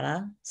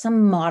Nevada,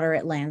 some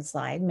moderate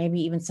landslide,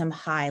 maybe even some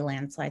high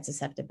landslide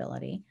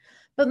susceptibility,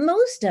 but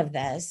most of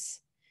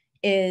this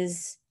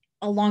is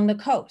along the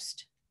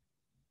coast.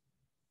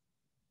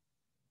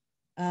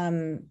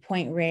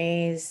 Point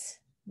Reyes,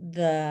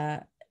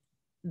 the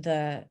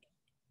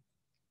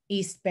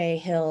East Bay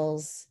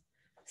Hills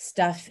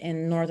stuff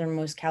in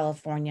northernmost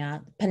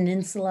California,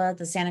 peninsula,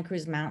 the Santa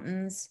Cruz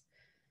Mountains.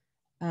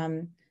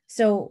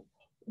 So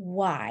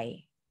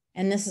why?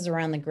 And this is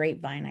around the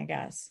Grapevine, I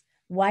guess.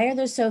 Why are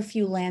there so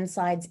few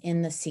landslides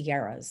in the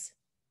Sierras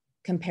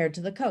compared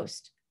to the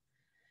coast?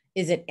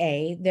 Is it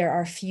A, there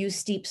are few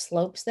steep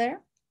slopes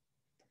there?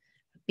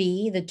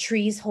 B, the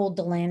trees hold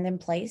the land in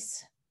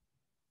place?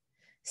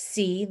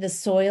 C, the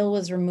soil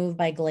was removed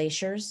by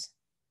glaciers?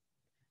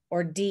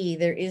 Or D,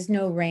 there is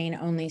no rain,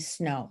 only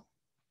snow?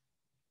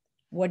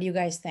 What do you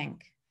guys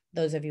think,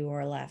 those of you who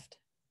are left?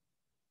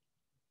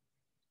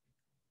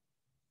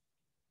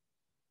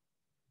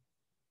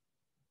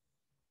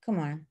 Come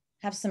on,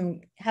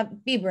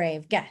 be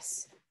brave,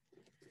 guess.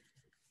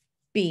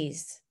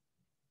 B's.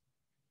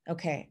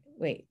 Okay,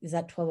 wait, is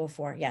that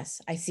 1204?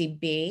 Yes, I see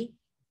B,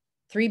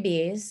 3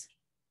 B's.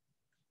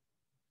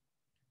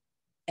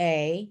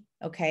 A,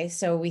 okay,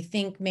 so we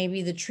think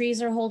maybe the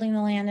trees are holding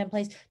the land in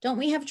place. Don't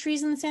we have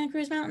trees in the Santa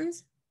Cruz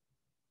Mountains?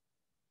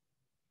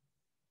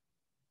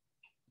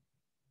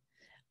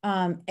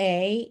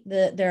 A,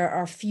 there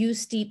are few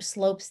steep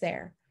slopes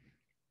there.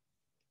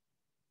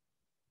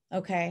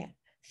 Okay,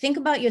 think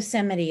about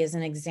Yosemite as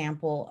an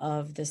example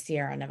of the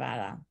Sierra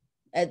Nevada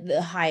at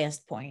the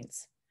highest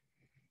points.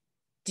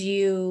 Do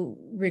you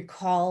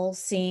recall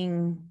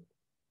seeing,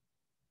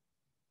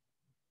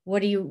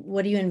 what do you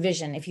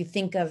envision if you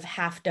think of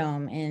Half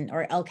Dome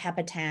or El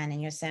Capitan in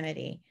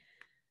Yosemite?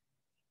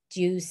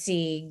 Do you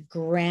see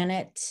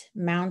granite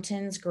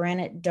mountains,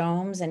 granite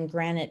domes, and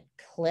granite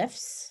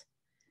cliffs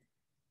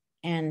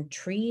and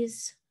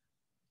trees?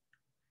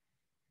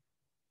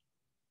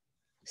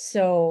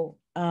 So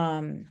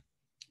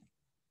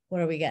what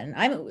are we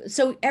getting?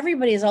 So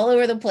everybody is all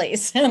over the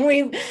place.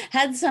 We've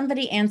had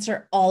somebody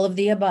answer all of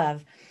the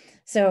above.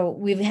 So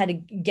we've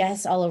had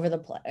guesses all over the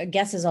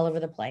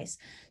place.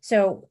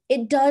 So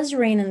it does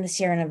rain in the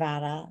Sierra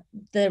Nevada.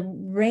 The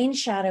rain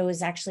shadow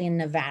is actually in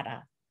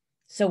Nevada.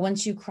 So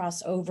once you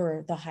cross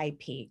over the high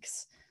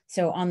peaks,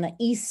 so on the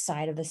east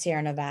side of the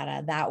Sierra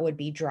Nevada, that would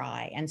be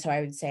dry. And so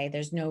I would say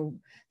there's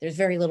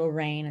very little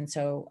rain. And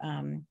so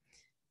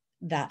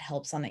that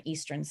helps on the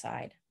eastern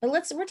side. But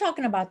we're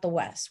talking about the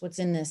west, what's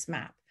in this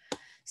map.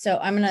 So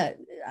I'm gonna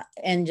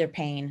end your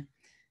pain.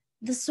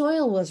 The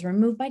soil was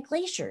removed by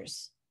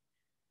glaciers.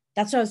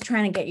 That's what I was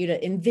trying to get you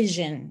to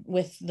envision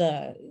with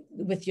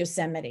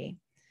Yosemite.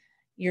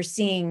 You're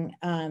seeing,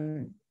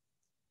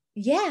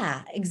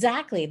 yeah,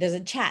 exactly. There's a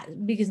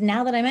chat, because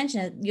now that I mention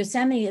it,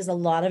 Yosemite is a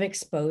lot of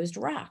exposed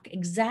rock.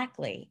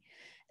 Exactly.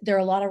 There are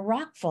a lot of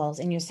rock falls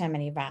in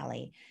Yosemite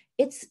Valley.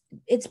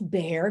 It's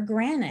bare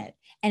granite,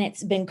 and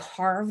it's been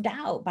carved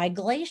out by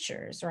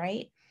glaciers,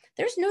 right?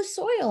 There's no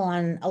soil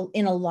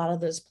in a lot of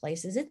those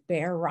places. It's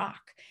bare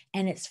rock,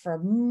 and it's for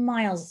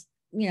miles,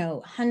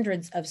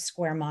 hundreds of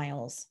square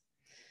miles.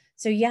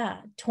 So yeah,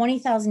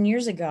 20,000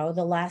 years ago,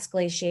 the last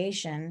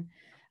glaciation,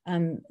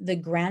 the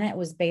granite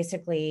was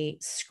basically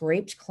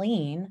scraped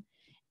clean,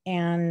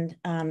 and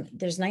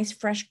there's nice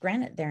fresh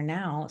granite there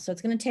now. So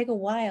it's going to take a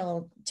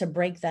while to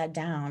break that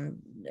down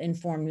and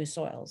form new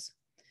soils.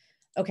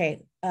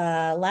 Okay,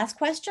 last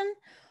question.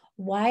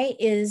 Why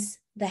is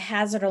the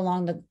hazard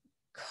along the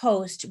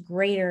coast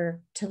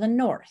greater to the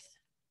north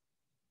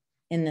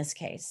in this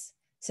case?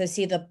 So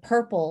see the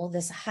purple,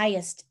 this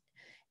highest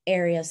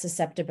area of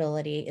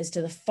susceptibility is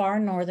to the far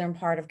northern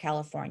part of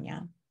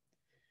California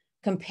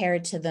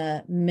compared to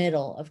the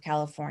middle of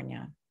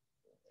California.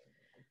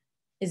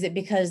 Is it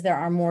because there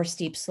are more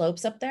steep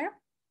slopes up there?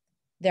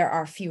 There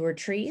are fewer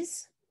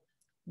trees?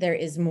 There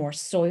is more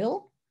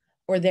soil?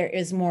 Or there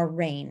is more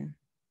rain?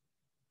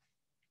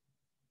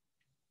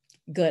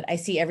 Good, I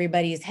see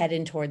everybody's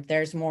heading toward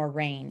there's more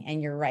rain,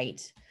 and you're right.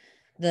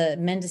 The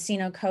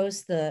Mendocino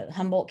coast, the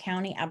Humboldt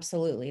County,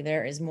 absolutely,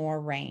 there is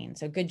more rain.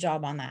 So good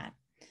job on that.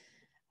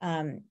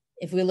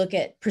 If we look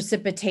at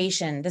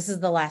precipitation, this is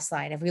the last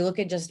slide. If we look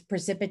at just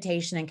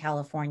precipitation in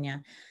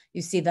California,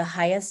 you see the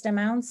highest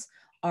amounts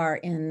are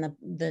in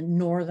the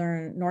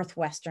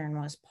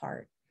northwesternmost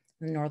part,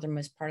 the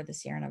northernmost part of the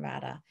Sierra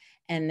Nevada.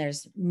 And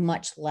there's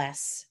much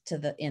less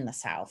in the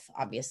south,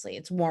 obviously.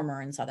 It's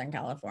warmer in Southern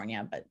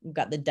California, but we've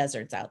got the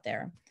deserts out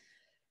there.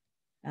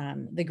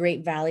 The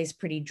Great Valley is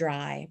pretty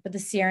dry, but the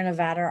Sierra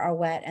Nevada are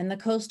wet, and the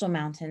coastal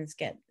mountains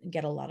get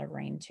a lot of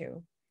rain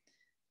too.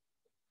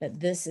 But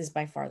this is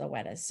by far the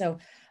wettest. So,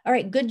 all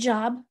right, good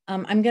job.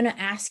 I'm gonna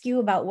ask you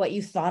about what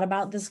you thought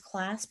about this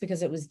class,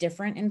 because it was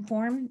different in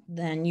form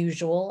than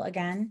usual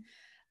again.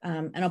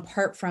 And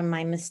apart from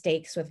my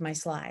mistakes with my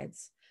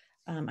slides,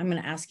 I'm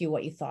gonna ask you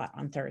what you thought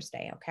on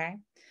Thursday, okay?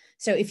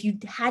 So if you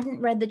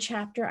hadn't read the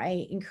chapter,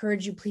 I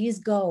encourage you, please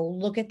go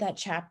look at that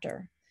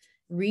chapter.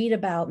 Read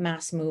about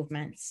mass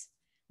movements.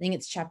 I think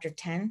it's chapter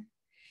 10.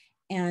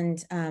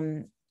 And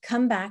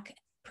come back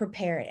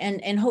prepared,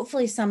 and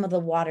hopefully some of the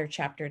water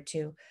chapter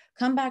too.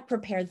 Come back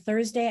prepared.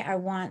 Thursday, I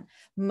want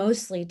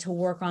mostly to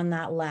work on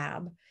that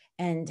lab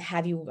and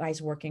have you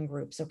guys work in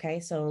groups,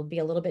 okay? So it'll be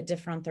a little bit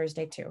different on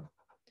Thursday too.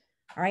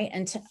 All right,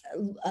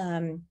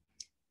 and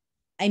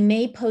I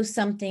may post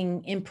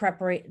something in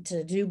preparation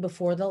to do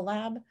before the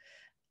lab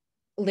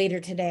later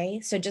today.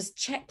 So just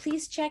check,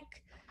 please check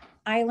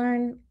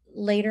iLearn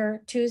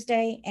later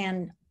Tuesday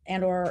and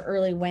or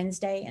early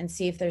Wednesday and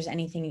see if there's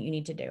anything that you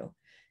need to do.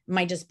 It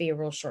might just be a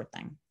real short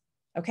thing.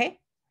 Okay.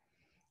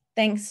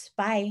 Thanks.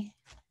 Bye.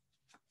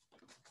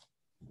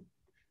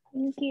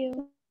 Thank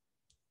you.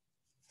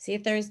 See you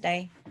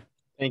Thursday.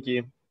 Thank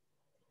you.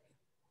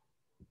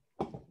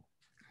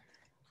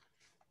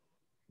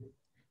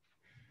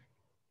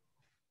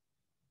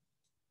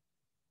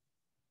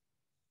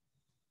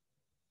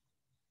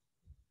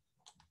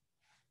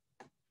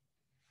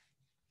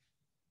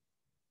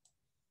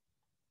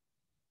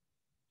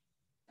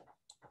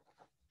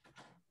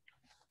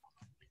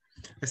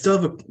 I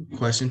still have a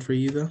question for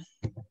you though.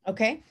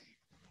 Okay.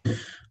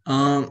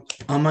 On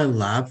my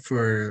lab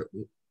for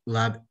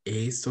lab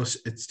A, so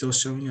it's still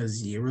showing a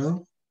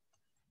 0.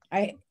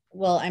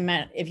 Well, I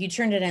meant if you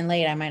turned it in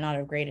late, I might not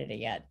have graded it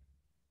yet.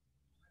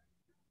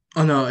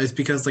 Oh no, it's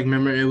because like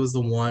remember it was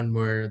the one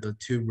where the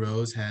 2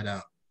 rows had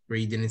where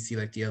you didn't see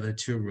like the other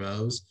 2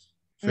 rows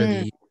for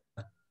the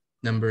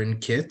number in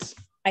kits.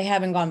 I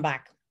haven't gone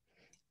back.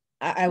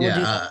 I will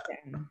do that.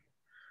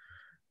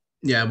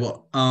 Yeah,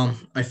 well,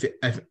 I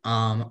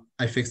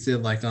fixed it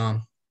like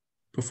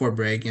before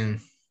break, and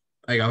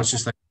like I was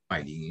just like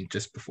fighting you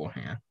just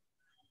beforehand.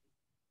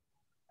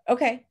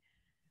 Okay.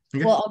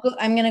 Okay. Well,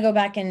 I'm gonna go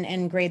back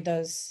and grade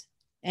those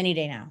any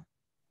day now.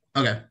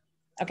 Okay.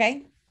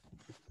 Okay.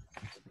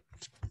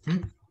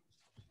 Hmm.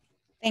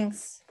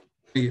 Thanks.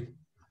 Thank you.